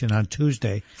Station on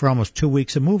Tuesday for almost 2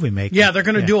 weeks of movie making. Yeah, they're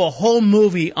going to do a whole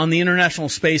movie on the International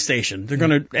Space Station. They're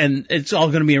going to, and it's all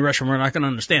going to be in Russian. We're not going to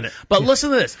understand it. But listen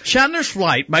to this. Shatner's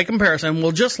flight, by comparison,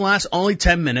 will just last only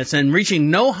 10 minutes and reaching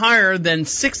no higher than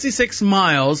 66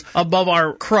 miles above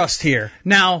our crust here.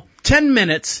 Now, 10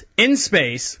 minutes in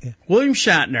space, William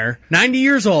Shatner, 90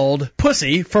 years old,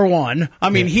 pussy, for one.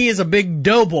 I mean, he is a big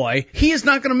doughboy. He is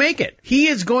not going to make it. He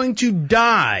is going to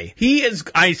die.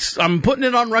 I'm putting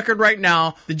it on record right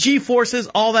now. The G-forces,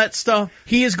 all that stuff.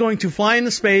 He is going to fly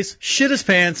into space, shit his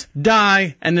pants,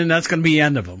 die, and then that's going to be the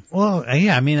end of him. Well,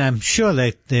 yeah, I mean, I'm sure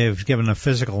they've given a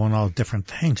physical and all different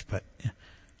things, but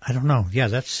I don't know. Yeah,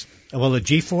 that's... Well, the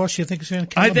G-force, you think is going to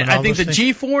kill him? I think the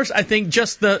G-force, I think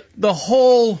just the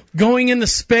whole going into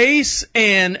space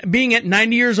and being at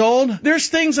 90 years old, there's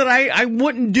things that I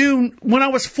wouldn't do when I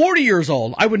was 40 years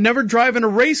old. I would never drive in a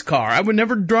race car. I would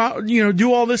never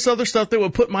do all this other stuff that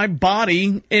would put my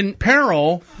body in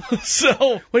peril.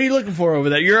 So, what are you looking for over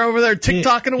there? You're over there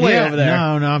tick-tocking away over there.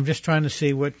 No, I'm just trying to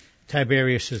see what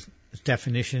Tiberius'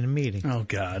 definition of meeting. Oh,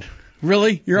 God.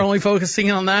 Really? You're only focusing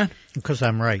on that? Because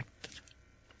I'm right.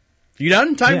 You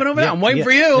done typing over there? I'm waiting for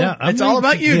you. Yeah, it's all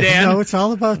about you, Dan. No, it's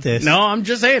all about this. No, I'm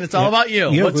just saying, it's all about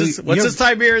you. What's his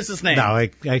Tiberius' name? No, I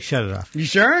shut it off. You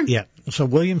sure? Yeah. So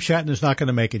William Shatner's not going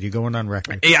to make it. You're going on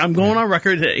record. Yeah, I'm going on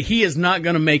record. He is not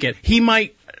going to make it. He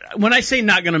might... When I say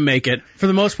not going to make it, for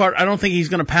the most part, I don't think he's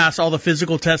going to pass all the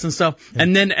physical tests and stuff. Yeah.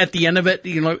 And then at the end of it,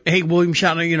 hey, William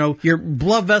Shatner, your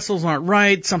blood vessels aren't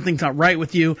right. Something's not right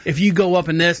with you. If you go up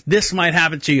in this might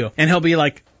happen to you. And he'll be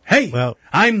like, hey,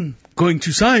 I'm going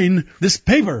to sign this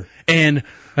paper and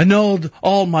annulled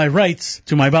all my rights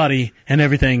to my body and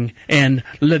everything and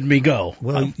let me go.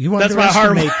 Well, you that's my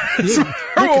horrible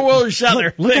William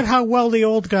Shatner. Look at how well the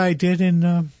old guy did in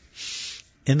the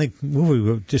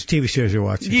movie, just TV series you're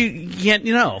watching. You can't,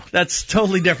 that's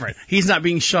totally different. He's not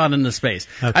being shot into space.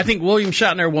 Okay. I think William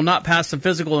Shatner will not pass the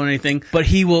physical or anything, but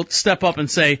he will step up and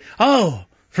say, oh,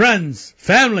 friends,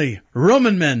 family,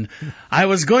 Roman men, I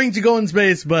was going to go in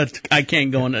space, but I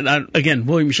can't go in. Again,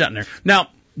 William Shatner. Now,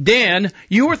 Dan,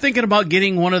 you were thinking about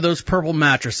getting one of those purple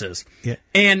mattresses. Yeah.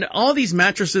 And all these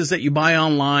mattresses that you buy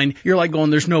online, you're like going,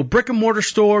 there's no brick and mortar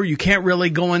store. You can't really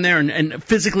go in there and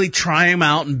physically try them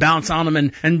out and bounce on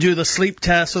them and do the sleep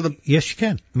test or the... Yes, you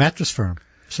can. Mattress Firm.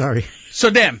 Sorry. So,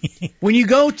 Dan, when you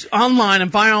go online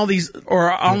and find all these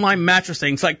or online mattress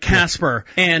things like Casper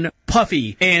and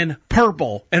Puffy and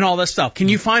Purple and all this stuff, can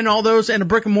you find all those in a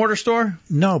brick and mortar store?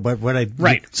 No, but what I...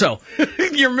 Right. So,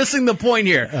 you're missing the point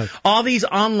here. All these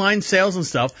online sales and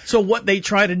stuff. So, what they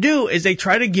try to do is they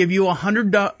try to give you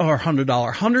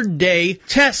 $100-day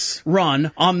test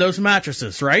run on those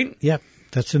mattresses, right? Yep.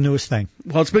 That's the newest thing.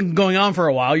 Well, it's been going on for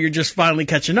a while. You're just finally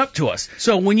catching up to us.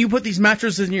 So when you put these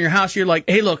mattresses in your house, you're like,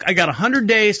 hey, look, I got 100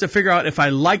 days to figure out if I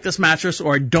like this mattress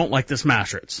or I don't like this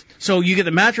mattress. So you get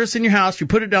the mattress in your house, you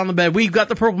put it down the bed. We've got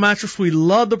the purple mattress. We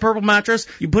love the purple mattress.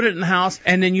 You put it in the house,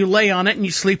 and then you lay on it, and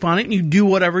you sleep on it, and you do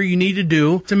whatever you need to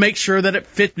do to make sure that it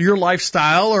fits your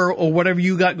lifestyle or whatever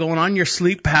you got going on, your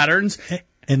sleep patterns.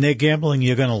 And they're gambling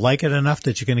you're going to like it enough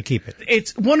that you're going to keep it.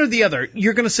 It's one or the other.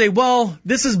 You're going to say, well,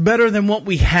 this is better than what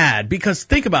we had. Because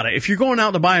think about it. If you're going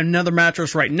out to buy another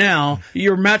mattress right now,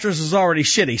 your mattress is already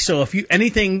shitty. So if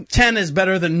anything, 10 is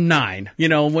better than 9,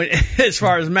 as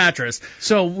far as mattress.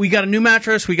 So we got a new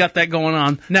mattress. We got that going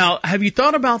on. Now, have you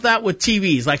thought about that with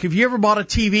TVs? Like if you ever bought a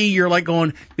TV, you're like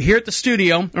going, here at the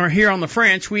studio or here on the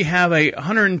French, we have a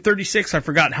 136, I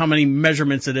forgot how many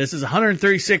measurements it is. It's a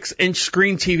 136-inch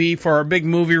screen TV for our big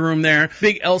movie room there.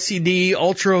 Big LCD,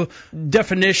 ultra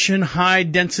definition, high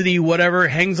density, whatever,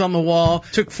 hangs on the wall.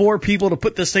 Took 4 people to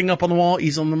put this thing up on the wall.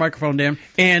 He's on the microphone, Dan.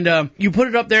 And you put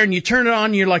it up there and you turn it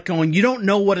on, you're like going, you don't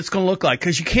know what it's going to look like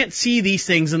because you can't see these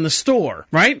things in the store,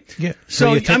 right? Yeah.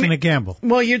 So you're taking a gamble.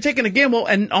 Well, you're taking a gamble.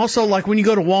 And also, like when you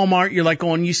go to Walmart, you're like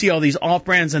going, you see all these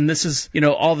off-brands and this is,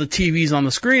 all the TVs on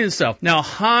the screen and stuff. Now,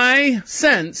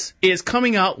 Hisense is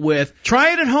coming out with,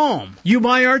 try it at home. You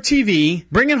buy our TV,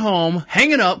 bring it home,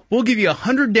 hang it up. We'll give you a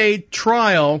 100-day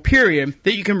trial period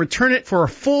that you can return it for a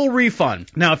full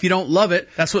refund. Now, if you don't love it,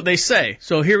 that's what they say.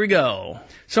 So here we go.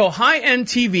 So high-end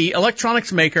TV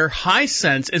electronics maker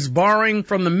Hisense is borrowing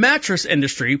from the mattress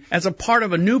industry as a part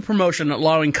of a new promotion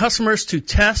allowing customers to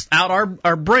test out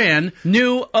our brand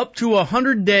new up to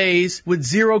 100 days with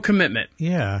zero commitment.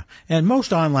 Yeah, and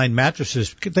most online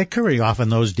mattresses, they curry off on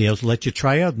those deals, let you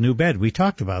try out a new bed. We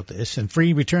talked about this, and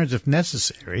free returns if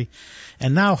necessary.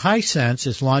 And now Hisense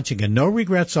is launching a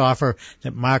no-regrets offer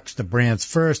that marks the brand's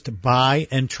first buy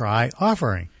and try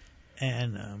offering.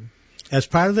 And as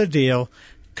part of the deal,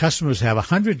 customers have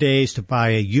 100 days to buy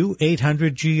a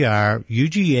U800GR,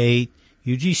 UG8,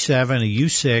 UG7, a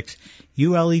U6,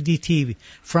 ULED TV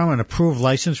from an approved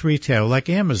licensed retailer like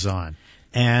Amazon.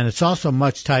 And it's also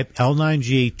Much Type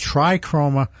L9G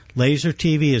Trichroma Laser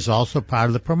TV is also part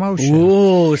of the promotion.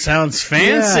 Ooh, sounds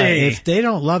fancy. Yeah, if they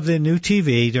don't love their new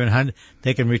TV,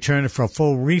 they can return it for a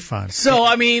full refund. So,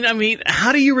 I mean,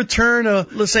 how do you return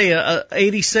let's say a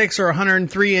 86 or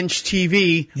 103-inch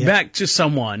TV back to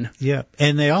someone? Yeah,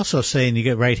 and they also say, and you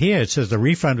get right here, it says the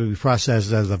refund will be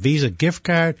processed as a Visa gift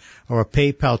card or a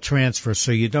PayPal transfer,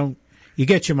 so you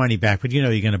get your money back, but you're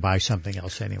going to buy something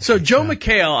else anyway. So Joe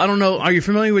McHale, I don't know, are you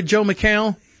familiar with Joe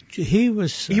McHale? He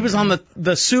was on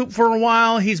the Soup for a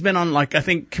while. He's been on, I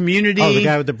think, Community. Oh, the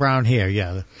guy with the brown hair,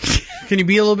 yeah. Can you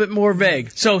be a little bit more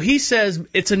vague? So he says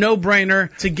it's a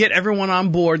no-brainer to get everyone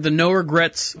on board the No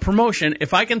Regrets promotion.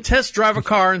 If I can test drive a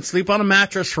car and sleep on a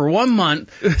mattress for 1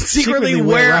 month, secretly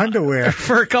wear underwear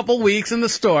for a couple weeks in the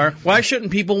store, why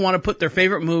shouldn't people want to put their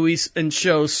favorite movies and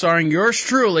shows starring yours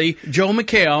truly, Joe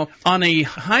McHale, on a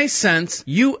Hisense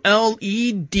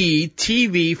ULED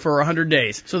TV for 100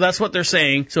 days? So that's what they're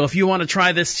saying. So if you want to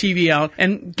try this TV out,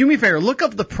 and do me a favor, look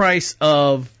up the price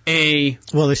of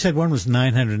well, they said one was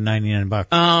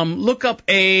 $999. Look up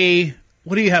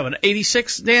what do you have, an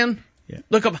 86, Dan? Yeah.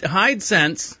 Look up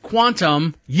Hisense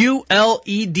Quantum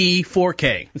ULED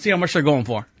 4K. Let's see how much they're going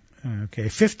for. Okay,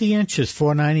 50 inches,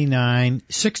 $499.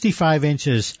 65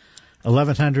 inches,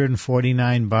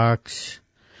 $1,149.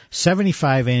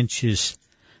 75 inches,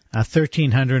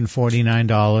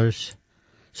 $1,349.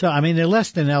 So, they're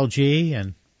less than LG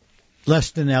and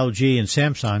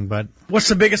Samsung, but... What's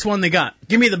the biggest one they got?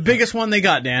 Give me the biggest one they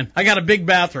got, Dan. I got a big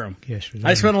bathroom. Yes,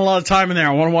 I spend a lot of time in there.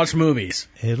 I want to watch movies.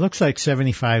 It looks like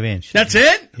 75 inch. That's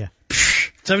it? Yeah.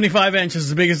 75 inches is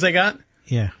the biggest they got?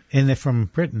 Yeah, and they're from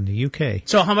Britain, the UK.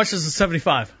 So how much is the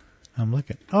 75? I'm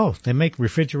looking. Oh, they make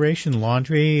refrigeration,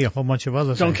 laundry, a whole bunch of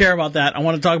other things. Don't care about that. I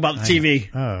want to talk about the TV.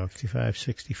 Oh, 55,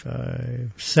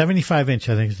 65. 75 inch,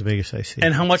 I think, is the biggest I see.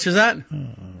 And how much is that?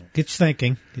 It's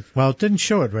thinking. Well, it didn't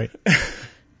show it right.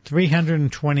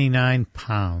 329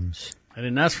 pounds. I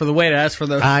didn't ask for the weight. I asked for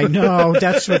the... I know.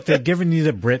 That's what they're giving you,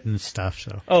 the Britain stuff.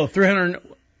 So. Oh, 300...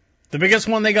 The biggest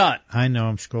one they got. I know.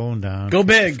 I'm scrolling down. Go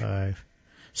big.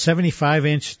 75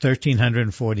 inch,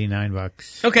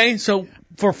 $1,349. Okay, so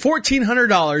for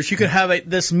 $1,400, you could have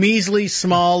this measly,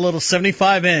 small, little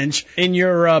 75 inch in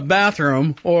your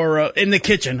bathroom or in the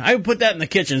kitchen. I would put that in the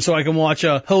kitchen so I can watch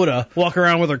Hoda walk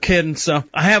around with her kid and stuff.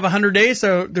 I have 100 days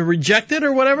to reject it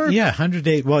or whatever? Yeah, 100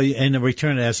 days. Well, and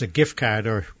return it as a gift card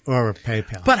or a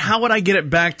PayPal. But how would I get it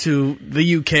back to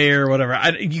the UK or whatever?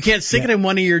 You can't stick it in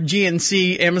one of your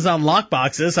GNC Amazon lock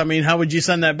boxes. How would you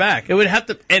send that back? It would have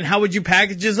to, and how would you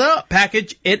package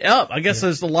it up? I guess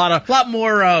there's a lot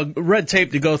more red tape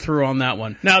tape to go through on that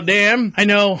one. Now, Dan, I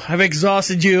know I've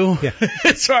exhausted you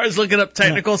as far as looking up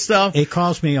technical stuff. It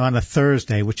calls me on a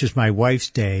Thursday, which is my wife's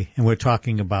day, and we're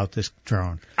talking about this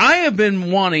drone. I have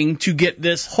been wanting to get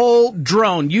this whole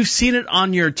drone. You've seen it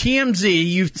on your TMZ.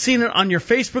 You've seen it on your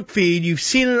Facebook feed. You've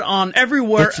seen it on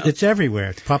everywhere. It's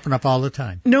everywhere. It's popping up all the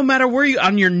time. No matter where you,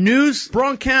 on your news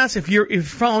broadcast, if you're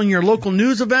following your local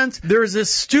news events, there's this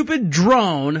stupid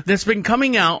drone that's been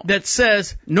coming out that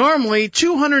says normally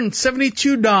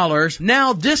 $272,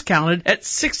 now discounted at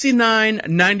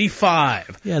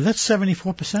 $69.95. Yeah, that's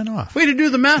 74% off. Way to do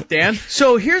the math, Dan.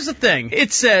 So here's the thing.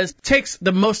 It says, takes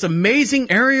the most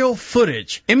amazing aerial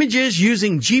footage, images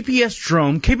using GPS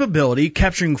drone capability,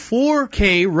 capturing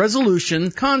 4K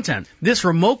resolution content. This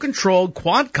remote-controlled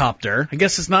quadcopter, I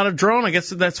guess it's not a drone, I guess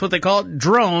that's what they call it,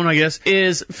 drone, I guess,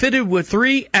 is fitted with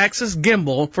 3-axis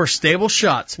gimbal for stable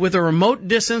shots. With a remote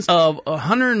distance of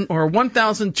 100 or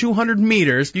 1,200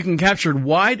 meters, you can capture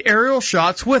wide aerial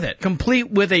shots with it, complete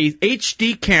with a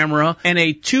HD camera and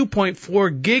a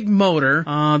 2.4 gig motor.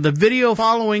 The video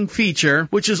following feature,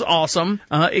 which is awesome.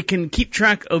 It can keep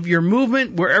track of your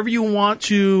movement wherever you want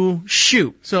to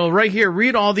shoot. So right here,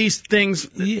 read all these things.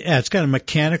 Yeah, it's got a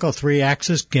mechanical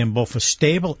 3-axis gimbal for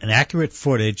stable and accurate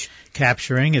footage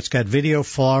capturing. It's got video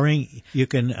following. You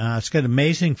can. It's got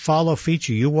amazing follow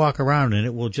feature. You walk around and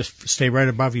it will just stay right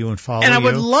above you and follow you. And I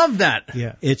would love that.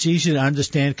 Yeah, it's easy to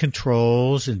understand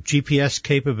controls and GPS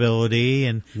capability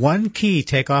and one key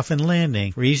takeoff and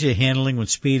landing for easy handling when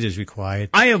speed is required.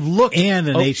 I have looked. And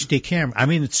an HD camera. I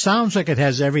mean, it sounds like it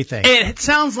has everything. It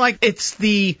sounds like it's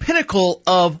the pinnacle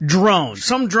of drones.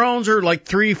 Some drones are like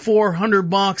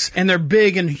 $300-400 and they're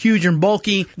big and huge and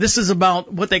bulky. This is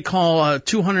about what they call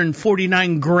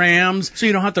 249 grams, so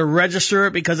you don't have to register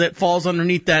it because it falls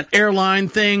underneath that airline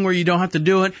thing where you don't have to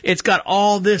do it. It's got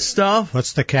all this stuff.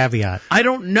 What's the caveat? I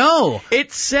don't know.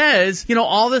 It says,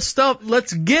 all this stuff,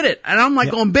 let's get it. And I'm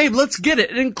like going, babe, let's get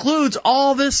it. It includes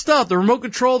all this stuff. The remote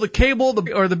control, the cable,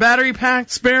 or the battery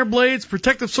pack, spare blades,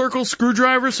 protective circles,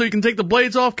 screwdrivers so you can take the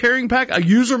blades off, carrying pack, a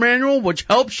user manual which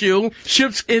helps you.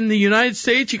 Ships in the United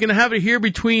States. You can have it here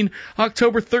between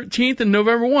October 13th and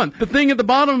November 1. The thing at the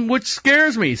bottom, which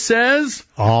scares me, says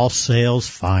all sales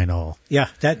final. Yeah,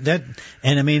 that,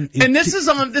 and I mean, and this is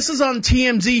on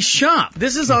TMZ Shop.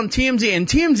 This is on TMZ, and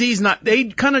TMZ's not. They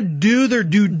kind of do their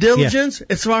due diligence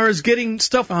as far as getting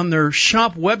stuff on their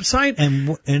shop website.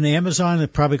 And in Amazon,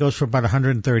 it probably goes for about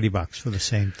 $130 for the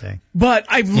same thing.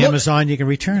 But Amazon, you can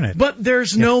return it. But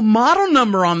there's no model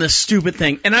number on this stupid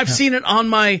thing, and I've seen it on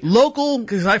my local,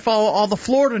 because I follow all the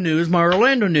Florida news, my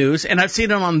Orlando news, and I've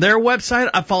seen it on their website.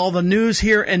 I follow the news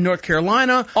here in North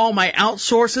Carolina, all my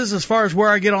outsources as far as where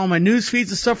I get all my news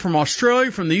feeds and stuff from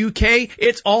Australia, from the UK.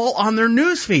 It's all on their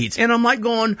news feeds, and I'm like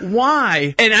going,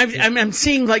 why? And I'm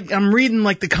seeing, like, I'm reading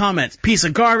like the comments, piece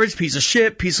of garbage, piece of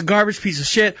shit, piece of garbage, piece of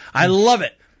shit. I love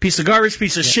it. Piece of garbage,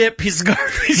 piece of shit, piece of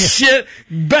garbage, piece of shit.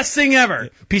 Best thing ever.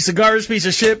 Piece of garbage, piece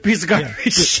of shit, piece of garbage,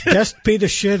 piece of shit. Best piece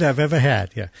of shit I've ever had.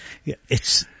 Yeah.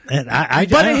 It's. And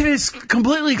but it has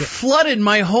completely flooded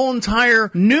my whole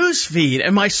entire news feed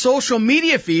and my social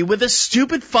media feed with this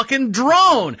stupid fucking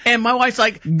drone. And my wife's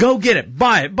like, go get it.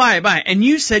 Buy it. And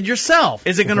you said yourself,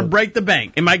 is it going to break the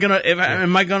bank? Am I going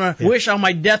to wish on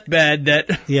my deathbed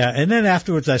that... Yeah, and then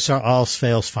afterwards I saw all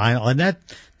sales final. And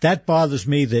that bothers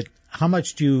me that... How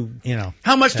much do you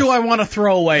How much do I want to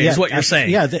throw away? Is what you're saying?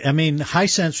 Yeah, I mean,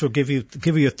 Hisense will give you a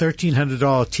 $1,300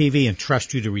 TV and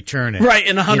trust you to return it. Right,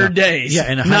 in 100 days. Yeah,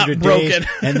 in 100 days. Broken.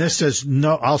 And this says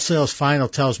no. All sales final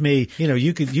tells me,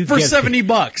 you could for get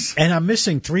 $70. And I'm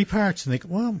missing 3 parts, and they go,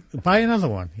 well, buy another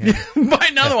one. Buy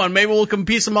another one. Maybe we'll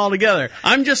piece them all together.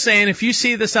 I'm just saying, if you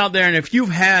see this out there, and if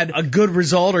you've had a good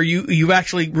result, or you've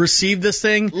actually received this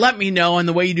thing, let me know. And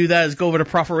the way you do that is go over to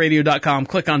ProfitRadio.com,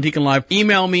 click on Deacon Live,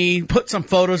 email me. Put some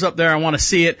photos up there. I want to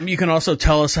see it. You can also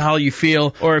tell us how you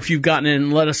feel, or if you've gotten in,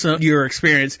 let us know your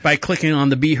experience by clicking on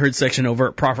the Be Heard section over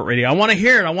at Profit Radio. I want to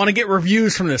hear it. I want to get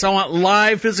reviews from this. I want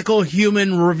live, physical,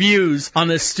 human reviews on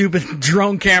this stupid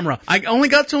drone camera. I only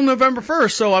got till November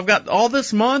 1st, so I've got all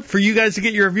this month for you guys to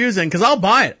get your reviews in, because I'll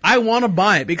buy it. I want to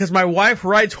buy it because my wife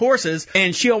rides horses,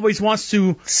 and she always wants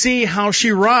to see how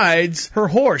she rides her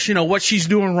horse, what she's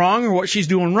doing wrong or what she's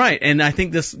doing right. And I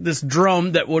think this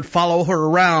drone that would follow her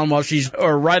around while she's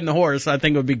riding the horse, I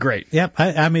think it would be great. Yep,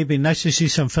 I may be nice to see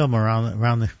some film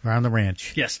around the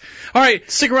ranch. Yes. All right,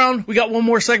 stick around. We got one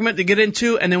more segment to get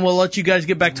into, and then we'll let you guys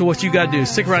get back to what you got to do.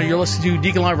 Stick around. You're listening to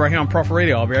Deacon Live right here on Profit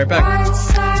Radio. I'll be right back.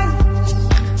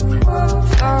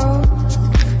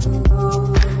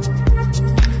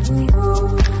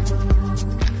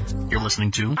 You're listening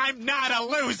listening to I'm not a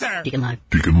loser. Deacon Live.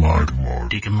 Deacon Live.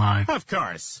 Deacon Live. Of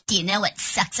course. Do you know what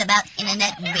sucks about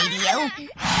internet radio?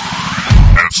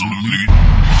 Absolutely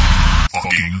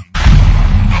fucking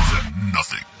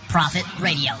nothing. Prophet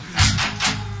Radio.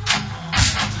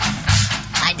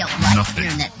 I don't like Nothing.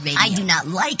 internet radio. I do not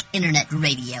like internet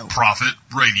radio. Prophet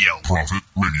Radio. Prophet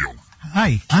Radio.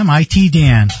 Hi, I'm IT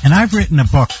Dan, and I've written a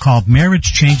book called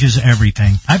Marriage Changes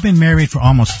Everything. I've been married for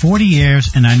almost 40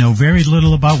 years, and I know very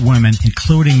little about women,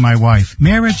 including my wife.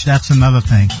 Marriage, that's another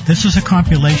thing. This is a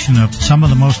compilation of some of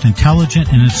the most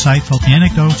intelligent and insightful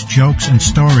anecdotes, jokes, and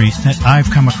stories that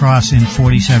I've come across in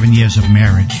 47 years of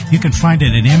marriage. You can find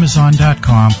it at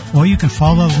Amazon.com, or you can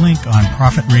follow the link on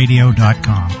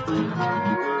ProfitRadio.com.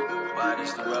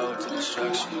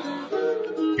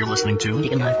 You're listening to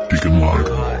Deacon Live. Deacon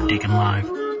Live. Deacon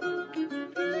Live.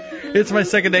 It's my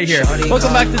second day here.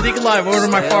 Welcome back to Deacon Live. Over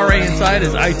to my far right hand side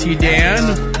is IT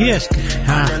Dan. Yes,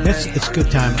 it's a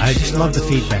good time. I just love the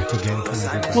feedback we're getting from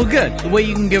everybody. Well, good. The way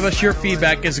you can give us your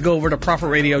feedback is to go over to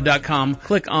ProfitRadio.com,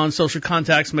 click on social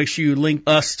contacts, make sure you link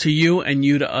us to you and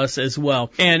you to us as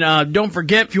well. And don't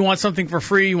forget, if you want something for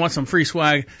free, you want some free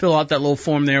swag, fill out that little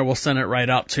form there. We'll send it right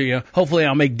out to you. Hopefully,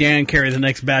 I'll make Dan carry the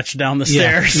next batch down the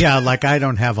stairs. Yeah, like I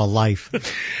don't have a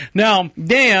life. Now,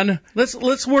 Dan,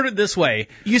 let's word it this way.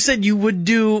 You said you would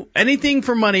do anything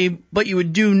for money, but you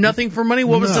would do nothing for money.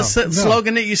 What was the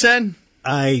slogan that you said?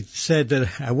 I said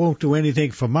that I won't do anything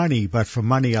for money, but for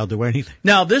money I'll do anything.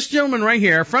 Now, this gentleman right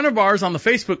here, a friend of ours on the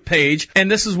Facebook page,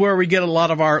 and this is where we get a lot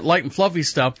of our light and fluffy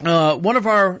stuff, one of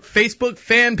our Facebook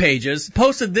fan pages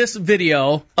posted this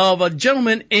video of a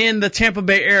gentleman in the Tampa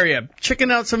Bay area checking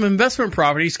out some investment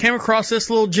properties, came across this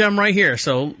little gem right here.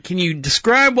 So can you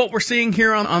describe what we're seeing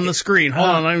here on the screen? Hold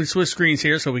on, let me switch screens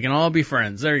here so we can all be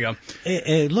friends. There you go.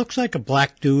 It looks like a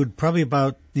black dude, probably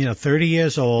about 30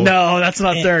 years old. No, that's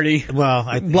not 30.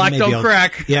 Well, black don't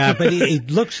crack. Yeah, but he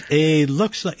looks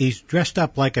like he's dressed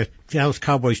up like a Dallas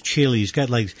Cowboys cheerleader. He's got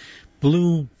like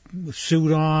blue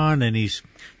suit on, and he's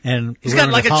got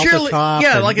like a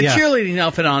cheerleading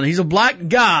outfit on. He's a black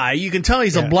guy. You can tell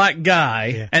he's a black guy.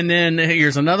 Yeah. And then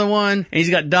here's another one, and he's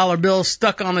got dollar bills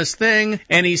stuck on his thing,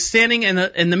 and he's standing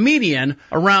in the median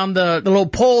around the little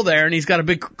pole there, and he's got a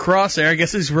big cross there. I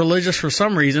guess he's religious for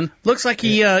some reason. Looks like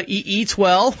he eats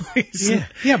well.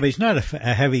 Yeah, but he's not a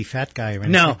heavy fat guy or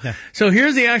anything. No. So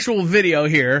here's the actual video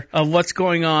here of what's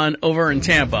going on over in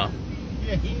Tampa.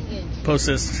 Post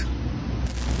this.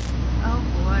 Oh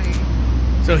boy.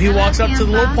 So he walks up to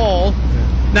the little pole.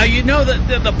 Now, you know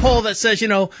that the pole that says,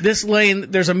 this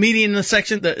lane, there's a median in the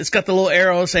section that it's got the little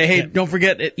arrow say, hey, don't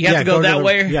forget, you have to go that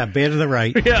way. Yeah, bear to the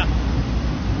right. Yeah.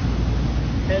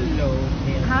 Hello.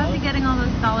 How is he getting all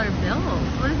those dollar bills?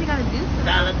 What does he got to do for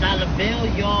that? Dollar bill,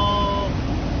 y'all.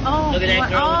 Oh, look at that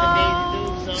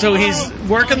girl with the So he's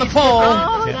working the pole.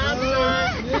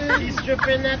 He's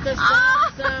stripping at the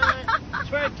stop sign.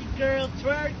 Twerk it, girl,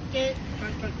 twerk it.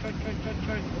 Twerk, twerk, twerk, twerk, twerk,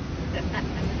 twerk.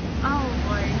 Oh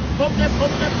boy. Poke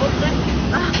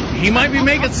that. He might be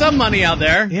making some money out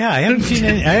there. Yeah, I haven't seen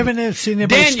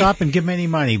anybody stop and give him any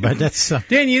money, but that's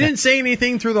Dan, you didn't say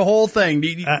anything through the whole thing.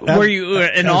 Were you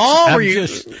in awe?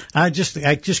 I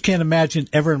just can't imagine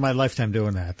ever in my lifetime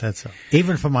doing that. That's all.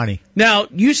 Even for money. Now,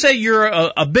 you say you're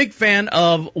a big fan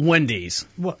of Wendy's.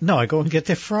 Well, no, I go and get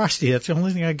their Frosty. That's the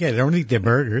only thing I get. I don't eat their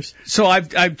burgers. So I've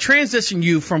transitioned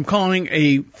you from calling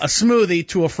a smoothie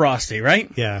to a Frosty,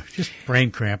 right? Yeah, just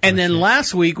brain cramp. And then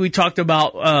last week we talked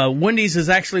about Wendy's is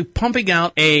actually pumping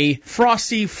out a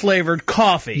Frosty flavored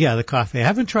coffee. Yeah, the coffee. I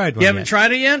haven't tried one yet. You haven't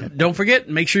tried it yet? Don't forget,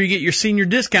 make sure you get your senior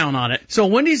discount on it. So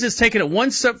Wendy's is taking it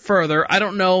one step further. I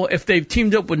don't know if they've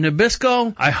teamed up with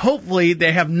Nabisco. Hopefully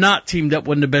they have not teamed up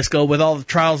with Nabisco with all the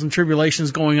trials and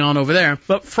tribulations going on over there.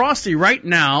 But Frosty right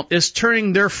now is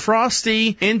turning their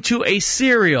Frosty into a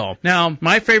cereal. Now,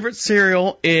 my favorite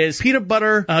cereal is peanut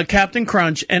butter Captain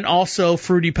Crunch and also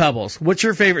Fruity Pebbles. What's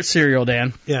your favorite cereal,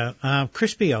 Dan? Yeah,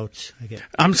 Crispy Oats.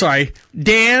 I'm sorry.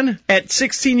 Dan, at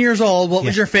 16 years old, what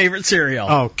was your favorite cereal?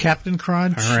 Oh, Captain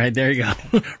Crunch. All right, there you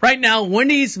go. Right now,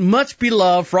 Wendy's much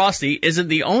beloved Frosty isn't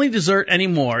the only dessert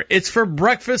anymore. It's for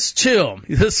breakfast, too.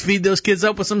 Let's feed those kids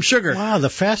up with some sugar. Wow, the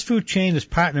fast food chain is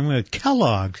partnering with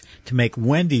Kellogg's to make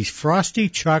Wendy's Frosty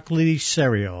Chocolatey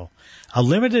Cereal, a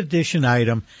limited edition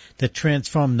item that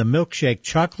transformed the milkshake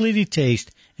chocolatey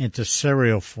taste into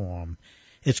cereal form.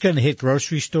 It's going to hit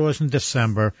grocery stores in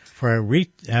December for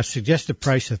a suggested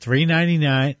price of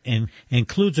 $3.99 and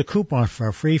includes a coupon for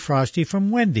a free Frosty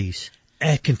from Wendy's.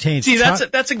 It contains. See,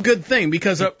 that's a good thing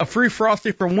because a free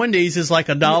Frosty from Wendy's is like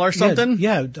 $1 something.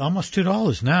 Yeah, almost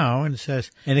 $2 now,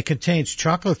 and it contains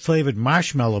chocolate flavored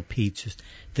marshmallow pieces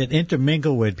that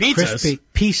intermingle with crispy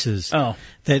pieces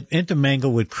that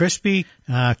intermingle with crispy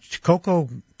cocoa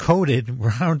coated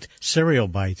round cereal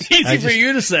bites. Easy for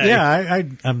you to say. Yeah,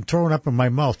 I'm throwing up in my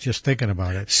mouth just thinking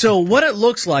about it. So what it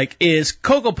looks like is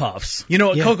Cocoa Puffs. You know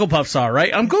what Cocoa Puffs are,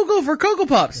 right? I'm go for Cocoa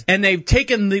Puffs. And they've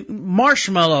taken the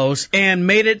marshmallows and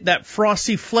made it that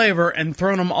frosty flavor and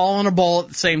thrown them all in a bowl at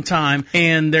the same time,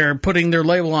 and they're putting their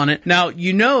label on it. Now,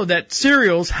 you know that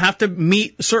cereals have to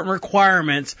meet certain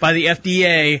requirements by the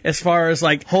FDA as far as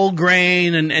like whole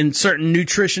grain and certain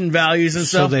nutrition values and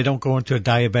stuff. So they don't go into a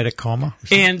diabetic coma?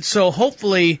 And so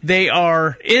hopefully they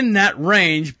are in that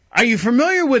range. Are you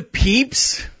familiar with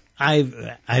Peeps? I've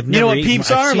never You know what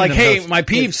Peeps are? Like, hey, my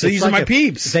Peeps, these are my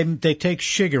Peeps. They take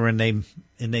sugar and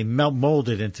they mold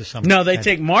it into something. No, they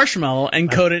take marshmallow and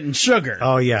coat it in sugar.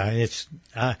 Oh yeah, it's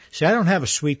see, I don't have a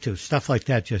sweet tooth. Stuff like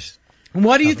that just.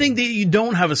 Why do you think that you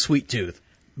don't have a sweet tooth?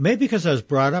 Maybe because I was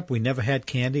brought up, we never had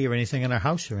candy or anything in our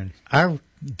house or anything. Our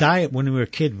diet when we were a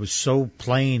kid was so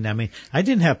plain. I mean, I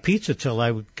didn't have pizza till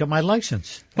I got my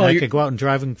license. Well, I could go out and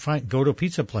drive and go to a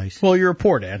pizza place. Well, you're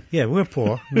poor, Dad. Yeah, we're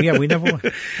poor. Yeah, we never.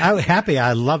 I was happy.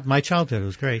 I loved my childhood. It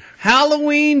was great.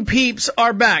 Halloween Peeps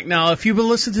are back. Now, if you've been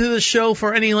listening to this show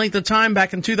for any length of time,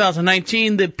 back in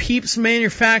 2019, the Peeps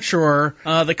manufacturer,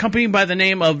 the company by the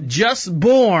name of Just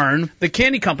Born, the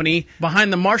candy company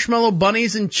behind the Marshmallow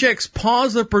Bunnies and Chicks,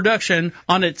 paused the production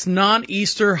on its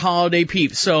non-Easter holiday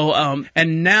Peeps. So,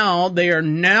 and now they are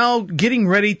now getting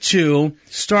ready to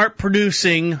start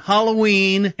producing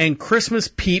Halloween and Christmas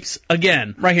Peeps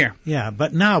again, right here. Yeah,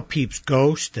 but now Peeps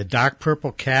Ghost, the dark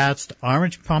purple cats, the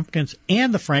orange pumpkins,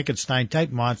 and the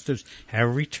Frankenstein-type monsters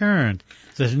have returned.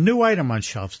 There's a new item on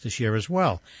shelves this year as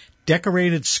well.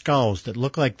 Decorated skulls that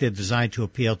look like they're designed to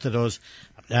appeal to those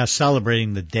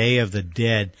celebrating the Day of the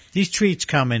Dead. These treats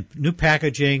come in new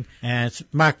packaging, and it's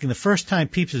marking the first time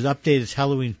Peeps has updated its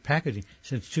Halloween packaging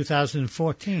since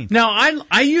 2014. Now,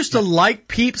 I used to like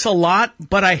Peeps a lot,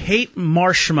 but I hate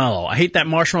marshmallow. I hate that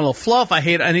marshmallow fluff. I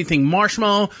hate anything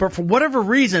marshmallow. But for whatever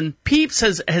reason, Peeps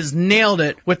has nailed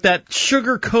it with that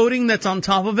sugar coating that's on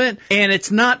top of it, and it's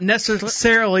not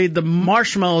necessarily the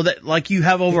marshmallow that like you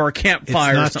have over a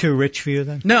campfire. It's not too rich for you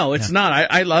then? No, it's not.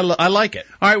 I like it.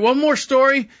 All right, one more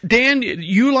story. Dan,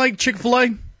 you like Chick-fil-A?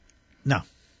 No.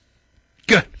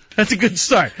 Good. That's a good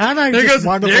start. There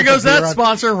goes that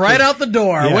sponsor right out the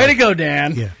door. Yeah. Way to go,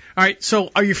 Dan. Yeah. All right,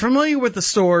 so are you familiar with the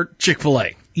store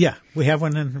Chick-fil-A? Yeah, we have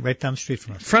one right down the street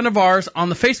from us. Friend of ours on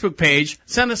the Facebook page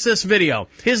sent us this video.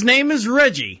 His name is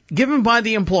Reggie, given by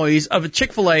the employees of a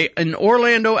Chick-fil-A in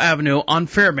Orlando Avenue on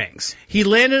Fairbanks. He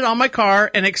landed on my car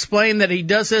and explained that he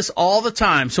does this all the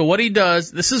time. So what he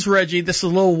does, this is Reggie, this is a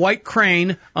little white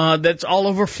crane that's all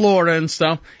over Florida and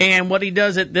stuff. And what he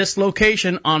does at this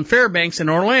location on Fairbanks in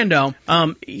Orlando,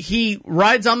 he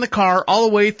rides on the car all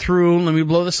the way through. Let me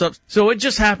blow this up. So it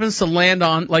just happens to land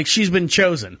on, like she's been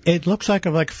chosen. It looks like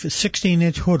a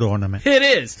 16-inch hood ornament. It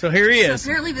is. So here he is. So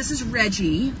apparently this is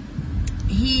Reggie.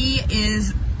 He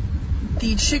is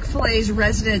the Chick-fil-A's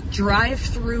resident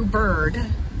drive-through bird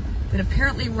that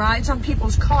apparently rides on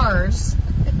people's cars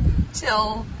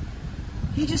till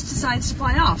he just decides to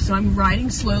fly off. So I'm riding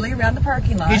slowly around the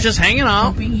parking lot. He's just hanging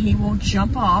off. Hoping he will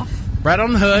jump off. Right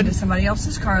on the hood. Into somebody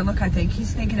else's car. Look, I think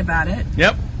he's thinking about it.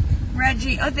 Yep.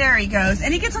 Reggie. Oh, there he goes.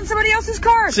 And he gets on somebody else's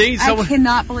car. See, I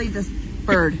cannot believe this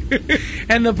bird.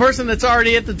 And the person that's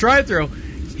already at the drive-thru,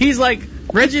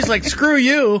 Reggie's like, screw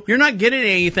you. You're not getting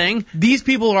anything. These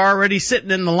people are already sitting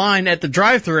in the line at the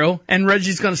drive-thru, and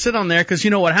Reggie's going to sit on there because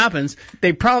you know what happens.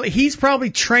 He's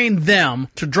probably trained them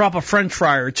to drop a French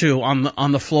fry or two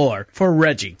on the floor for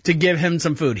Reggie to give him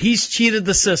some food. He's cheated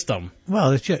the system.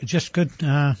 Well, it's just good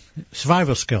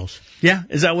survival skills. Yeah,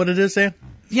 is that what it is, Dan?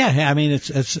 Yeah, I mean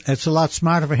it's a lot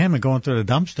smarter for him than going through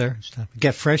the dumpster and stuff.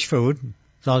 Get fresh food.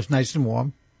 It's always nice and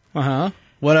warm.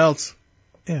 What else?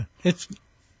 Yeah,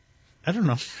 I don't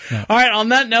know. No. All right, on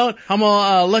that note, I'm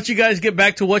going to let you guys get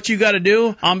back to what you got to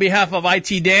do. On behalf of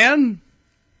IT Dan,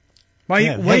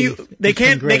 they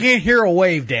can't hear a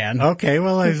wave, Dan. Okay,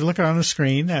 well, I was looking on the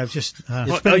screen.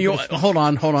 Hold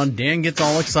on. Dan gets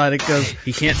all excited because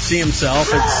he can't see himself.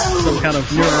 It's some kind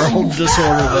of neural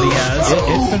disorder that he has.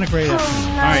 It's been a great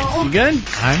afternoon. All right, you good?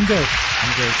 I'm good.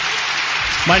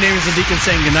 My name is the Deacon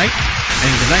saying good night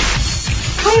and good night.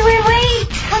 Wait,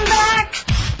 come back.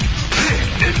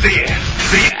 This is the end.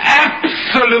 The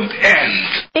absolute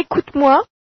end. Écoute-moi.